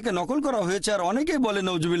বাইবেল থেকে নকল করা হয়েছে, আর অনেকেই বলেন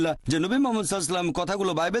নওজুবিল্লাহ যে নবী মোহাম্মদ সাল্লাম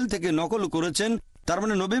কথাগুলো বাইবেল থেকে নকল করেছেন, তার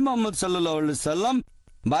মানে নবী মোহাম্মদ সাল্লাল্লাহু আলাইহি সাল্লাম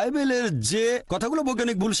বাইবেলের যে কথাগুলো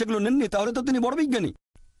বৈজ্ঞানিক ভুল সেগুলো নেননি, তাহলে তো তিনি বড় বিজ্ঞানী।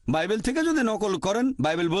 বাইবেল থেকে যদি নকল করেন,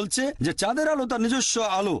 বাইবেল বলছে যে চাঁদের আলো তার নিজস্ব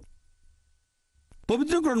আলো,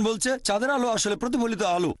 পবিত্র কোরআন বলছে চাঁদের আলো আসলে প্রতিফলিত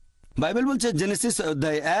আলো। বাইবেল বলছে জেনেসিস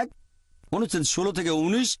অধ্যায় 1 অনুচ্ছেদ 16 থেকে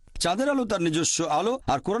 19 চাঁদের আলো তার নিজস্ব আলো,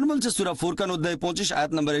 আর কোরআন বলছে সূরা ফুরকান অধ্যায় 25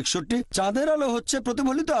 আয়াত নম্বর 61 চাঁদের আলো হচ্ছে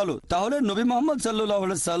প্রতিফলিত আলো। তাহলে নবী মুহাম্মদ সাল্লাল্লাহু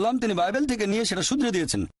আলাইহি সাল্লাম তিনি বাইবেল থেকে নিয়ে সেটা শুধরে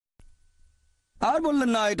দিয়েছেন, আর বললেন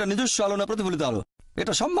না এটা নিজস্ব আলো না প্রতিফলিত আলো।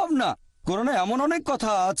 এটা সম্ভব না। কোরআনে এমন অনেক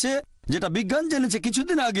কথা আছে যেটা বিজ্ঞান জেনেছে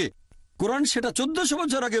কিছুদিন আগে। কোরআন সেটা 1400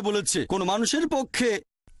 বছর আগে বলেছে। কোন মানুষের পক্ষে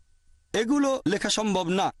এগুলো লেখা সম্ভব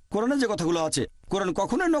না। কোরআনে যে কথাগুলো আছে কোরআন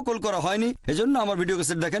কখনোই নকল করা হয়নি। এজন্য আমার ভিডিও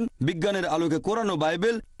ক্যাসেট দেখেন বিজ্ঞানের আলোকে কোরআন ও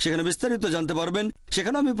বাইবেল, সেখানে বিস্তারিত জানতে পারবেন।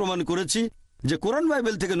 সেখানে আমি প্রমাণ করেছি যে কোরআন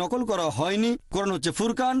বাইবেল থেকে নকল করা হয়নি। কোরআন হচ্ছে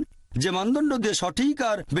ফুরকান, যে মানদণ্ড দিয়ে সঠিক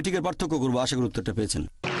আর বেঠিকের পার্থক্য করবো। আশা করি উত্তরটা পেয়েছেন।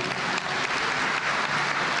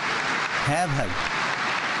 হ্যাঁ ভাই।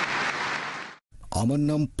 আমার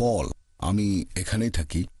নাম পল, আমি এখানেই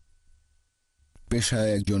থাকি, পেশায়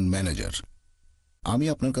একজন ম্যানেজার। আমি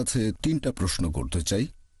আপনার কাছে 3টা প্রশ্ন করতে চাই।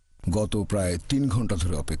 গত প্রায় 3 ঘন্টা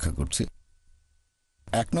ধরে অপেক্ষা করছি।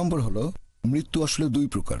 1 নম্বর হলো, মৃত্যু আসলে 2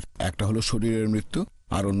 প্রকার, একটা হলো শরীরের মৃত্যু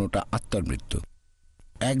আর অন্যটা আত্মার মৃত্যু।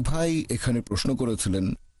 এক ভাই এখানে প্রশ্ন করেছিলেন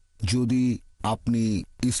যদি আপনি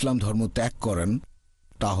ইসলাম ধর্ম ত্যাগ করেন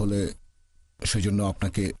তাহলে সেজন্য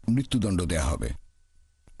আপনাকে মৃত্যুদণ্ড দেয়া হবে।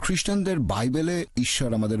 খ্রিস্টানদের বাইবেলে ঈশ্বর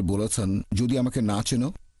আমাদের বলেছেন যদি আমাকে না চেনো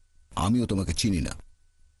আমিও তোমাকে চিনি না।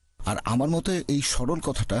 আর আমার মতে এই সরল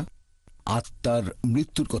কথাটা আত্মার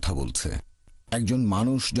মৃত্যুর কথা বলছে। একজন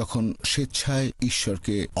মানুষ যখন স্বেচ্ছায়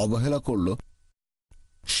ঈশ্বরকে অবহেলা করল,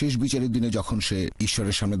 শেষ বিচারের দিনে যখন সে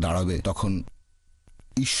ঈশ্বরের সামনে দাঁড়াবে তখন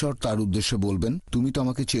ঈশ্বর তার উদ্দেশ্যে বলবেন তুমি তো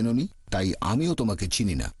আমাকে চেনোনি, তাই আমিও তোমাকে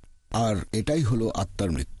চিনি না। আর এটাই হলো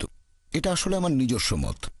আত্মার মৃত্যু। এটা আসলে আমার নিজস্ব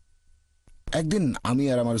মত। একদিন আমি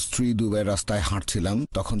আর আমার স্ত্রী দুবাইয়ের রাস্তায় হাঁটছিলাম,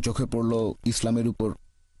 তখন চোখে পড়ল ইসলামের উপর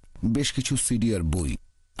বেশ কিছু সিডি আর বই।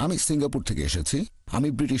 আমি সিঙ্গাপুর থেকে এসেছি। আমি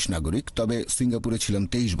ব্রিটিশ নাগরিক, তবে সিঙ্গাপুরে ছিলাম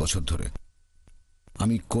 23 বছর ধরে।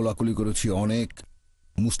 আমি কোলাকুলি করেছি অনেক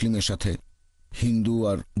মুসলিমের সাথে, হিন্দু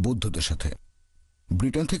আর বৌদ্ধদের সাথে।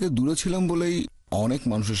 ব্রিটেন থেকে দূরে ছিলাম বলেই অনেক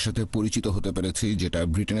মানুষের সাথে পরিচিত হতে পেরেছি, যেটা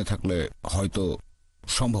ব্রিটেনে থাকলে হয়তো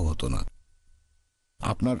সম্ভব হতো না।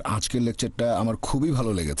 আপনার আজকের লেকচারটা আমার খুবই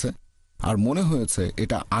ভালো লেগেছে, আর মনে হয়েছে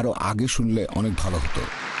এটা আরো আগে শুনলে অনেক ভালো হতো।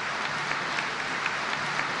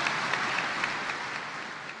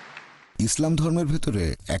 ইসলাম ধর্মের ভেতরে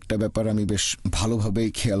একটা ব্যাপার আমি বেশ ভালোভাবেই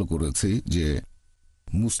খেয়াল করেছি যে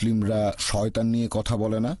মুসলিমরা শয়তান নিয়ে কথা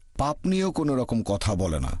বলে না, পাপ নিয়েও কোনো রকম কথা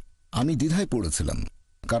বলে না। আমি দ্বিধায় পড়েছিলাম,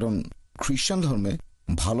 কারণ খ্রিস্টান ধর্মে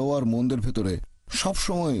ভালো আর মন্দের ভেতরে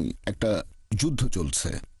সবসময় একটা যুদ্ধ চলছে।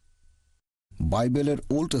 বাইবেলের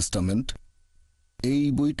ওল্ড টেস্টামেন্ট এই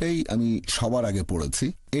বইটাই আমি সবার আগে পড়েছি।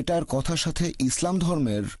 এটার কথার সাথে ইসলাম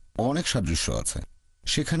ধর্মের অনেক সাদৃশ্য আছে।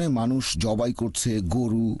 সেখানে মানুষ জবাই করছে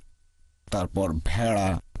গরু, তারপর ভেড়া,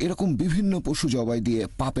 এরকম বিভিন্ন পশু জবাই দিয়ে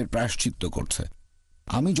পাপের প্রায়শ্চিত্ত করছে।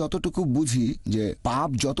 আমি যতটুকু বুঝি যে পাপ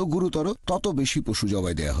যত গুরুতর তত বেশি পশু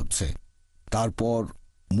জবাই দেয়া হচ্ছে। তারপর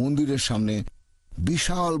মন্দিরের সামনে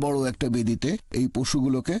বিশাল বড় একটা বেদিতে এই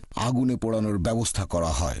পশুগুলোকে আগুনে পোড়ানোর ব্যবস্থা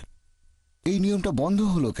করা হয়। এই নিয়মটা বন্ধ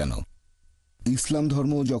হলো কেন? ইসলাম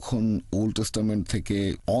ধর্ম যখন ওল্ড টেস্টামেন্ট থেকে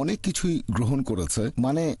অনেক কিছুই গ্রহণ করেছে,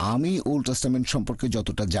 মানে আমি ওল্ড টেস্টামেন্ট সম্পর্কে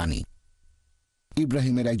যতটা জানি,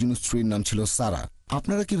 ইব্রাহিমের একজন স্ত্রীর নাম ছিল সারা।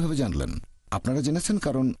 আপনারা কিভাবে জানলেন? আপনারা জেনেছেন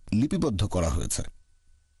কারণ লিপিবদ্ধ করা হয়েছে।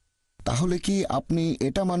 তাহলে কি আপনি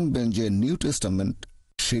এটা মানবেন যে নিউ টেস্টামেন্ট,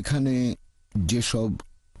 সেখানে যেসব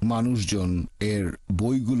মানুষজন এর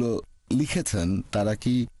বইগুলো লিখেছেন তারা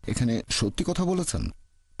কি এখানে সত্যি কথা বলেছেন?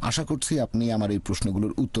 আশা করছি আপনি আমার এই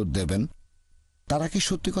প্রশ্নগুলোর উত্তর দেবেন। তারা কি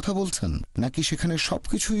সত্যি কথা বলছেন, নাকি সেখানে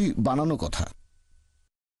সবকিছুই বানানো কথা?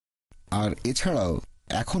 আর এছাড়াও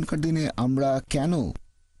এখনকার দিনে আমরা কেন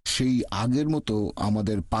সেই আগের মতো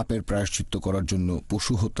আমাদের পাপের প্রায়শ্চিত্ত করার জন্য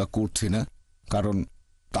পশু হত্যা করছি না? কারণ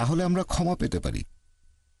তাহলে আমরা ক্ষমা পেতে পারি।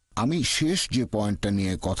 আমি শেষ যে পয়েন্টটা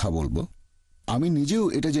নিয়ে কথা বলবো, আমি নিজেও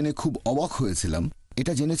এটা জেনে খুব অবাক হয়েছিলাম।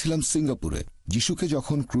 এটা জেনেছিলাম সিঙ্গাপুরে। যিশুকে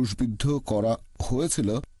যখন ক্রুশবিদ্ধ করা হয়েছিল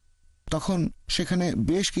তখন সেখানে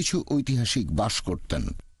বেশ কিছু ঐতিহাসিক বাস করতেন।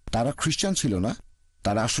 তারা খ্রিস্টান ছিল না।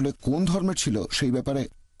 তারা আসলে কোন ধর্মের ছিল সেই ব্যাপারে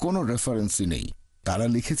কোনো রেফারেন্সই নেই। তারা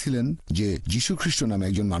লিখেছিলেন যে যীশু খ্রিস্ট নামে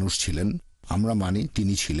একজন মানুষ ছিলেন, আমরা মানি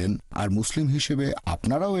তিনি ছিলেন, আর মুসলিম হিসেবে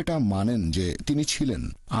আপনারাও এটা মানেন যে তিনি ছিলেন,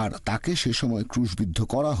 আর তাকে সে সময় ক্রুশবিদ্ধ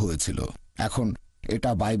করা হয়েছিল। এখন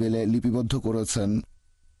এটা বাইবেলে লিপিবদ্ধ করেছেন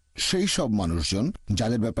সেই সব মানুষজন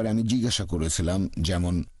যাদের ব্যাপারে আমি জিজ্ঞাসা করেছিলাম,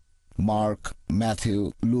 যেমন মার্ক, ম্যাথিউ,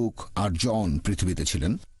 লুক আর জন পৃথিবীতে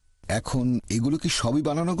ছিলেন। এখন এগুলো কি সবই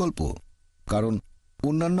বানানো গল্প? কারণ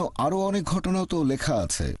অন্যান্য আরও অনেক ঘটনাও তো লেখা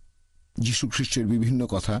আছে। যীশু খ্রিস্টের বিভিন্ন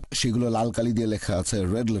কথা, সেগুলো লাল কালি দিয়ে লেখা আছে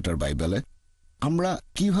রেড লেটার বাইবেলে। আমরা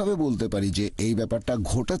কিভাবে বলতে পারি যে এই ব্যাপারটা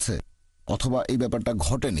ঘটেছে অথবা এই ব্যাপারটা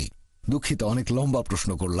ঘটেনি? দুঃখিত, অনেক লম্বা প্রশ্ন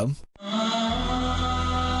করলাম।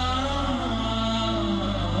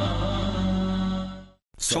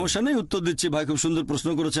 সমস্যা নেই, উত্তর দিচ্ছি। ভাই খুব সুন্দর প্রশ্ন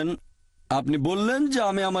করেছেন। আপনি বললেন যে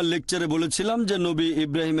আমি আমার লেকচারে বলেছিলাম যে নবী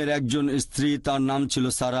ইব্রাহিমের একজন স্ত্রী, তার নাম ছিল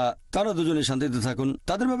সারা, তারা দুজনে শান্তিতে থাকুন।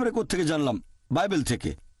 তাদের ব্যাপারে কোত্থেকে জানলাম? বাইবেল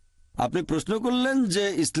থেকে। আপনি প্রশ্ন করলেন যে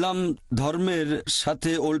ইসলাম ধর্মের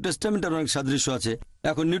সাথে ওল্ড টেস্টামেন্টের অনেক সাদৃশ্য আছে।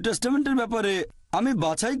 এখন নিউ টেস্টামেন্টের ব্যাপারে আমি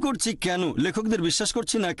বাছাই করছি কেন, লেখকদের বিশ্বাস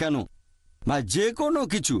করছি না কেন। ভাই যে কোনো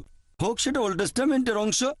কিছু হোক, সেটা ওল্ড টেস্টামেন্টের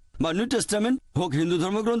অংশ বা নিউ টেস্টামেন্ট হোক, হিন্দু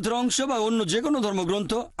ধর্মগ্রন্থের অংশ বা অন্য যে কোনো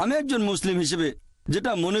ধর্মগ্রন্থ, আমি একজন মুসলিম হিসেবে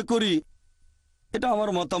যেটা মনে করি, এটা আমার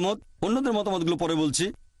মতামত, অন্যদের মতামতগুলো পরে বলছি।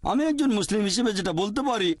 আমি একজন মুসলিম হিসেবে যেটা বলতে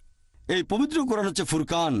পারি, এই পবিত্র কোরআন হচ্ছে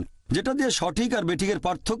ফুরকান, যেটা দিয়ে সঠিক আর বেঠিকের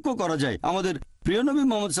পার্থক্য করা যায়। আমাদের প্রিয় নবী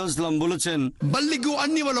মুহাম্মদ সাল্লাল্লাহু আলাইহি ওয়াসাল্লাম বলেছেন, बल्लिगू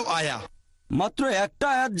अन्नी वलो आया। মাত্র একটা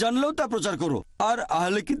আয়াত জানলেও তা প্রচার করো। আর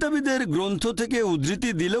আহলে কিতাবীদের গ্রন্থ থেকে উদ্ধৃতি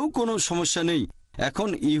দিলেও কোনো সমস্যা নেই। এখন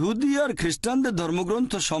ইহুদি আর খ্রিস্টানদের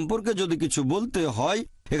ধর্মগ্রন্থ সম্পর্কে যদি কিছু বলতে হয়,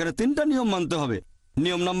 এখানে 3টা নিয়ম মানতে হবে।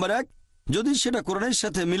 নিয়ম নাম্বার 1, যদি সেটা কোরআনের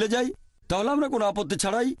সাথে মিলে যায় তাহলে আমরা কোনো আপত্তি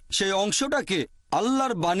ছাড়াই সেই অংশটাকে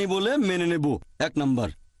আল্লাহর বাণী বলে মেনে নেব, 1 নাম্বার।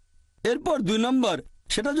 এরপর 2 নাম্বার,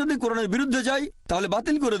 সেটা যদি কোরআনের বিরুদ্ধে যায় তাহলে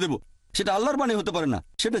বাতিল করে দেব। সেটা আল্লাহর বাণী হতে পারে না,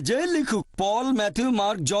 সেটা যে লিখুক, পল, ম্যাথিউ,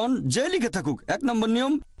 মার্ক, জন, যে লিখে থাকুক। 1 নম্বর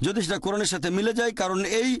নিয়ম, যদি সেটা কোরআনের সাথে মিলে যায়, কারণ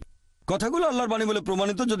এই কথাগুলো আল্লাহর বাণী বলে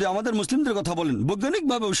প্রমাণিত। যদি আমাদের মুসলিমদের কথা বলেন,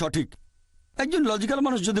 বৈজ্ঞানিকভাবেও সঠিক। একজন লজিক্যাল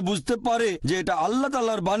মানুষ যদি বুঝতে পারে যে এটা আল্লাহ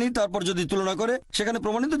তাআলার বাণী, তারপর যদি তুলনা করে সেখানে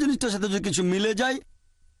প্রমাণিত জিনিসটার সাথে যদি কিছু মিলে যায়,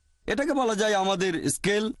 এটাকে বলা যায় আমাদের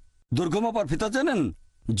স্কেল, দৈর্ঘ্য মাপার ফিতা। জানেন,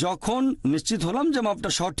 যখন নিশ্চিত হলাম যে মাপটা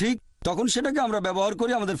সঠিক, তখন সেটাকে আমরা ব্যবহার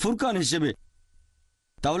করি আমাদের ফুরকান হিসেবে।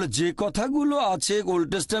 তাহলে যে কথাগুলো আছে ওল্ড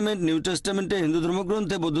টেস্টামেন্ট, নিউ টেস্টামেন্টে, হিন্দু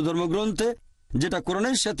ধর্মগ্রন্থে, বৌদ্ধ ধর্মগ্রন্থে, যেটা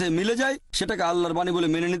কোরআনের সাথে মিলে যায়, সেটাকে আল্লাহর বাণী বলে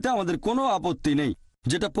মেনে নিতে আমাদের কোনো আপত্তি নেই।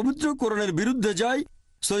 যেটা পবিত্র কোরআনের বিরুদ্ধে যায়,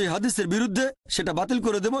 সহিহ হাদিসের বিরুদ্ধে, সেটা বাতিল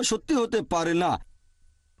করে দেব, সত্যি হতে পারে না।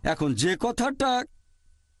 এখন যে কথাটা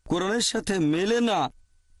কোরআনের সাথে মেলে না,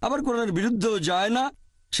 আবার কোরআনের বিরুদ্ধেও যায় না,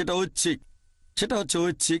 সেটা ঐচ্ছিক। সেটা হচ্ছে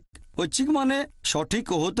ঐচ্ছিক। ঐচ্ছিক মানে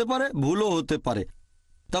সঠিকও হতে পারে, ভুলও হতে পারে।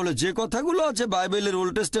 তাহলে যে কথাগুলো আছে বাইবেলের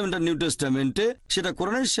ওল্ড টেস্টামেন্ট আর নিউ টেস্টামেন্টে, সেটা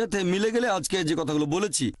কোরআনের সাথে মিলে গেলে আজকে যে কথাগুলো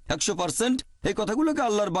বলেছি 100%, এই কথাগুলোকে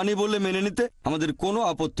আল্লাহর বাণী বলে মেনে নিতে আমাদের কোনো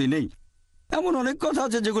আপত্তি নেই। এমন অনেক কথা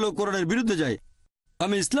আছে যেগুলো কোরআনের বিরুদ্ধে যায়।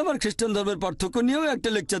 আমি ইসলাম আর খ্রিস্টান ধর্মের পার্থক্য নিয়েও একটা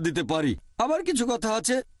লেকচার দিতে পারি। আবার কিছু কথা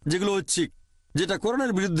আছে যেগুলো ঐচ্ছিক, যেটা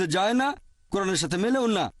কোরআনের বিরুদ্ধে যায় না, কোরআনের সাথে মেলেও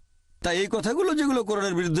না। তাই এই কথাগুলো যেগুলো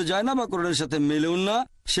কোরআনের বিরুদ্ধে যায় না বা কোরআনের সাথে মেলেও না,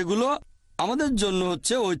 সেগুলো আমাদের জন্য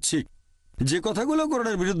হচ্ছে ঐচ্ছিক। যে কথাগুলো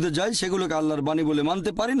কোরআনের বিরুদ্ধে যায় সেগুলোকে আল্লাহর বাণী বলে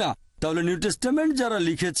মানতে পারি না। তাহলে নিউ টেস্টামেন্ট যারা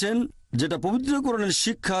লিখেছেন, যেটা পবিত্র কোরআনের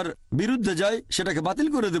শিক্ষার বিরুদ্ধে যায়, সেটাকে বাতিল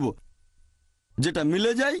করে দেব। যেটা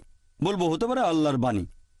মিলে যায় বলবো হতে পারে আল্লাহর বাণী।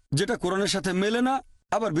 যেটা কোরআনের সাথে মেলে না,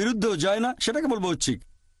 আবার বিরুদ্ধেও যায় না, সেটাকে বলবো ঐচ্ছিক।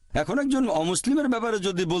 এখন একজন অমুসলিমের ব্যাপারে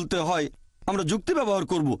যদি বলতে হয়, আমরা যুক্তি ব্যবহার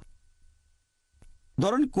করব।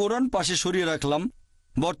 ধরেন কোরআন পাশে সরিয়ে রাখলাম।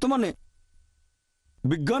 বর্তমানে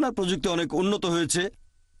বিজ্ঞান আর প্রযুক্তি অনেক উন্নত হয়েছে।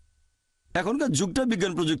 এখনকার যুগটা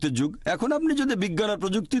বিজ্ঞান প্রযুক্তির যুগ। এখন আপনি যদি বিজ্ঞান আর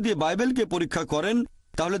প্রযুক্তি দিয়ে বাইবেলকে পরীক্ষা করেন,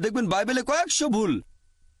 তাহলে দেখবেন বাইবেলে কয়েকশো ভুল।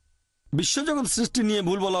 বিশ্বজগৎ সৃষ্টি নিয়ে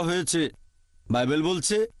ভুল বলা হয়েছে। বাইবেল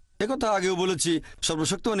বলছে, একথা আগেও বলেছি,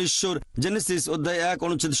 সর্বশক্তিমান ঈশ্বর জেনেসিস অধ্যায় 1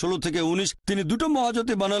 অনুচ্ছেদ 16 থেকে 19, তিনি দুটো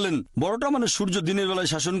মহাজাতি বানালেন। বড়টা মানে সূর্য দিনের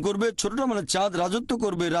বেলায় শাসন করবে, ছোটটা মানে চাঁদ রাজত্ব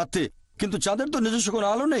করবে রাতে। কিন্তু চাঁদের তো নিজস্ব কোনো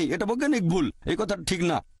আলো নেই, এটা বৈজ্ঞানিক ভুল, এই কথা ঠিক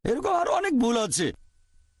না। এরকম আরো অনেক ভুল আছে,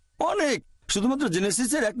 অনেক। শুধুমাত্র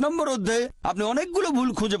জেনেসিসের 1 নম্বর অধ্যায়ে আপনি অনেকগুলো ভুল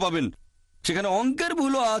খুঁজে পাবেন। সেখানে অঙ্কের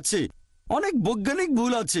ভুলও আছে, অনেক বৈজ্ঞানিক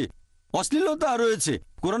ভুল আছে, অশ্লীলতা রয়েছে।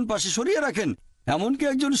 কোরআন পাশে সরিয়ে রাখেন। এমনকি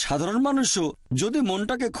একজন সাধারণ মানুষও যদি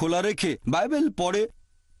মনটাকে খোলা রেখে বাইবেল পড়ে,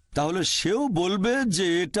 তাহলে সেও বলবে যে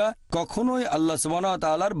এটা কখনোই আল্লাহ সুবহানাহু ওয়া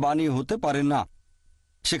তাআলার বাণী হতে পারে না।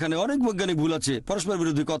 সেখানে অনেক বৈজ্ঞানিক ভুল আছে, পরস্পর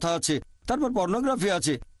বিরোধী কথা আছে, তারপর পর্নোগ্রাফি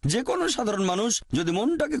আছে। যে কোনো সাধারণ মানুষ যদি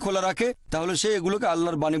মনটাকে খোলা রাখে, তাহলে সে এগুলোকে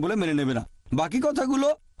আল্লাহর বাণী বলে মেনে নেবে না। বাকি কথাগুলো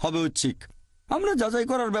হবে ঐচ্ছিক। আমরা যাচাই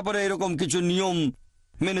করার ব্যাপারে এরকম কিছু নিয়ম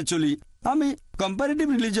মেনে চলি। আমি কম্পারেটিভ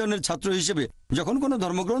রিলিজিয়নের ছাত্র হিসেবে যখন কোনো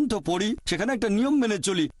ধর্মগ্রন্থ পড়ি, সেখানে একটা নিয়ম মেনে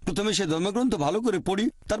চলি। প্রথমে সেই ধর্মগ্রন্থ ভালো করে পড়ি,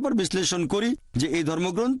 তারপর বিশ্লেষণ করি যে এই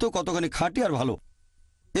ধর্মগ্রন্থ কতখানি খাঁটি আর ভালো।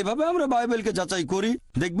 এভাবে আমরা বাইবেলকে যাচাই করি,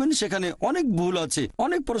 দেখবেন সেখানে অনেক ভুল আছে,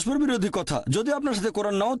 অনেক পরস্পর বিরোধী কথা। যদি আপনার সাথে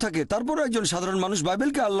কোরআন নাও থাকে, তারপরও একজন সাধারণ মানুষ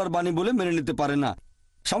বাইবেলকে আল্লাহর বাণী বলে মেনে নিতে পারে না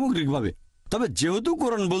সামগ্রিকভাবে। তবে যেহেতু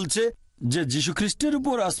কোরআন বলছে যে যীশু খ্রিস্টের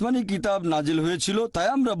উপর আসমানি কিতাব নাজিল হয়েছিল, তাই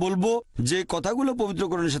আমরা বলবো যে কথাগুলো পবিত্র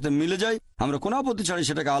কোরআনের সাথে মিলে যায়, আমরা কোনো আপত্তি ছাড়াই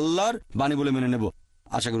সেটাকে আল্লাহর বাণী বলে মেনে নেব।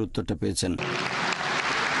 আশা করি উত্তরটা পেয়েছেন।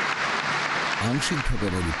 আংশিকভাবে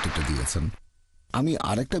এর উত্তরটা দিয়েছেন। আমি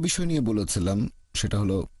আরেকটা বিষয় নিয়ে বলেছিলাম, সেটা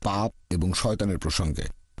হলো পাপ এবং শয়তানের প্রসঙ্গে।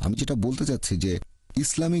 আমি যেটা বলতে চাচ্ছি যে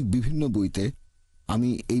ইসলামিক বিভিন্ন বইতে আমি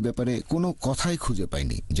এই ব্যাপারে কোনো কথাই খুঁজে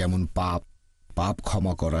পাইনি, যেমন পাপ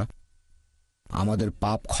ক্ষমা করা। আমাদের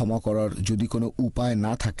পাপ ক্ষমা করার যদি কোনো উপায়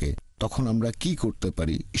না থাকে, তখন আমরা কি করতে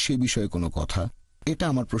পারি সে বিষয়ে কোনো কথা। এটা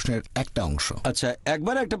আমার প্রশ্নের একটা অংশ। আচ্ছা,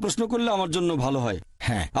 একবারে একটা প্রশ্ন করলে আমার জন্য ভালো হয়।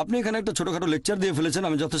 হ্যাঁ, আপনি এখানে একটা ছোটখাটো লেকচার দিয়ে ফেলেছেন,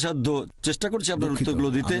 আমি যথাসাধ্য চেষ্টা করছি আপনার উত্তরগুলো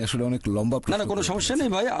দিতে। আসলে অনেক লম্বা না না, কোনো সমস্যা নেই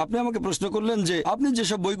ভাই। আপনি আমাকে প্রশ্ন করলেন যে আপনি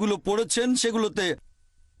যেসব বইগুলো পড়েছেন সেগুলোতে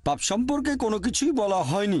পাপ সম্পর্কে কোনো কিছুই বলা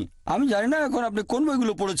হয়নি। আমি জানি না এখন আপনি কোন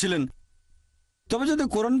বইগুলো পড়েছিলেন, তবে যদি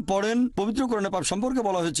কোরআন পড়েন, পবিত্র কোরআনে পাপ সম্পর্কে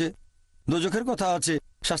বলা হয়েছে, দোজখের কথা আছে,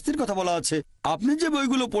 শাস্তির কথা বলা আছে। আপনি যে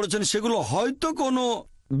বইগুলো পড়েছেন সেগুলো হয়তো কোনো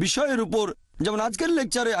বিষয়ের উপর, যেমন আজকের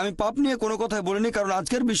লেকচারে আমি পাপ নিয়ে কোনো কথাই বলিনি, কারণ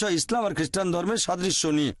আজকের বিষয় ইসলাম আর খ্রিস্টান ধর্মের সাদৃশ্য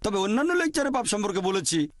নিয়ে। তবে অন্যান্য লেকচারে পাপ সম্পর্কে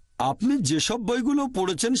বলেছি। আপনি যেসব বইগুলো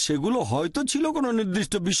পড়েছেন সেগুলো হয়তো ছিল কোনো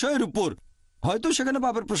নির্দিষ্ট বিষয়ের উপর, হয়তো সেখানে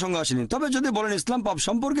পাপের প্রসঙ্গ আসেনি। তবে যদি বলেন ইসলাম পাপ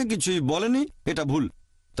সম্পর্কে কিছুই বলেনি, এটা ভুল।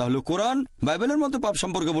 তাহলে কোরআন বাইবেলের মধ্যে পাপ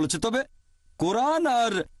সম্পর্কে বলেছে। তবে কোরআন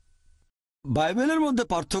আর বাইবেলের মধ্যে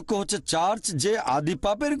পার্থক্য হচ্ছে চার্চ যে আদি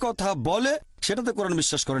পাপের কথা বলে সেটাতে কোরআন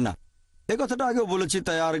বিশ্বাস করে না। এই কথাটা আগেও বলেছি,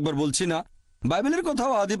 তাই আরেকবার বলছি না। বাইবেলের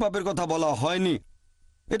কথাও আদি পাপের কথা বলা হয়নি,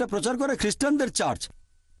 এটা প্রচার করে খ্রিস্টানদের চার্চ।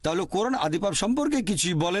 তাহলে কোরআন আদি পাপ সম্পর্কে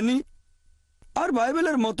কিছুই বলেনি। আর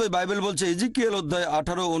বাইবেলের মতোই বাইবেল বলছে ইজিকিয়েল অধ্যায়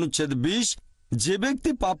 18 অনুচ্ছেদ 20, যে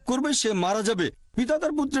ব্যক্তি পাপ করবে সে মারা যাবে। পিতা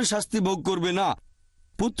তার পুত্রের শাস্তি ভোগ করবে না,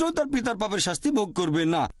 পুত্র তার পিতার পাপের শাস্তি ভোগ করবে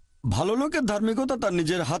না। ভালো লোকের ধার্মিকতা তার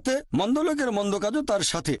নিজের হাতে, মন্দ লোকের মন্দ কাজও তার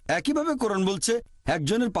সাথে। একইভাবে কোরআন বলছে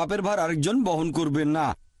একজনের পাপের ভার আরেকজন বহন করবে না।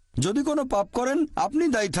 যদি কোনো পাপ করেন আপনি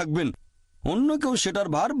দায়ী থাকবেন, অন্য কেউ সেটার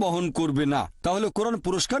ভার বহন করবে না। তাহলে কোরআন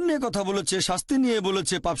পুরস্কার নিয়ে কথা বলেছে, শাস্তি নিয়ে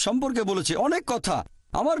বলেছে, পাপ সম্পর্কে বলেছে, অনেক কথা।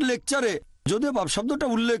 আমার লেকচারে যদিও পাপ শব্দটা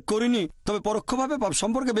উল্লেখ করিনি, তবে পরোক্ষভাবে পাপ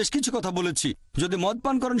সম্পর্কে বেশ কিছু কথা বলেছি। যদি মদ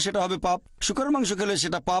পান করেন সেটা হবে পাপ, শূকরের মাংস খেলে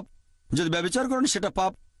সেটা পাপ, যদি ব্যভিচার করেন সেটা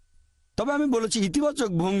পাপ। তবে আমি বলেছি ইতিবাচক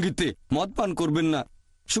ভঙ্গিতে, মদ পান করবেন না,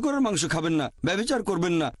 শূকরের মাংস খাবেন না, ব্যভিচার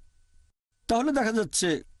করবেন না। তাহলে দেখা যাচ্ছে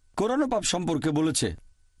কোরআনও পাপ সম্পর্কে বলেছে।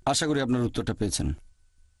 আশা করি আপনার উত্তরটা পেয়েছেন।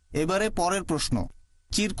 এবারে পরের প্রশ্ন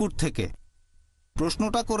চিরকুট থেকে।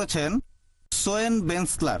 প্রশ্নটা করেছেন সোয়েন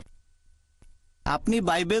বেন্সলার। আপনি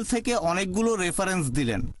বাইবেল থেকে অনেকগুলো রেফারেন্স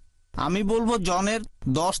দিলেন। আমি বলবো জনের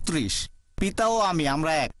 10:30, পিতা ও আমি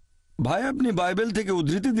আমরা এক। ভাই, আপনি বাইবেল থেকে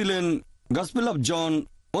উদ্ধৃতি দিলেন গসপেল অফ জন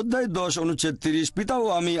অধ্যায় 10 অনুচ্ছেদ 30, পিতা ও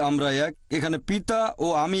আমি আমরা এক। এখানে পিতা ও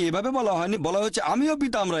আমি এভাবে বলা হয়নি, বলা হয়েছে আমিও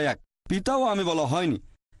পিতা আমরা এক। পিতা ও আমি বলা হয়নি।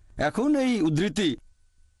 এখন এই উদ্ধৃতি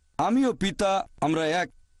আমিও পিতা আমরা এক,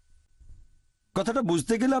 কথাটা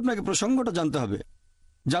বুঝতে গেলে আপনাকে প্রসঙ্গটা জানতে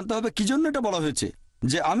হবে। কি জন্য এটা বলা হয়েছে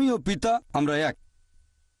যে আমিও পিতা আমরা এক।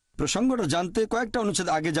 প্রসঙ্গটা জানতে কয়েকটা অনুচ্ছেদ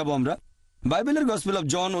আগে যাব আমরা। বাইবেলের গসপেল অফ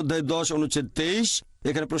জন অধ্যায় 10 অনুচ্ছেদ 23,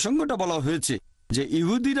 এখানে প্রসঙ্গটা বলা হয়েছে যে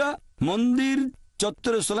ইহুদিরা মন্দির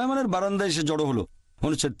চত্বরে সুলাইমানের বারান্দায় এসে জড়ো হলো,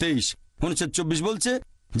 অনুচ্ছেদ 23। অনুচ্ছেদ 24 বলছে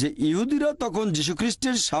যে ইহুদিরা তখন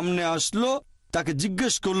যীশুখ্রিস্টের সামনে আসলো, তাকে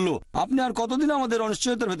জিজ্ঞেস করলো, আপনি আর কতদিন আমাদের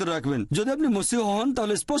অনিশ্চয়তার ভেতরে রাখবেন? যদি আপনি মসীহ হন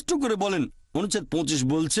তাহলে স্পষ্ট করে বলেন। অনুচ্ছেদ 25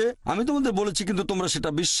 বলছে আমি তোমাদের বলেছি কিন্তু তোমরা সেটা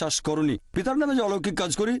বিশ্বাস করোনি। পিতার নামে যে অলৌকিক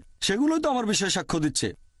কাজ করি সেগুলোই তো আমার বিষয়ে সাক্ষ্য দিচ্ছে।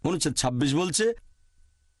 অনুচ্ছেদ 26 বলছে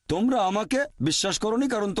তোমরা আমাকে বিশ্বাস করোনি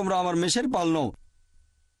কারণ তোমরা আমার মেষের পাল নও।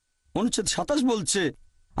 অনুচ্ছেদ 27 বলছে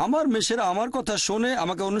আমার মেষেরা আমার কথা শোনে,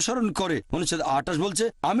 আমাকে অনুসরণ করে। অনুচ্ছেদ 28 বলছে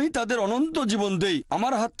আমি তাদের অনন্ত জীবন দেই,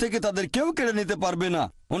 আমার হাত থেকে তাদের কেউ কেড়ে নিতে পারবে না।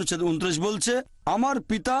 অনুচ্ছেদ 29 বলছে আমার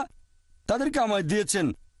পিতা তাদেরকে আমায় দিয়েছেন,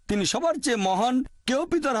 তিনি সবার চেয়ে মহান, কেউ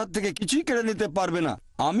পিতার হাত থেকে কিছুই কেড়ে নিতে পারবে না।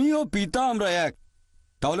 আমিও পিতা আমরা এক।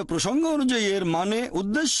 তাহলে প্রসঙ্গ অনুযায়ী এর মানে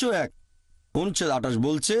উদ্দেশ্য এক। অনুচ্ছেদ 28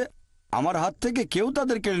 বলছে আমার হাত থেকে কেউ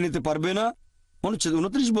তাদের কেড়ে নিতে পারবে না। অনুচ্ছেদ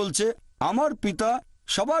 29 বলছে আমার পিতা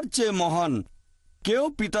সবার চেয়ে মহান, কেউ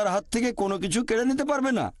পিতার হাত থেকে কোনো কিছু কেড়ে নিতে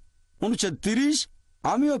পারবে না। অনুচ্ছেদ 30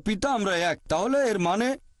 আমিও পিতা আমরা এক। তাহলে এর মানে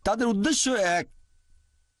তাদের উদ্দেশ্য এক।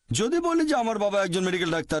 যদি বলি যে আমার বাবা একজন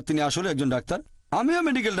মেডিকেল ডাক্তার, তিনি আসলে একজন ডাক্তার, আমিও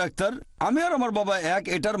মেডিকেল ডাক্তার, আমি আর আমার বাবা এক,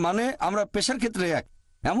 এটার মানে আমরা পেশার ক্ষেত্রে এক।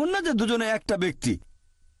 এমন না যে দুজনে একটা ব্যক্তি।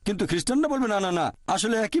 কিন্তু খ্রিস্টানরা বলবে না না না,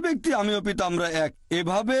 আসলে একই ব্যক্তি, আমিও পিতা আমরা এক।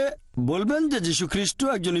 এভাবে বলবেন যে যীশু খ্রিস্ট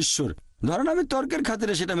একজন ঈশ্বর। ধরেন আমি তর্কের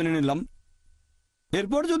খাতিরে সেটা মেনে নিলাম,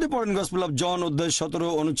 এরপর যদি পড়েন গসপেল অফ জন অধ্যায় 17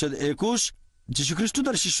 অনুচ্ছেদ 21, যীশু খ্রিস্ট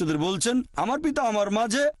তার শিষ্যদের বলছেন আমার পিতা আমার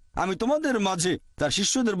মাঝে, আমি তোমাদের মাঝে। তার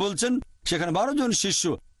শিষ্যদের বলছেন, সেখানে 12 জন শিষ্য,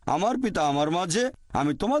 আমার পিতা আমার মাঝে,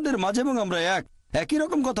 আমি তোমাদের মাঝে এবং আমরা এক। একই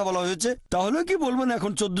রকম কথা বলা হয়েছে। তাহলে কি বলবেন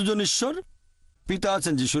এখন 14 জন ঈশ্বর? পিতা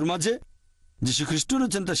আছেন যিশুর মাঝে, যীশু খ্রিস্ট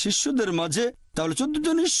রয়েছেন তার শিষ্যদের মাঝে, তাহলে 14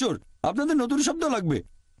 জন ঈশ্বর। আপনাদের নতুন শব্দ লাগবে,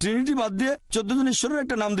 ট্রিনিটি বাদ দিয়ে 14 জন ঈশ্বরের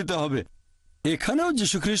একটা নাম দিতে হবে। এখানেও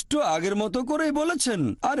যীশু খ্রিস্ট আগের মতো করেই বলেছেন,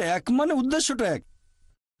 আর এক মানে উদ্দেশ্যটা এক।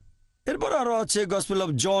 এরপর আরো আছে গসপেল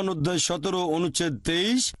অফ জন অধ্যায় 17 অনুচ্ছেদ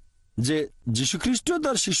 23, যে যীশু খ্রিস্ট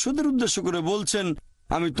তার শিষ্যদের উদ্দেশ্য করে বলছেন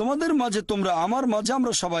আমি তোমাদের মাঝে, তোমরা আমার মাঝে,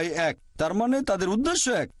 আমরা সবাই এক। তার মানে তাদের উদ্দেশ্য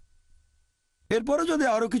এক। এরপরে যদি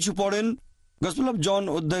আরো কিছু পড়েন গসপেল অফ জন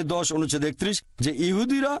অধ্যায় 10 অনুচ্ছেদ 31, যে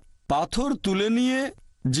ইহুদিরা পাথর তুলে নিয়ে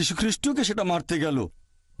যীশু খ্রিস্টকে সেটা মারতে গেল।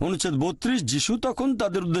 অনুচ্ছেদ 32, যিশু তখন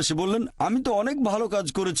তাদের উদ্দেশ্যে বললেন আমি তো অনেক ভালো কাজ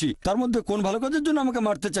করেছি, তার মধ্যে কোন ভালো কাজের জন্য আমাকে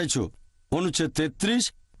মারতে চাইছো? অনুচ্ছেদ 33,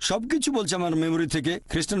 সবকিছু বলছে আমার মেমোরি থেকে।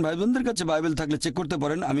 খ্রিস্টান ভাই বোনদের কাছে বাইবেল থাকলে চেক করতে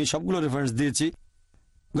পারেন, আমি সবগুলো রেফারেন্স দিয়েছি।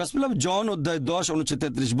 গসপেল অফ জন অধ্যায় 10 অনুচ্ছেদ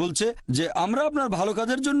 33 বলছে যে আমরা আপনার ভালো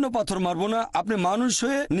কাজের জন্য পাথর মারব না, আপনি মানুষ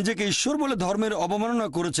হয়ে নিজেকে ঈশ্বর বলে ধর্মের অবমাননা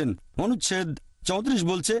করেছেন। অনুচ্ছেদ 34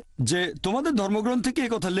 বলছে যে তোমাদের ধর্মগ্রন্থে কি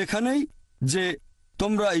কথা লেখা নেই যে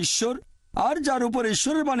তোমরা ঈশ্বর, আর যার উপর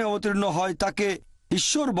ঈশ্বরের বাণী অবতীর্ণ হয় তাকে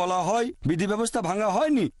ঈশ্বর বলা হয়, বিধি ব্যবস্থা ভাঙা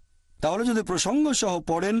হয়নি। তাহলে যদি প্রসঙ্গ সহ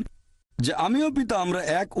পড়েন যে আমিও পিতা আমরা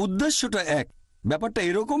এক, উদ্দেশ্যটা এক। ব্যাপারটা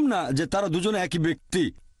এরকম না যে তারা দুজনে একই ব্যক্তি।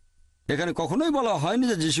 এখানে কখনোই বলা হয়নি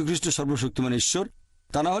যে যীশু খ্রিস্ট সর্বশক্তিমান ঈশ্বর,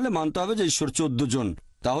 তা না হলে মানতে হবে যে ঈশ্বর 14 জন।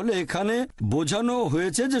 তাহলে এখানে বোঝানো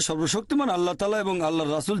হয়েছে যে সর্বশক্তিমান আল্লাহ তাআলা এবং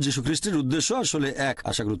আল্লাহর রাসূল যীশু খ্রিস্টের উদ্দেশ্য আসলে এক।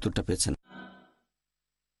 আশা করি উত্তরটা পেয়েছেন।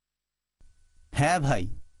 হ্যাঁ ভাই।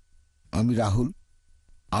 আমি রাহুল,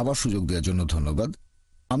 আবার সুযোগ দেওয়ার জন্য ধন্যবাদ।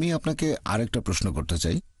 আমি আপনাকে আরেকটা প্রশ্ন করতে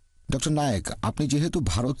চাই। ডক্টর নায়েক, আপনি যেহেতু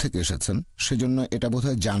ভারত থেকে এসেছেন সেজন্য এটা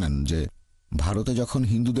বোধহয় জানেন যে ভারতে যখন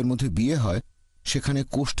হিন্দুদের মধ্যে বিয়ে হয় সেখানে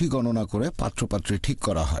কোষ্ঠী গণনা করে পাত্রপাত্রী ঠিক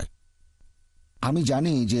করা হয়। আমি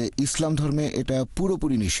জানি যে ইসলাম ধর্মে এটা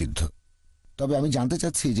পুরোপুরি নিষিদ্ধ, তবে আমি জানতে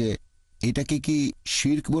চাচ্ছি যে এটাকে কি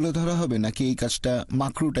শিরক বলে ধরা হবে নাকি এই কাজটা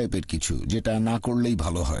মাকরু টাইপের কিছু, যেটা না করলেই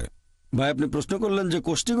ভালো হয়? ভাই, আপনি প্রশ্ন করলেন যে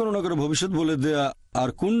কোষ্ঠী গণনা করে ভবিষ্যৎ বলে দেয়া আর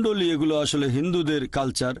কুণ্ডলী, এগুলো আসলে হিন্দুদের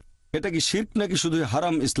কালচার, এটা কি শিরক নাকি শুধু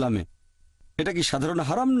হারাম ইসলামে? এটা কি সাধারণ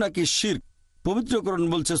হারাম নাকি শিরক? পবিত্রকরণ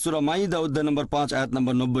বলছে সূরা মাইদা অধ্যায় নম্বর 5 আয়াত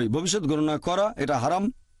নম্বর 90, ভবিষ্যৎ গণনা করা এটা হারাম,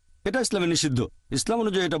 এটা ইসলামে নিষিদ্ধ। ইসলাম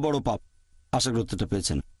অনুযায়ী এটা বড় পাপ। আশা করি উত্তরটা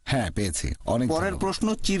পেয়েছেন। হ্যাঁ, পেয়েছি। অনেক পরের প্রশ্ন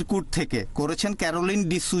চিরকুট থেকে করেছেন ক্যারোলিন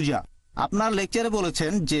ডিসুজা। আপনার লেকচারে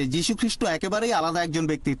বলেছেন যে যীশু খ্রিস্ট একেবারেই আলাদা একজন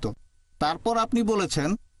ব্যক্তিত্ব। তারপর আপনি বলেছেন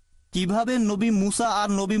কিভাবে নবী মুসা আর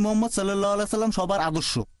নবী মোহাম্মদ সাল্লাল্লাহু আলাইহি সাল্লাম সবার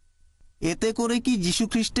আদর্শ। এতে করে কি যীশু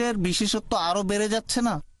খ্রিস্টের বিশেষত্ব আরো বেড়ে যাচ্ছে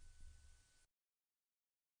না?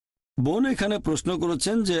 বোন এখানে প্রশ্ন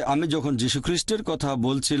করেছেন যে আমি যখন যীশু খ্রিস্টের কথা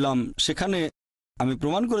বলছিলাম সেখানে আমি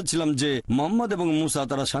প্রমাণ করেছিলাম যে মোহাম্মদ এবং মুসা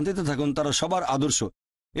তারা শান্তিতে থাকুন, তারা সবার আদর্শ।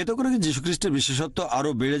 এতে করে কি যীশু খ্রিস্টের বিশেষত্ব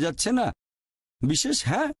আরো বেড়ে যাচ্ছে না? বিশেষ,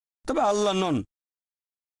 হ্যাঁ, তবে আল্লাহ নন।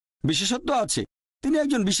 বিশেষত্ব আছে, তিনি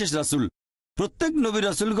একজন বিশেষ রাসূল। প্রত্যেক নবী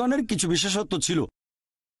রাসূলগণের কিছু বিশেষত্ব ছিল।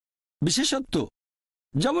 বিশেষত্ব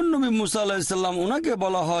যেমন নবী মুসা আলাইহিস সালাম, ওনাকে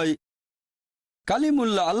বলা হয়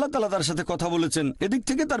কালিমুল্লাহ, আল্লাহ তাআলা তার সাথে কথা বলেছেন, এদিক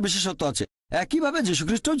থেকে তার বিশেষত্ব আছে। একইভাবে যীশু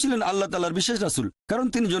খ্রিস্টও ছিলেন আল্লাহ তাআলার বিশেষ রাসূল, কারণ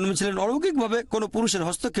তিনি জন্মেছিলেন অলৌকিকভাবে কোনো পুরুষের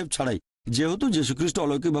হস্তক্ষেপ ছাড়াই। যেহেতু যীশু খ্রিস্ট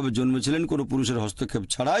অলৌকিকভাবে জন্মেছিলেন কোনো পুরুষের হস্তক্ষেপ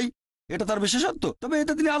ছাড়াই, এটা তার বিশেষত্ব। তবে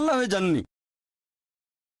এটা তিনি আল্লাহ হয়ে যাননি।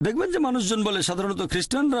 দেখবেন যে মানুষজন বলে, সাধারণত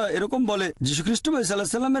খ্রিস্টানরা এরকম বলে, যীশু খ্রিস্ট ঈসা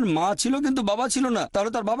আলাইহিস সালামের মা ছিল কিন্তু বাবা ছিল না। তাহলে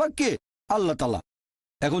তার বাবা কে? আল্লাহ তাআলা।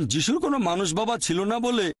 এখন যিশুর কোনো মানুষ বাবা ছিল না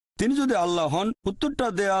বলে তিনি যদি আল্লাহ হন, উত্তরটা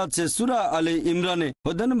দেয়া আছে সূরা আলে ইমরানে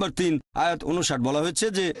অধ্যায় নম্বর 3 আয়াত 59। বলা হয়েছে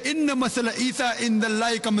যে ইন্না মাসালা ঈসা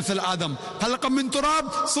ইনদাল্লাহি কামাসাল আদম খালাকা মিন তুরাব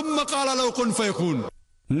সুম্মা ক্বালা লাহু কুন ফায়াকুন।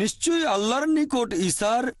 নিশ্চয়ই আল্লাহর নিকট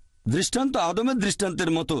ঈসার দৃষ্টান্ত আদমের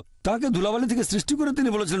দৃষ্টান্তের মতো, তাকে ধুলাবালি থেকে সৃষ্টি করে তিনি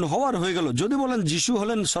বলেছিলেন হওয়ার হয়ে গেল। যদি বলেন যিশু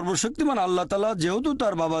হলেন সর্বশক্তিমান আল্লাহ তাআলা, যেহেতু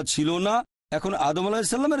তার বাবা ছিল না, এখন আদম আলাইহিস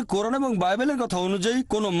সালামের কোরআন এবং বাইবেলের কথা অনুযায়ী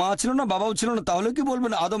কোনো মা ছিল না, বাবাও ছিল না, তাহলে কি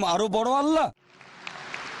বলবেন আদম আরো বড় আল্লাহ?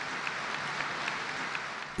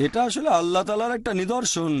 এটা আসলে আল্লাহ তাআলার একটা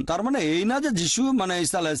নিদর্শন। তার মানে এই না যে যিশু মানে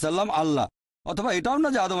ঈসা আলাইহিস সালাম আল্লাহ, অথবা এটাও না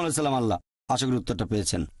যে আদম আলাইহিস সালাম আল্লাহ। আশা করি উত্তরটা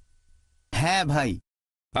পেয়েছেন। হ্যাঁ ভাই।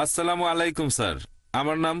 আসসালামু আলাইকুম স্যার,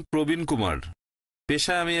 আমার নাম প্রবীণ কুমার।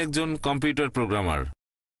 পেশায় আমি একজন কম্পিউটার প্রোগ্রামার।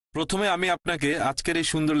 প্রথমে আমি আপনাকে আজকের এই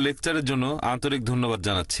সুন্দর লেকচারের জন্য আন্তরিক ধন্যবাদ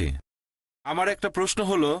জানাচ্ছি। আমার একটা প্রশ্ন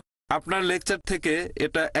হলো, আপনার লেকচার থেকে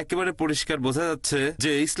এটা একেবারে পরিষ্কার বোঝা যাচ্ছে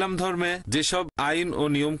যে ইসলাম ধর্মে যেসব আইন ও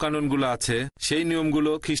নিয়ম কানুনগুলো আছে সেই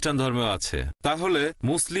নিয়মগুলো খ্রিস্টান ধর্মেও আছে। তাহলে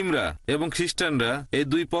মুসলিমরা এবং খ্রিস্টানরা এই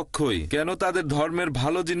দুই পক্ষই কেন তাদের ধর্মের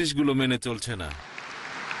ভালো জিনিসগুলো মেনে চলছে না?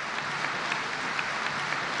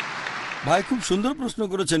 ভাই খুব সুন্দর প্রশ্ন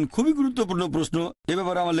করেছেন, খুবই গুরুত্বপূর্ণ প্রশ্ন। এ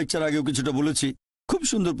ব্যাপারে আমার লেকচার আগেও কিছুটা বলেছি। খুব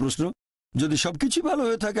সুন্দর প্রশ্ন। যদি সবকিছুই ভালো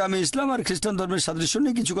হয়ে থাকে, আমি ইসলাম আর খ্রিস্টান ধর্মের সাদৃশ্য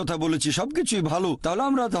নিয়ে কিছু কথা বলেছি, সবকিছুই ভালো, তাহলে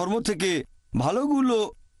আমরা ধর্ম থেকে ভালোগুলো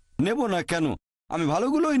নেব না কেন? আমি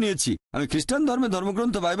ভালোগুলোই নিয়েছি। আমি খ্রিস্টান ধর্মের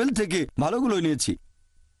ধর্মগ্রন্থ বাইবেল থেকে ভালোগুলোই নিয়েছি।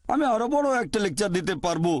 আমি আরো বড় একটা লেকচার দিতে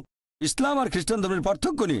পারবো ইসলাম আর খ্রিস্টান ধর্মের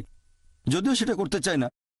পার্থক্য নিয়ে, যদিও সেটা করতে চাই না।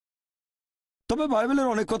 তবে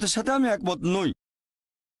বাইবেলের অনেক কথার সাথে আমি একমত নই,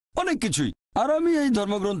 অনেক কিছুই। আর আমি এই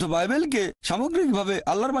ধর্মগ্রন্থ বাইবেলকে সামগ্রিকভাবে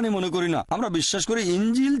আল্লাহর বাণী মনে করি না। আমরা বিশ্বাস করি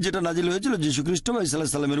ইনজিল, যেটা নাজিল হয়েছিল যীশু খ্রিস্ট বা ঈসা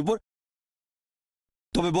আলাইহিস সালামের উপর।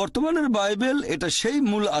 তবে বর্তমানের বাইবেল এটা সেই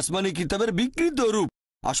মূল আসমানি কিতাবের বিকৃত রূপ।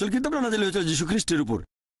 আসল কিতাবটা নাজিল হয়েছিল যীশু খ্রিস্টের উপর।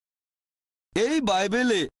 এই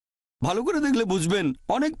বাইবেলে ভালো করে দেখলে বুঝবেন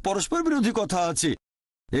অনেক পরস্পর বিরোধী কথা আছে।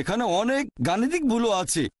 এখানে অনেক গাণিতিক ভুলও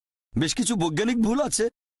আছে, বেশ কিছু বৈজ্ঞানিক ভুল আছে।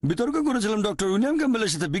 বিতর্ক করেছিলাম ডক্টর উইলিয়াম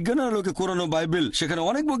ক্যাম্বেলের সাথে বিজ্ঞানের আলোকে কোরানো বাইবেল, সেখানে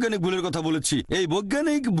অনেক বৈজ্ঞানিক ভুলের কথা বলেছি। এই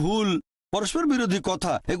বৈজ্ঞানিক ভুল, পরস্পর বিরোধী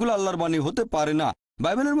কথা, এগুলো আল্লাহর বাণী হতে পারে না।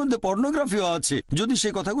 বাইবেলের মধ্যে পর্নোগ্রাফিও আছে। যদি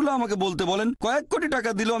সেই কথাগুলো আমাকে বলতে বলেন, কয়েক কোটি টাকা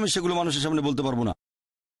দিলেও আমি সেগুলো মানুষের সামনে বলতে পারবো না।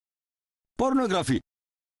 পর্নোগ্রাফি,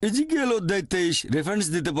 ইজিকিয়েল অধ্যায় 23 রেফারেন্স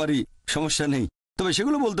দিতে পারি, সমস্যা নেই, তবে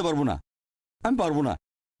সেগুলো বলতে পারবো না। আমি পারবো না,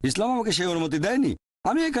 ইসলাম আমাকে সেই অনুমতি দেয়নি।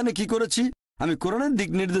 আমি এখানে কি করেছি, আমি কোরআনের দিক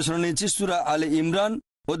নির্দেশনা নিয়েছি। সূরা আলে ইমরান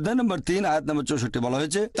অধ্যায় নম্বর 3 আয়াত নম্বর 64 বলা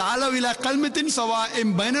হয়েছে, তাআলাউ ইলা কালিমাতিন সাওয়াইন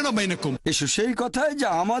বাইনানা ওয়া বাইনাকুম। এসো সেই কথায় যে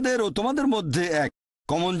আমাদের ও তোমাদের মধ্যে এক।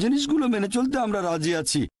 কমন জিনিসগুলো মেনে চলতে আমরা রাজি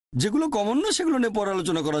আছি। যেগুলো কমন না সেগুলো নিয়ে পরে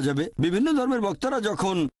আলোচনা করা যাবে। বিভিন্ন ধর্মের বক্তারা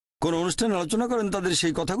যখন কোনো অনুষ্ঠানে আলোচনা করেন, তাদের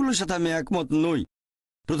সেই কথাগুলোর সাথে আমি একমত নই।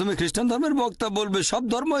 প্রথমে খ্রিস্টান ধর্মের বক্তা বলবে সব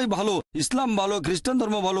ধর্মই ভালো, ইসলাম ভালো, খ্রিস্টান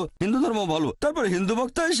ধর্ম ভালো, হিন্দু ধর্ম ভালো। তারপর হিন্দু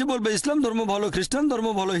বক্তা এসে বলবে ইসলাম ধর্ম ভালো, খ্রিস্টান ধর্ম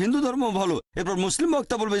ভালো, হিন্দু ধর্ম ভালো। এরপর মুসলিম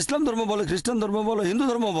বক্তা বলবে ইসলাম ধর্ম ভালো, খ্রিস্টান ধর্ম ভালো, হিন্দু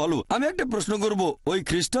ধর্ম ভালো। আমি একটা প্রশ্ন করব, ওই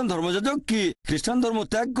খ্রিস্টান ধর্মযাজক কি খ্রিস্টান ধর্ম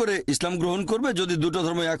ত্যাগ করে ইসলাম গ্রহণ করবে যদি দুটো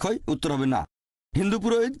ধর্ম এক হয়? উত্তর হবে না। হিন্দু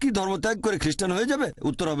পুরোহিত কি ধর্ম ত্যাগ করে খ্রিস্টান হয়ে যাবে?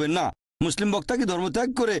 উত্তর হবে না। মুসলিম বক্তা কি ধর্ম ত্যাগ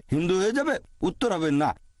করে হিন্দু হয়ে যাবে? উত্তর হবে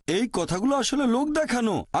না। এই কথাগুলো আসলে লোক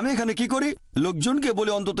দেখানো। আমি এখানে কি করি, লোকজনকে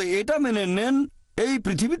বলি অন্তত এটা মেনে নেন, এই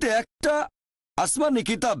পৃথিবীতে একটা আসমানি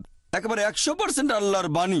কিতাব একেবারে 100% আল্লাহর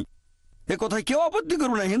বাণী। এ কথায় কেউ আপত্তি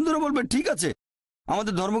করবে না। হিন্দুরা বলবে ঠিক আছে,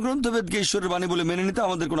 আমাদের ধর্মগ্রন্থবেদকে ঈশ্বরের বাণী বলে মেনে নিতে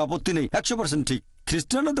আমাদের কোনো আপত্তি নেই, 100% ঠিক।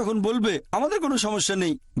 খ্রিস্টানরা তখন বলবে আমাদের কোনো সমস্যা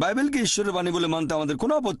নেই, বাইবেলকে ঈশ্বরের বাণী বলে মানতে আমাদের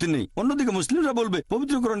কোনো আপত্তি নেই। অন্যদিকে মুসলিমরা বলবে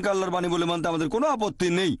পবিত্র কোরআনকে আল্লাহর বাণী বলে মানতে আমাদের কোনো আপত্তি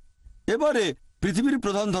নেই। এবারে পৃথিবীর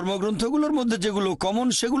প্রধান ধর্মগ্রন্থগুলোর মধ্যে যেগুলো কমন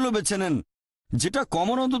সেগুলো বেছে নেন। যেটা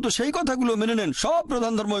কমন অন্তত সেই কথাগুলো মেনে নেন। সব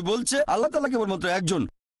প্রধান ধর্মই বলছে আল্লাহ তাআলা কেবলমাত্র একজন,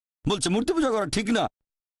 বলছে মূর্তি পূজা করা ঠিক না।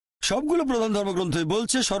 সবগুলো প্রধান ধর্মগ্রন্থই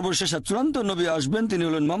বলছে সর্বশেষ আর চূড়ান্ত নবী আসবেন, তিনি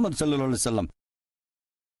হলেন মুহাম্মদ সাল্লাল্লাহু আলাইহি সাল্লাম।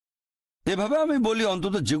 এভাবে আমি বলি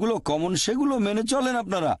অন্তত যেগুলো কমন সেগুলো মেনে চলেন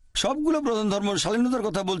আপনারা। সবগুলো প্রধান ধর্ম স্বাধীনতার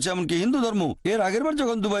কথা বলছে, এমনকি হিন্দু ধর্ম। এর আগের বার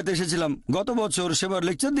যখন দুবাইতে এসেছিলাম গত বছর, সেবার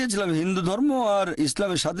লেকচার দিয়েছিলাম হিন্দু ধর্ম আর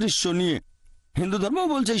ইসলামের সাদৃশ্য নিয়ে। হিন্দু ধর্ম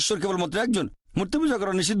বলছে ঈশ্বর কেবলমাত্র একজন, মূর্তি পূজা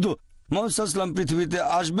করা নিষিদ্ধ, মুহাম্মদ সাল্লাল্লাহু আলাইহি ওয়াসাল্লাম পৃথিবীতে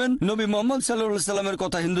আসবেন। নবী মুহাম্মদ সাল্লাল্লাহু আলাইহি সাল্লামের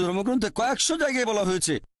কথা হিন্দু ধর্মগ্রন্থে কয়েকশো জায়গায় বলা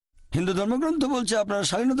হয়েছে। হিন্দু ধর্মগ্রন্থ বলছে আপনারা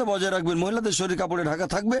স্বাধীনতা বজায় রাখবেন, মহিলাদের শরীর কাপড়ে ঢাকা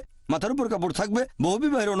থাকবে, মাথার উপর কাপড় থাকবে,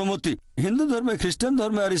 বহুবিবাহের অনুমতি। হিন্দু ধর্মে, খ্রিস্টান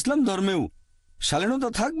ধর্মে আর ইসলাম ধর্মেও শালীনতা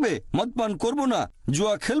থাকবে, মদ পান করবো না,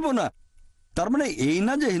 জুয়া খেলবো না। তার মানে এই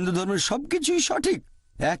না যে হিন্দু ধর্মের সবকিছুই সঠিক।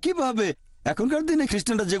 একইভাবে এখনকার দিনে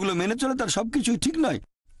খ্রিস্টানরা যেগুলো মেনে চলে তার সবকিছুই ঠিক নয়।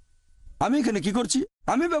 আমি এখানে কি করছি,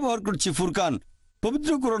 আমি ব্যবহার করছি ফুরকান।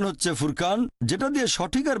 পবিত্র কোরআন হচ্ছে ফুরকান, যেটা দিয়ে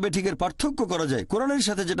সঠিক আর বেঠিকের পার্থক্য করা যায়। কোরআনের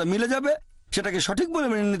সাথে যেটা মিলে যাবে সেটাকে সঠিক বলে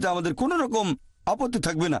মেনে নিতে আমাদের কোনো রকম আপত্তি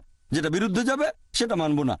থাকবে না, যেটা বিরুদ্ধে যাবে সেটা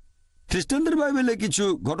মানব না। খ্রিস্টানদের বাইবেলে কিছু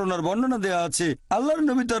ঘটনার বর্ণনা দেয়া আছে। আল্লাহর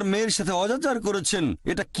নবী তার মেয়ের সাথে অজাচার করেছেন।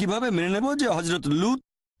 এটা কিভাবে মেনে নেব যে হযরত লূত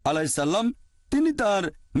আলাইহিস সালাম তিনি তার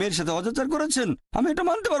মেয়ের সাথে অজাচার করেছেন? আমি এটা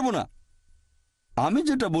মানতে পারবো না। আমি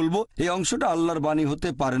যেটা বলবো এই অংশটা আল্লাহর বাণী হতে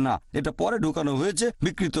পারে না, এটা পরে ঢোকানো হয়েছে,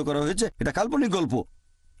 বিকৃত করা হয়েছে, এটা কাল্পনিক গল্প।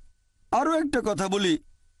 আরো একটা কথা বলি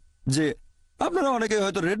যে আপনারা অনেকে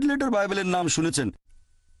হয়তো রেড লেটার বাইবেলের নাম শুনেছেন।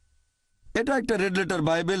 এটা একটা red letter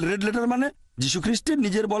Bible. Red letter মানে যীশু খ্রিস্টের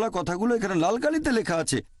নিজের বলা কথাগুলো এখানে লাল কালিতে লেখা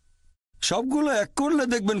আছে। সবগুলো এক করলে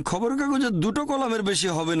দেখবেন খবর কাগজে 2টো কলামের বেশি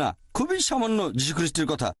হবে না, খুবই সামান্য যীশু খ্রিস্টের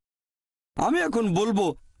কথা। আমি এখন বলবো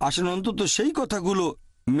আসেন অন্তত সেই কথাগুলো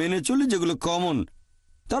মেনে চলি যেগুলো কমন।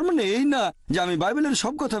 তার মানে এই না যে আমি বাইবেলের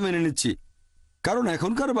সব কথা মেনে নিচ্ছি, কারণ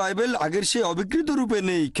এখনকার বাইবেল আগের সে অবিকৃত রূপে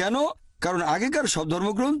নেই। কেন? কারণ আগেকার সব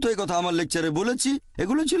ধর্মগ্রন্থ এই কথা আমার লেকচারে বলেছি,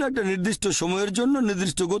 এগুলো ছিল একটা নির্দিষ্ট সময়ের জন্য,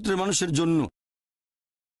 নির্দিষ্ট গোত্রের মানুষের জন্য।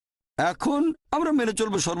 এখন আমরা মেনে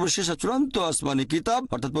চলবো সর্বশেষ চূড়ান্ত আসমানি কিতাব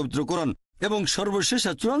অর্থাৎ পবিত্র কোরআন এবং সর্বশেষ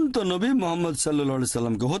চূড়ান্ত নবী মোহাম্মদ সাল্লাল্লাহু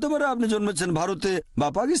সাল্লামকে। হতে পারে আপনি জন্মেছেন ভারতে বা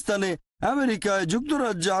পাকিস্তানে, আমেরিকায়,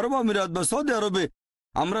 যুক্তরাজ্যে, আরব আমিরাত বা সৌদি আরবে।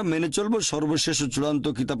 আমরা মেনে চলবো সর্বশেষ চূড়ান্ত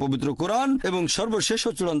কিতাব পবিত্র কোরআন এবং সর্বশেষ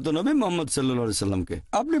চূড়ান্ত নবী মোহাম্মদ সাল্লাল্লাহু সাল্লামকে।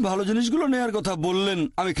 আপনি ভালো জিনিসগুলো নেওয়ার কথা বললেন,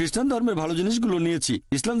 আমি খ্রিস্টান ধর্মের ভালো জিনিসগুলো নিয়েছি।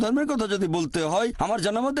 ইসলাম ধর্মের কথা যদি বলতে হয়, আমার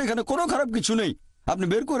জানা মতে এখানে কোনো খারাপ কিছু নেই। আপনি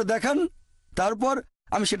বের করে দেখান, তারপর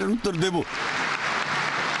আমি সেটার উত্তর দেব।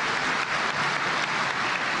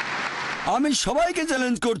 আমি সবাইকে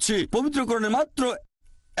চ্যালেঞ্জ করছি, পবিত্র কোরআনের মাত্র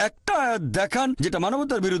একটা আয়াত দেখান যেটা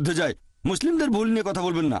মানবতার বিরুদ্ধে যায়। মুসলিমদের ভুল নিয়ে কথা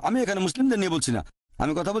বলবেন না, আমি এখানে মুসলিমদের নিয়ে বলছি না,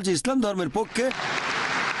 আমি কথা বলছি ইসলাম ধর্মের পক্ষে।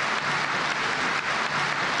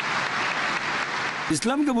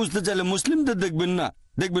 ইসলামকে বুঝতে চাইলে মুসলিমদের দেখবেন না,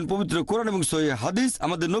 দেখবেন পবিত্র কোরআন এবং সহিহ হাদিস,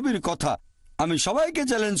 আমাদের নবীর কথা। আমি সবাইকে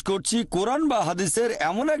চ্যালেঞ্জ করছি, কোরআন বা হাদিসের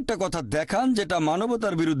এমন একটা কথা দেখান যেটা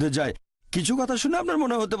মানবতার বিরুদ্ধে যায়। কিছু কথা শুনে আপনার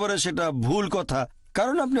মনে হতে পারে সেটা ভুল কথা,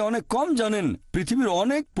 কারণ আপনি অনেক কম জানেন, পৃথিবীর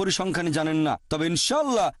অনেক পরিসংখ্যানই জানেন না। তবে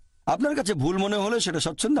ইনশাআল্লাহ আপনার কাছে ভুল মনে হলে সেটা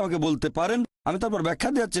স্বচ্ছন্দে আমাকে বলতে পারেন, আমি তারপর ব্যাখ্যা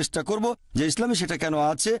দেওয়ার চেষ্টা করব যে ইসলামে সেটা কেন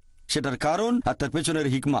আছে, সেটার কারণ আর তার পেছনের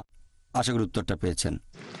হিকমা। আশা করি উত্তরটা পেয়েছেন।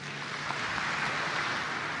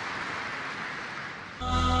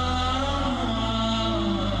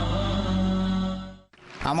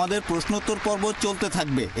 আমাদের প্রশ্নোত্তর পর্ব চলতে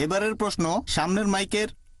থাকবে। এবারের প্রশ্ন সামনের মাইকের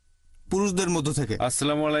পুরুষদের মধ্য থেকে।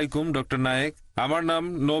 আসসালামু আলাইকুম ডক্টর নায়েক, আমার নাম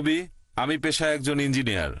নবী, আমি পেশায় একজন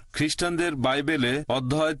ইঞ্জিনিয়ার। খ্রিস্টানদের বাইবেলে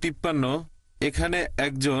অধ্যায় 53 এখানে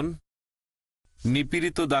একজন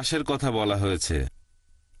নিপীড়িত দাসের কথা বলা হয়েছে,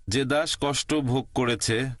 যে দাস কষ্ট ভোগ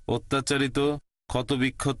করেছে, অত্যাচারিত,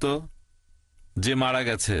 ক্ষতবিক্ষত, যে মারা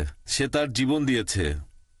গেছে, সে তার জীবন দিয়েছে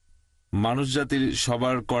মানুষজাতির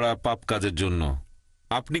সবার করা পাপ কাজের জন্য।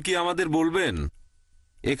 আপনি কি আমাদের বলবেন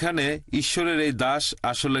এখানে ঈশ্বরের এই দাস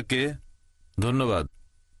আসলে কে? ধন্যবাদ।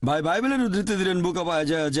 ভাই বাইবেলের উদ্ধৃতি দিলেন বুক অব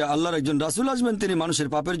আইজায়া যে আল্লাহর একজন রাসূল আসবেন, তিনি মানুষের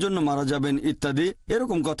পাপের জন্য মারা যাবেন ইত্যাদি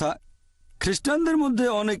এরকম কথা। খ্রিস্টানদের মধ্যে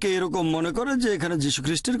অনেকে এরকম মনে করে যে এখানে যীশু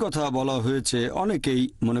খ্রিস্টের কথা বলা হয়েছে, অনেকেই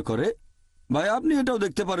মনে করে। ভাই আপনি এটাও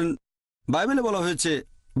দেখতে পারেন, বাইবেলে বলা হয়েছে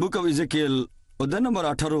বুক অব ইজেকিয়েল অধ্যায় নম্বর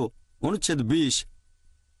 18 অনুচ্ছেদ 20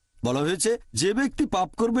 বলা হয়েছে যে ব্যক্তি পাপ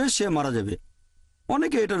করবে সে মারা যাবে।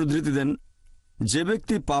 অনেকে এটার উদ্ধৃতি দেন যে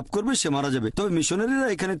ব্যক্তি পাপ করবে সে মারা যাবে। তবে মিশনারিরা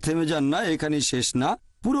এখানে থেমে যান না, এখানে শেষ না।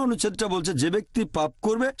 পুরো অনুচ্ছেদটা বলছে যে ব্যক্তি পাপ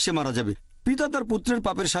করবে সে মারা যাবে। পিতা তার পুত্রের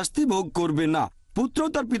পাপের শাস্তি ভোগ করবে না, পুত্র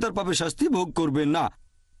তার পিতার পাপের শাস্তি ভোগ করবে না।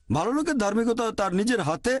 ভালো লোকের ধার্মিকতা তার নিজের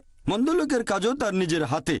হাতে, মন্দ লোকের কাজও তার নিজের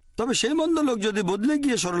হাতে। তবে সেই মন্দ লোক যদি বদলে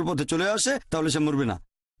গিয়ে সরল পথে চলে আসে তাহলে সে মরবে না।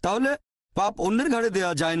 তাহলে পাপ অন্যের ঘাড়ে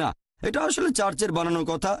দেয়া যায় না। এটা আসলে চার্চের বানানো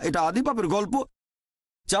কথা, এটা আদি পাপের গল্প।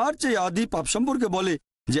 চার্চ এই আদি পাপ সম্পর্কে বলে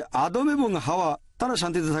যে আদম এবং হাওয়া তারা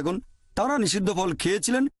শান্তিতে থাকুন, তারা নিষিদ্ধ ফল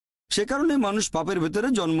খেয়েছিলেন, সে কারণে মানুষ পাপের ভেতরে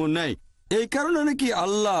জন্ম নেয়। এই কারণে নাকি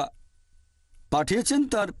আল্লাহ পাঠিয়েছেন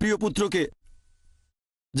তার প্রিয় পুত্রকে,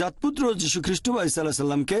 জাতপুত্র যীশু খ্রিস্ট বা ঈসা আলাইহিস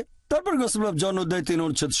সালামকে। তারপর গসপেল অফ জন অধ্যায় 3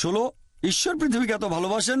 অনুচ্ছেদ 16 ঈশ্বর পৃথিবীকে এত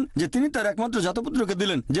ভালোবাসেন যে তিনি তার একমাত্র জাতপুত্রকে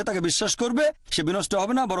দিলেন, যে তাকে বিশ্বাস করবে সে বিনষ্ট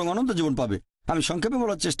হবে না বরং অনন্ত জীবন পাবে। আমি সংক্ষেপে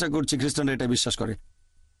বলার চেষ্টা করছি, খ্রিস্টানরা এটা বিশ্বাস করে।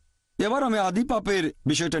 এবার আমি আদি পাপের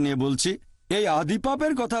বিষয়টা নিয়ে বলছি। এই আদি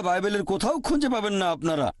পাপের কথা বাইবেলের কোথাও খুঁজে পাবেন না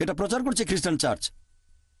আপনারা, এটা প্রচার করছে খ্রিস্টান চার্চ।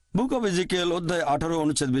 বুক অব ইজেকিয়েল অধ্যায় 18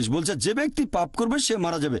 অনুচ্ছেদ 20 বলছে যে ব্যক্তি পাপ করবে সে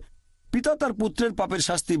মারা যাবে। পিতা তার পুত্রের পাপের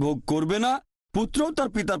শাস্তি ভোগ করবে না, পুত্রও তার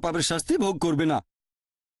পিতার পাপের শাস্তি ভোগ করবে না।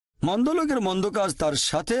 মন্দ লোকের মন্দ কাজ তার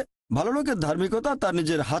সাথে, ভালো লোকের ধার্মিকতা তার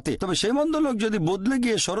নিজের হাতে। তবে সেই মন্দ লোক যদি বদলে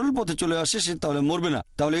গিয়ে সরল পথে চলে আসে সে তাহলে মরবে না।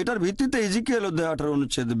 তাহলে এটার ভিত্তিতে ইজেকিয়েল অধ্যায় 18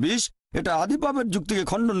 অনুচ্ছেদ 20 এটা আদি পাপের যুক্তিকে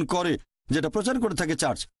খণ্ডন করে, যেটা প্রচার করে থাকে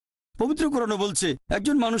চার্চ। পবিত্র কোরআনে বলছে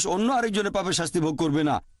একজন মানুষ অন্য আরেকজনের পাপের শাস্তি ভোগ করবে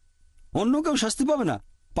না, অন্য কেউ শাস্তি পাবে না।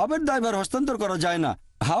 পাপের দায়ভার হস্তান্তর করা যায় না।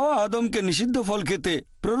 হাওয়া আদমকে নিষিদ্ধ ফল খেতে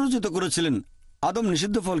প্ররোচিত করেছিলেন, আদম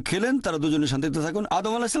নিষিদ্ধ ফল খেলেন, তারা দুজনে শান্তিতে থাকুন।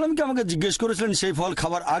 আদম আলাইহিস সালামকে আমাকে জিজ্ঞেস করেছিলেন সেই ফল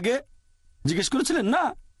খাবার আগে? জিজ্ঞেস করেছিলেন না।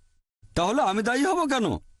 তাহলে আমি দায়ী হব কেন?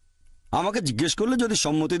 আমাকে জিজ্ঞেস করলে যদি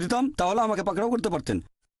সম্মতি দিতাম তাহলে আমাকে পাকড়াও করতে পারতেন।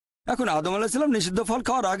 এখন আদম আলাইহিস সালাম নিষিদ্ধ ফল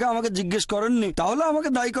খাওয়ার আগে আমাকে জিজ্ঞেস করেননি, তাহলে আমাকে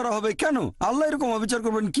দায়ী করা হবে কেন? আল্লাহ এরকম অবিচার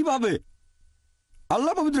করবেন কিভাবে?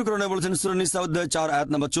 আল্লাহ পবিত্র কোরআনে বলেছেন সূরা নিসা অধ্যায় 4 আয়াত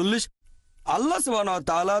নম্বর 40, আল্লাহ সুবহানাহু ওয়া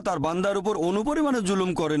তাআলা তার বান্দার উপর অনুপরিমাণে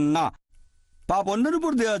জুলুম করেন না, পাপ অন্যের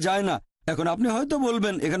উপর দেয়া যায় না। এখন আপনি হয়তো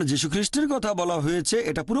বলবেন এখানে যীশু খ্রিস্টের কথা বলা হয়েছে,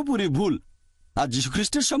 এটা পুরোপুরি ভুল। আর যীশু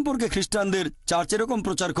খ্রিস্টের সম্পর্কে খ্রিস্টানদের চার্চ এরকম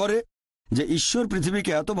প্রচার করে যে ঈশ্বর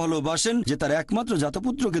পৃথিবীকে এত ভালোবাসেন যে তার একমাত্র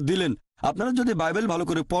জাতপুত্রকে দিলেন। আপনারা যদি বাইবেল ভালো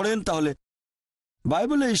করে পড়েন তাহলে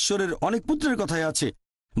বাইবেলে ঈশ্বরের অনেক পুত্রের কথাই আছে।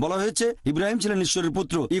 বলা হয়েছে ইব্রাহিম ছিলেন ঈশ্বরের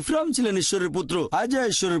পুত্র, ইফরাম ছিলেন ঈশ্বরের পুত্র, আইজা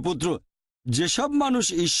ঈশ্বরের পুত্র। যেসব মানুষ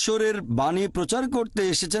ঈশ্বরের বাণী প্রচার করতে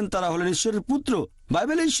এসেছেন তারা হলেন ঈশ্বরের পুত্র।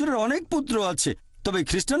 বাইবেলে ঈশ্বরের অনেক পুত্র আছে, তবে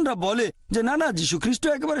খ্রিস্টানরা বলে যে না, যীশু খ্রিস্ট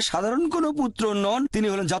একেবারে সাধারণ কোনো পুত্র নন, তিনি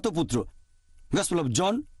হলেন জাতপুত্র। গসপেল অফ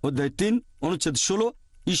জন অধ্যায় 3 অনুচ্ছেদ 16,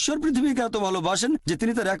 ঈশ্বর পৃথিবীকে এত ভালোবাসেন যে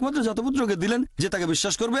তিনি তার একমাত্র জাতপুত্রকে দিলেন, যে তাকে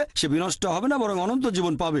বিশ্বাস করবে সে বিনষ্ট হবে না বরং অনন্ত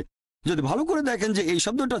জীবন পাবে। যদি ভালো করে দেখেন যে এই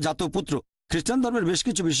শব্দটা জাতপুত্র, খ্রিস্টান ধর্মের বেশ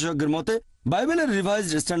কিছু বিশেষজ্ঞের মতে বাইবেলের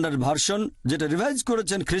রিভাইজড স্ট্যান্ডার্ড ভার্সন, যেটা রিভাইজ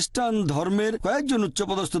করেছেন খ্রিস্টান ধর্মের কয়েকজন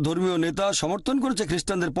উচ্চপদস্থ ধর্মীয় নেতা, সমর্থন করেছে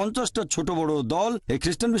খ্রিস্টানদের 50টা ছোট বড় দল। এই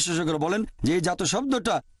খ্রিস্টান বিশেষজ্ঞরা বলেন যে এই জাত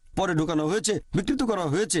শব্দটা পরে ঢোকানো হয়েছে, বিকৃত করা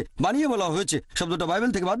হয়েছে, বানিয়ে বলা হয়েছে, শব্দটা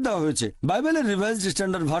বাইবেল থেকে বাদ দেওয়া হয়েছে। বাইবেলের রিভাইজড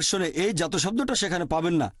স্ট্যান্ডার্ড ভার্সনে এই জাত শব্দটা সেখানে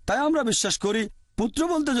পাবেন না। তাই আমরা বিশ্বাস করি পুত্র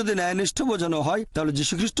বলতে যদি ন্যায়নিষ্ঠ বোঝানো হয় তাহলে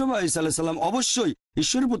যীশু খ্রিস্ট বা ঈসা আলাইহিস সালাম অবশ্যই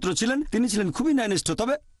ঈশ্বরের পুত্র ছিলেন। তিনি ছিলেন খুবই ন্যায়নিষ্ঠ,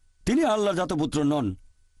 তবে তিনি আল্লাহর জাতপুত্র নন।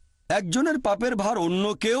 একজনের পাপের ভার অন্য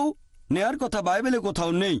কেউ নেয়ার কথা বাইবেলে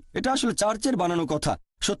কোথাও নেই। এটা আসলে চার্চের বানানো কথা।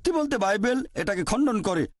 সত্যি বলতে বাইবেল এটাকে খণ্ডন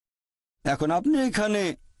করে। এখন আপনি এখানে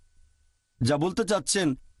যা বলতে চাচ্ছেন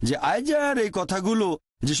যে আইজায়ার এই কথাগুলো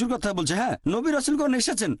যিশুর কথা বলছে, হ্যাঁ, নবী রাসূলগণ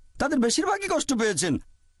এসেছেন, তাদের বেশিরভাগই কষ্ট পেয়েছেন,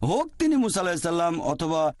 হোক তিনি মুসা আলাইহিস সালাম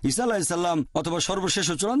অথবা ঈসা আলাইহিস সালাম অথবা সর্বশেষ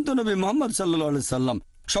ও চূড়ান্ত নবী মুহাম্মদ সাল্লাল্লাহু আলাইহি সাল্লাম।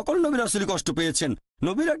 সকল নবী রাসূলই কষ্ট পেয়েছেন।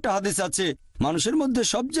 নবীর একটা হাদিস আছে, মানুষের মধ্যে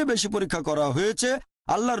সবচেয়ে বেশি পরীক্ষা করা হয়েছে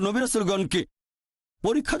আল্লাহর নবী রাসূলগণকে।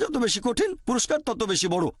 পরীক্ষা যত বেশি কঠিন, পুরস্কার তত বেশি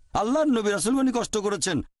বড়। আল্লাহর নবী রাসূলগণই কষ্ট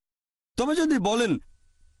করেছেন। তবে যদি বলেন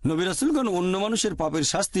নবী রাসূলগণ অন্য মানুষের পাপের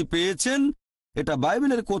শাস্তি পেয়েছেন, এটা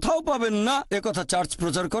বাইবেলের কোথাও পাবেন না, একথা চার্চ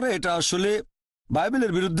প্রচার করে। এটা আসলে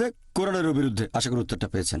বাইবেলের বিরুদ্ধে, কোরআনেরও বিরুদ্ধে। আশা করি উত্তরটা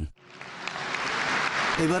পেয়েছেন।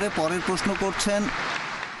 এবারে পরের প্রশ্ন করছেন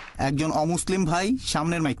একজন অমুসলিম ভাই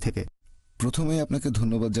সামনের মাইক থেকে। প্রথমেই আপনাকে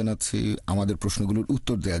ধন্যবাদ জানাচ্ছি আমাদের প্রশ্নগুলোর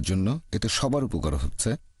উত্তর দেওয়ার জন্য, এতে সবার উপকার হচ্ছে।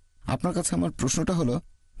 আপনার কাছে আমার প্রশ্নটা হলো,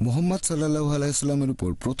 মুহাম্মদ সাল্লাল্লাহু আলাইহি সাল্লামের উপর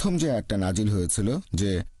প্রথম যে আয়াতটা নাজিল হয়েছিল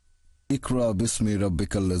যে ইকরা বিসমি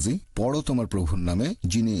রাব্বিকাল্লাযী, পড়ো তোমার প্রভুর নামে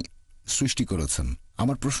যিনি সৃষ্টি করেছেন।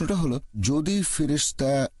 আমার প্রশ্নটা হলো, যদি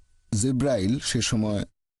ফেরেশতা জিব্রাইল সে সময়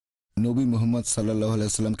নবী মুহাম্মদ সাল্লাল্লাহু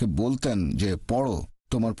আলাইহি সাল্লামকে বলতেন যে পড়ো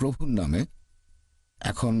তোমার প্রভুর নামে,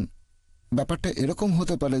 এখন ব্যাপারটা এরকম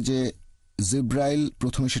হতে পারে যে জিব্রাইল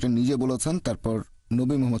প্রথমে সেটা নিজে বলেছেন, তারপর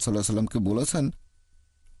নবী মুহাম্মদ সাল্লাল্লাহু আলাইহি সাল্লামকে বলেছেন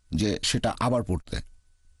যে সেটা আবার পড়তে।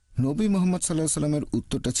 নবী মুহাম্মদ সাল্লাল্লাহু আলাইহি সাল্লামের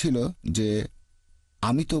উত্তরটা ছিল যে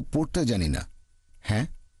আমি তো পড়তে জানি না। হ্যাঁ,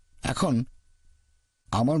 এখন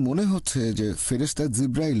আমার মনে হচ্ছে যে ফেরেশতা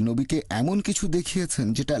জিব্রাইল নবীকে এমন কিছু দেখিয়েছেন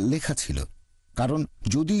যেটা লেখা ছিল। কারণ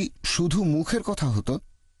যদি শুধু মুখের কথা হতো,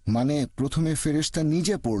 মানে প্রথমে ফেরেশতা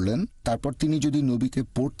নিজে পড়লেন, তারপর তিনি যদি নবীকে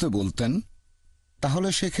পড়তে বলতেন, তাহলে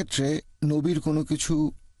সেক্ষেত্রে নবীর কোনো কিছু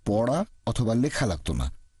পড়া অথবা লেখা লাগতো না।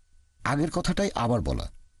 আগের কথাটাই আবার বলা,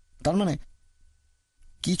 তার মানে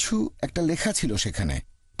কিছু একটা লেখা ছিল সেখানে,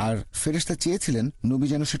 আর ফেরেশতা চেয়েছিলেন নবী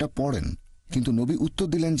যেন সেটা পড়েন, কিন্তু নবী উত্তর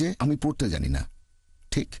দিলেন যে আমি পড়তে জানি না।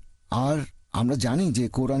 ঠিক। আর আমরা জানি যে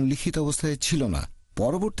কোরআন লিখিত অবস্থায় ছিল না,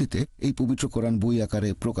 পরবর্তীতে এই পবিত্র কোরআন বই আকারে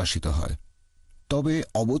প্রকাশিত হয়। তবে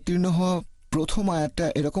অবতীর্ণ হওয়া প্রথম আয়াতটা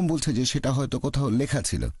এরকম বলছে যে সেটা হয়তো কোথাও লেখা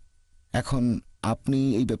ছিল। এখন আপনি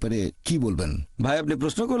এই ব্যাপারে কি বলবেন? ভাই, আপনি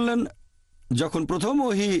প্রশ্ন করলেন যখন প্রথম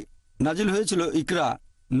ওহী নাজিল হয়েছিল ইকরা,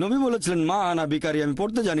 নবী বলেছিলেন মা আনা বিকারি, আমি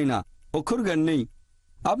পড়তে জানি না, অক্ষর জ্ঞান নেই।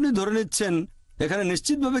 আপনি ধরে নিচ্ছেন এখানে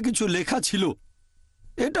নিশ্চিতভাবে কিছু লেখা ছিল।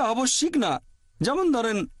 এটা আবশ্যিক না। যেমন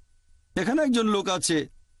ধরেন এখানে একজন লোক আছে,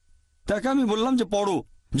 তাকে আমি বললাম যে পড়ো,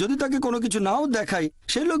 যদি তাকে কোনো কিছু নাও দেখাই,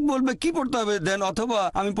 সেই লোক বলবে কি পড়তে হবে দেন, অথবা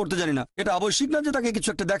আমি পড়তে জানি না। এটা আবশ্যিক না যে তাকে কিছু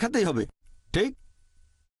একটা দেখাতেই হবে। ঠিক,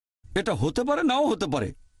 এটা হতে পারে নাও হতে পারে,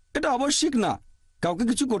 এটা আবশ্যিক না। কাউকে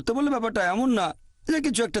কিছু করতে বললে ব্যাপারটা এমন না যে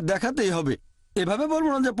কিছু একটা দেখাতেই হবে। এভাবে বলবো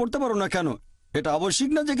না যে পড়তে পারো না কেন, এটা আবশ্যিক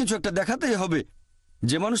না যে কিছু একটা দেখাতেই হবে।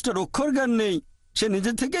 যে মানুষটার অক্ষর জ্ঞান নেই সে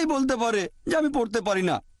নিজে থেকেই বলতে পারে যে আমি পড়তে পারি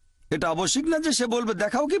না। এটা আবশ্যিক না যে সে বলবে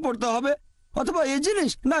দেখাও কি পড়তে হবে, অথবা এই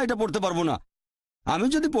জিনিস না এটা পড়তে পারবো না। আমি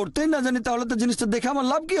যদি পড়তেই না জানি তাহলে তো জিনিসটা দেখে আমার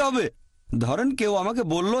লাভ কি হবে? ধরেন কেউ আমাকে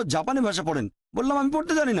বলল জাপানি ভাষা পড়েন, বললাম আমি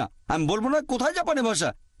পড়তে জানি না। আমি বলবো না কোথায় জাপানি ভাষা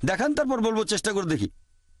দেখান, তারপর বলবো চেষ্টা করে দেখি।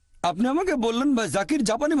 আপনি আমাকে বললেন ভাই জাকির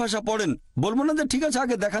জাপানি ভাষা পড়েন, বলবো না যে ঠিক আছে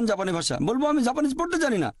আগে দেখান জাপানি ভাষা, বলবো আমি জাপানিজ পড়তে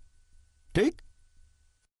জানি না। ঠিক,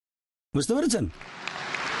 বুঝতে পেরেছেন?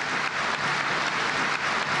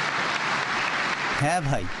 হ্যাঁ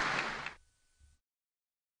ভাই।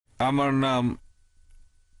 আমার নাম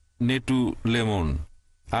নেটু লেমন।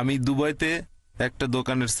 আমি দুবাইতে একটা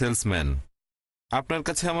দোকানের সেলসম্যান। আপনার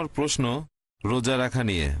কাছে আমার প্রশ্ন রোজা রাখা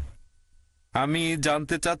নিয়ে। আমি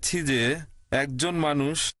জানতে চাচ্ছি যে একজন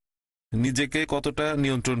মানুষ নিজেকে কতটা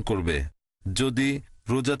নিয়ন্ত্রণ করবে যদি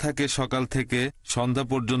রোজা থাকে সকাল থেকে সন্ধ্যা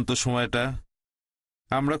পর্যন্ত সময়টা,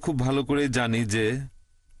 আমরা খুব ভালো করে জানি যে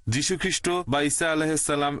যীশুখ্রিস্ট বা ঈসা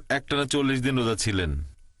আলাইহিসসালাম একটানা 40 দিন রোজা ছিলেন।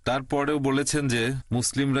 তারপরেও বলেছেন যে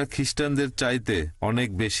মুসলিমরা খ্রিস্টানদের চাইতে অনেক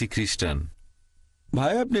বেশি খ্রিস্টান।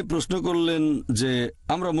 ভাই আপনি প্রশ্ন করলেন যে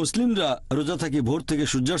আমরা মুসলিমরা রোজা থাকি ভোর থেকে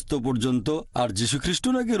সূর্যাস্ত পর্যন্ত, আর যীশুখ্রিস্ট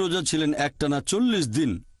নাকি রোজা ছিলেন একটানা 40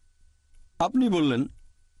 দিন। আপনি বললেন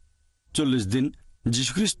 40 দিন।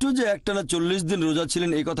 যীশুখ্রিস্ট যে একটানা 40 দিন রোজা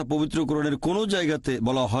ছিলেন এই কথা পবিত্র কোরআনের কোনো জায়গাতে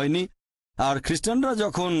বলা হয়নি। আর খ্রিস্টানরা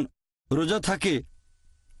যখন রোজা থাকে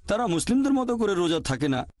তারা মুসলিমদের মতো করে রোজা থাকে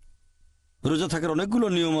না। রোজা থাকার অনেকগুলো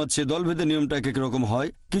নিয়ম আছে, দলভেদে নিয়মটা এক এক রকম হয়।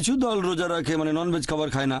 কিছু দল রোজা রাখে মানে ননভেজ খাবার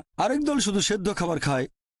খায় না, আরেক দল শুধু সেদ্ধ খাবার খায়।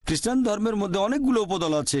 খ্রিস্টান ধর্মের মধ্যে অনেকগুলো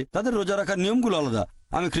উপদল আছে, তাদের রোজা রাখার নিয়মগুলো আলাদা।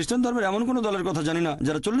 আমি খ্রিস্টান ধর্মের এমন কোনো দলের কথা জানি না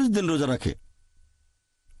যারা 40 দিন রোজা রাখে।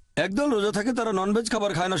 একদল রোজা থাকে তারা ননভেজ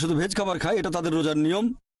খাবার খায় না, শুধু ভেজ খাবার খায়, এটা তাদের রোজার নিয়ম।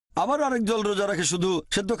 আবার আরেক দল রোজা রাখে শুধু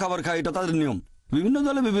সেদ্ধ খাবার খায়, এটা তাদের নিয়ম। বিভিন্ন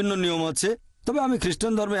দলে বিভিন্ন নিয়ম আছে। তবে আমি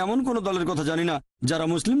খ্রিস্টান ধর্মে এমন কোনো দলের কথা জানি না যারা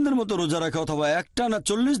মুসলিমদের মতো রোজা রাখে অথবা একটানা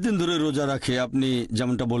 40 দিন ধরে রোজা রাখে। আপনি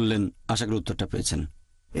যেমনটা বললেন, আশা করি উত্তরটা পেয়েছেন।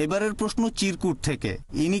 এবারের প্রশ্ন চিরকুট থেকে,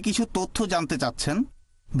 ইনি কিছু তথ্য জানতে চাচ্ছেন।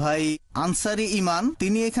 ভাই আনসারি ইমান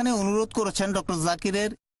তিনি এখানে অনুরোধ করেছেন ডক্টর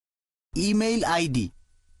জাকিরের ইমেইল আইডি।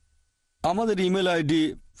 আমাদের ইমেল আইডি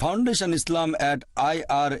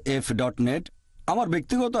foundationislam@irf.net। আমার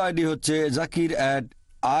ব্যক্তিগত আইডি হচ্ছে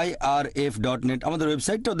zakir@irf.net। আমাদের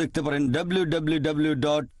ওয়েবসাইটটাও দেখতে পারেন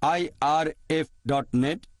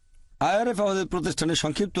www.irf.net। IRF আমাদের প্রতিষ্ঠানের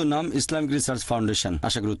সংক্ষিপ্ত নাম, ইসলামিক রিসার্চ ফাউন্ডেশন।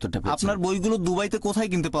 আশা করি উত্তরটা পেয়েছেন। আপনার বইগুলো দুবাইতে কোথায়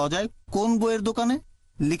কিনতে পাওয়া যায়? কোন বইয়ের দোকানে?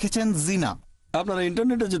 লিখেছেন জিনা। আপনারা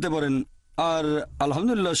ইন্টারনেটে যেতে পারেন, আর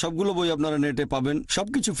আলহামদুলিল্লাহ সবগুলো বই আপনারা নেটে পাবেন।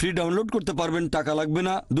 সবকিছু ফ্রি ডাউনলোড করতে পারবেন, টাকা লাগবে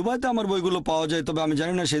না। দুবাইতে আমার বইগুলো পাওয়া যায়, তবে আমি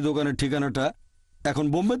জানি না সেই দোকানের ঠিকানাটা। এখন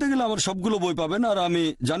বোম্বেতে গেলে আমার সবগুলো বই পাবেন, আর আমি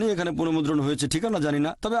জানি এখানে পুনর্মুদ্রণ হয়েছে, ঠিকানা জানি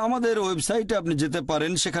না। তবে আমাদের ওয়েবসাইটে আপনি যেতে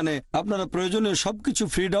পারেন, সেখানে আপনারা প্রয়োজনীয় সবকিছু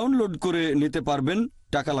ফ্রি ডাউনলোড করে নিতে পারবেন,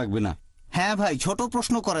 টাকা লাগবে না। হ্যাঁ ভাই, ছোট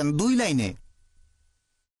প্রশ্ন করেন 2 লাইনে।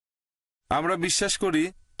 আমরা বিশ্বাস করি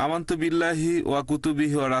আমান্তু বিল্লাহি ওয়া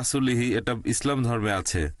কুতুবিহি ওয়া রাসূলিহি, এটা ইসলাম ধর্মে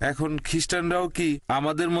আছে। এখন খ্রিস্টানরাও কি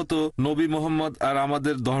আমাদের মতো নবী মুহাম্মদ আর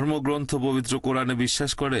আমাদের ধর্মগ্রন্থ পবিত্র কোরআনে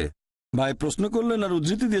বিশ্বাস করে? ভাই প্রশ্ন করলেন আর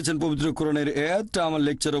উদ্ধৃতি দিয়েছেন পবিত্র কোরআনের। এই আয়াতটা আমার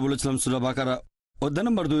লেকচারে বলেছিলাম, সূরা বাকারা অধ্যায়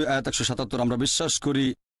নম্বর 2 আয়াত 177। আমরা বিশ্বাস করি,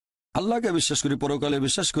 আল্লাহকে বিশ্বাস করি, পরকালে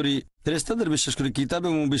বিশ্বাস করি, ফেরেশতাদের বিশ্বাস করি, কিতাব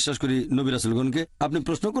এবং বিশ্বাস করি নবী রাসূলগণকে। আপনি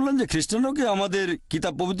প্রশ্ন করলেন যে খ্রিস্টানরাও কি আমাদের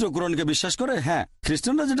কিতাব পবিত্র কোরআনকে বিশ্বাস করে? হ্যাঁ,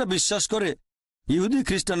 খ্রিস্টানরা যেটা বিশ্বাস করে, ইহুদি,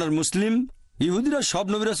 খ্রিস্টান আর মুসলিম, ইহুদিরা সব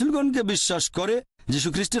নবী রাসূলগণকে বিশ্বাস করে যীশু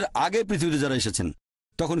খ্রিস্টের আগে পৃথিবীতে যারা এসেছেন।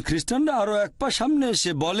 তখন খ্রিস্টানরা আরো এক পা সামনে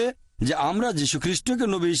এসে বলে যে আমরা যীশু খ্রিস্টকে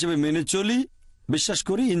নবী হিসেবে মেনে চলি, বিশ্বাস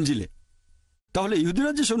করি ইঞ্জিলে। তাহলে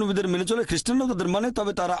ইহুদিরা যেসব নবীদের মেনে চলে, খ্রিস্টানরাও তাদের মানে,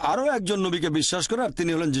 তবে তারা আরো একজন নবীকে বিশ্বাস করে, আর তিনি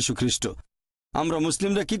হলেন যীশু খ্রিস্ট। আমরা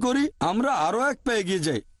মুসলিমরা কি করি? আমরা আরো এক পা এগিয়ে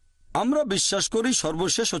যাই। আমরা বিশ্বাস করি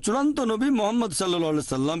সর্বশেষ ও চূড়ান্ত নবী মুহাম্মদ সাল্লাল্লাহু আলাইহি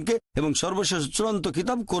সাল্লামকে এবং সর্বশেষ চূড়ান্ত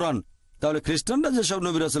কিতাব কোরআন। তাহলে খ্রিস্টানরা যেসব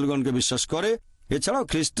নবী রাসূলগণকে বিশ্বাস করে, এছাড়াও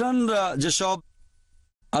খ্রিস্টানরা যেসব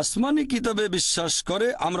আসমানি কিতাবে বিশ্বাস করে,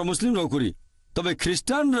 আমরা মুসলিমরাও করি। তবে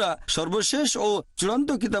খ্রিস্টানরা সর্বশেষ ও চূড়ান্ত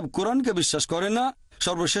কিতাব কোরআনকে বিশ্বাস করে না,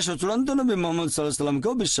 সর্বশেষ ও চূড়ান্ত নবী মুহাম্মদ সাল্লাল্লাহু আলাইহি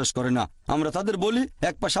সাল্লামকেও বিশ্বাস করে না। আমরা তাদের বলি,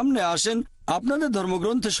 এক পা সামনে আসেন, আপনাদের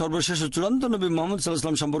ধর্মগ্রন্থে সর্বশেষ ও চূড়ান্ত নবী মুহাম্মদ সাল্লাল্লাহু আলাইহি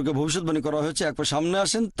সাল্লাম সম্পর্কে ভবিষ্যদ্বাণী করা হয়েছে, এক পা সামনে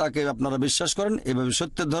আসেন, তাকে আপনারা বিশ্বাস করেন, এভাবে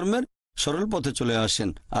সত্যের ধর্মের সরল পথে চলে আসেন।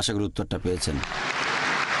 আশা করি উত্তরটা পেয়েছেন।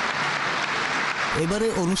 এবারে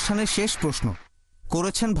অনুষ্ঠানের শেষ প্রশ্ন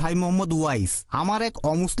করেছেন ভাই মোহাম্মদ ওয়াইস। আমার এক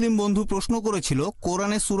অমুসলিম বন্ধু প্রশ্ন করেছিল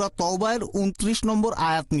কোরআনে সূরা তওবার 29 নম্বর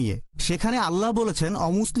আয়াত নিয়ে। সেখানে আল্লাহ বলেছেন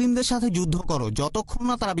অমুসলিমদের সাথে যুদ্ধ করো যতক্ষণ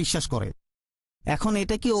না তারা বিশ্বাস করে। এখন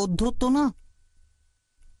এটা কি অধ্যত্ত না?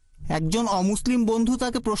 একজন অমুসলিম বন্ধু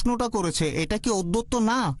তাকে প্রশ্নটা করেছে, এটা কি অধ্যত্ত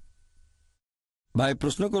না? ভাই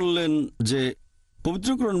প্রশ্ন করলেন যে পবিত্র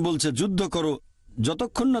কোরআন বলছে যুদ্ধ করো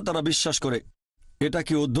যতক্ষণ না তারা বিশ্বাস করে, এটা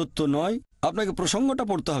কি অধ্যত্ত নয়? আপনাকে প্রসঙ্গটা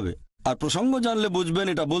পড়তে হবে, আর প্রসঙ্গ জানলে বুঝবেন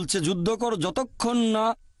এটা বলছে যুদ্ধ করো যতক্ষণ না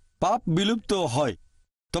পাপ বিলুপ্ত হয়।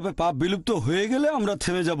 তবে পাপ বিলুপ্ত হয়ে গেলে আমরা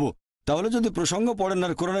থেমে যাব। তাহলে যদি প্রসঙ্গ পড়েন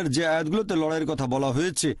আর কোরআনের যে আয়াতগুলোতে লড়াইয়ের কথা বলা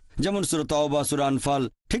হয়েছে, যেমন সূরা তাওবা, সূরা আনফাল,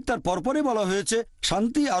 ঠিক তার পরপরই বলা হয়েছে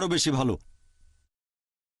শান্তি আরো বেশি ভালো।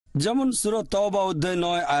 যেমন সূরা তাওবা অধ্যায়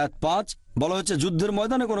 9 আয়াত 5 বলা হয়েছে যুদ্ধের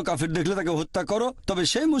ময়দানে কোনো কাফির দেখলে তাকে হত্যা করো, তবে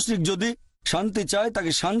সেই মুশরিক যদি শান্তি চায়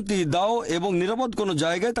তাকে শান্তি দাও এবং নিরাপদ কোনো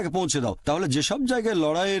জায়গায় তাকে পৌঁছে দাও। তাহলে যেসব জায়গায়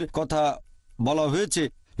লড়াইয়ের কথা বলা হয়েছে,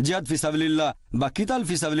 জিহাদ ফিসাবিলিল্লাহ বা কিতাল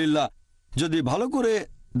ফিসাবিলিল্লাহ, যদি ভালো করে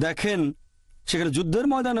দেখেন সেখানে যুদ্ধের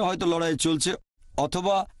ময়দানে হয়তো লড়াই চলছে,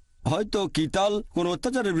 অথবা হয়তো কিতাল কোনো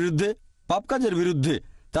অত্যাচারের বিরুদ্ধে, পাপ কাজের বিরুদ্ধে।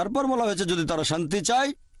 তারপর বলা হয়েছে যদি তারা শান্তি চায়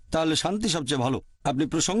তাহলে শান্তি সবচেয়ে ভালো। আপনি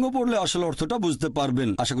প্রসঙ্গ পড়লে আসলে অর্থটা বুঝতে পারবেন।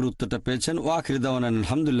 আশা করি উত্তরটা পেয়েছেন। ওয়া আখির দাওয়ানা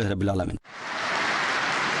আলহামদুলিল্লাহি রাব্বিল আলামিন।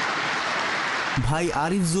 ভাই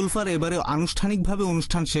আরিফ জুলফার এবারে আনুষ্ঠানিকভাবে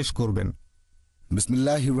অনুষ্ঠান শেষ করবেন।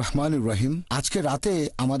 বিসমিল্লাহির রহমানির রহিম। আজকে রাতে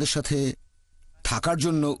আমাদের সাথে থাকার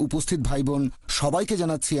জন্য উপস্থিত ভাই বোন সবাইকে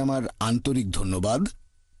জানাচ্ছি আমার আন্তরিক ধন্যবাদ।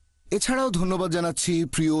 এছাড়াও ধন্যবাদ জানাচ্ছি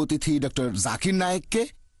প্রিয় অতিথি ডক্টর জাকির নায়েককে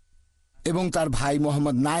এবং তার ভাই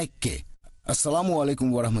মোহাম্মদ নায়েককে। আসসালামু আলাইকুম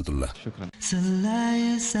ওয়া রাহমাতুল্লাহ। Salah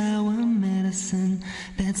is our medicine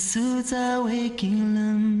that soothes our waking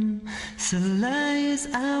limb. Salah is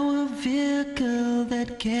our vehicle that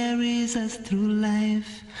carries us through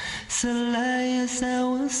life. Salah is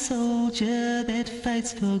our soldier that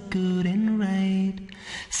fights for good and right.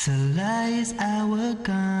 Salah is our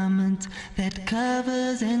garment that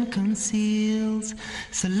covers and conceals.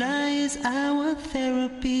 Salah is our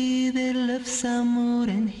therapy that lifts our mood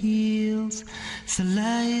and heals.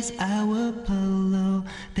 Salah is our pillow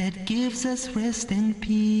that gives us rest and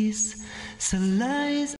peace. Salah is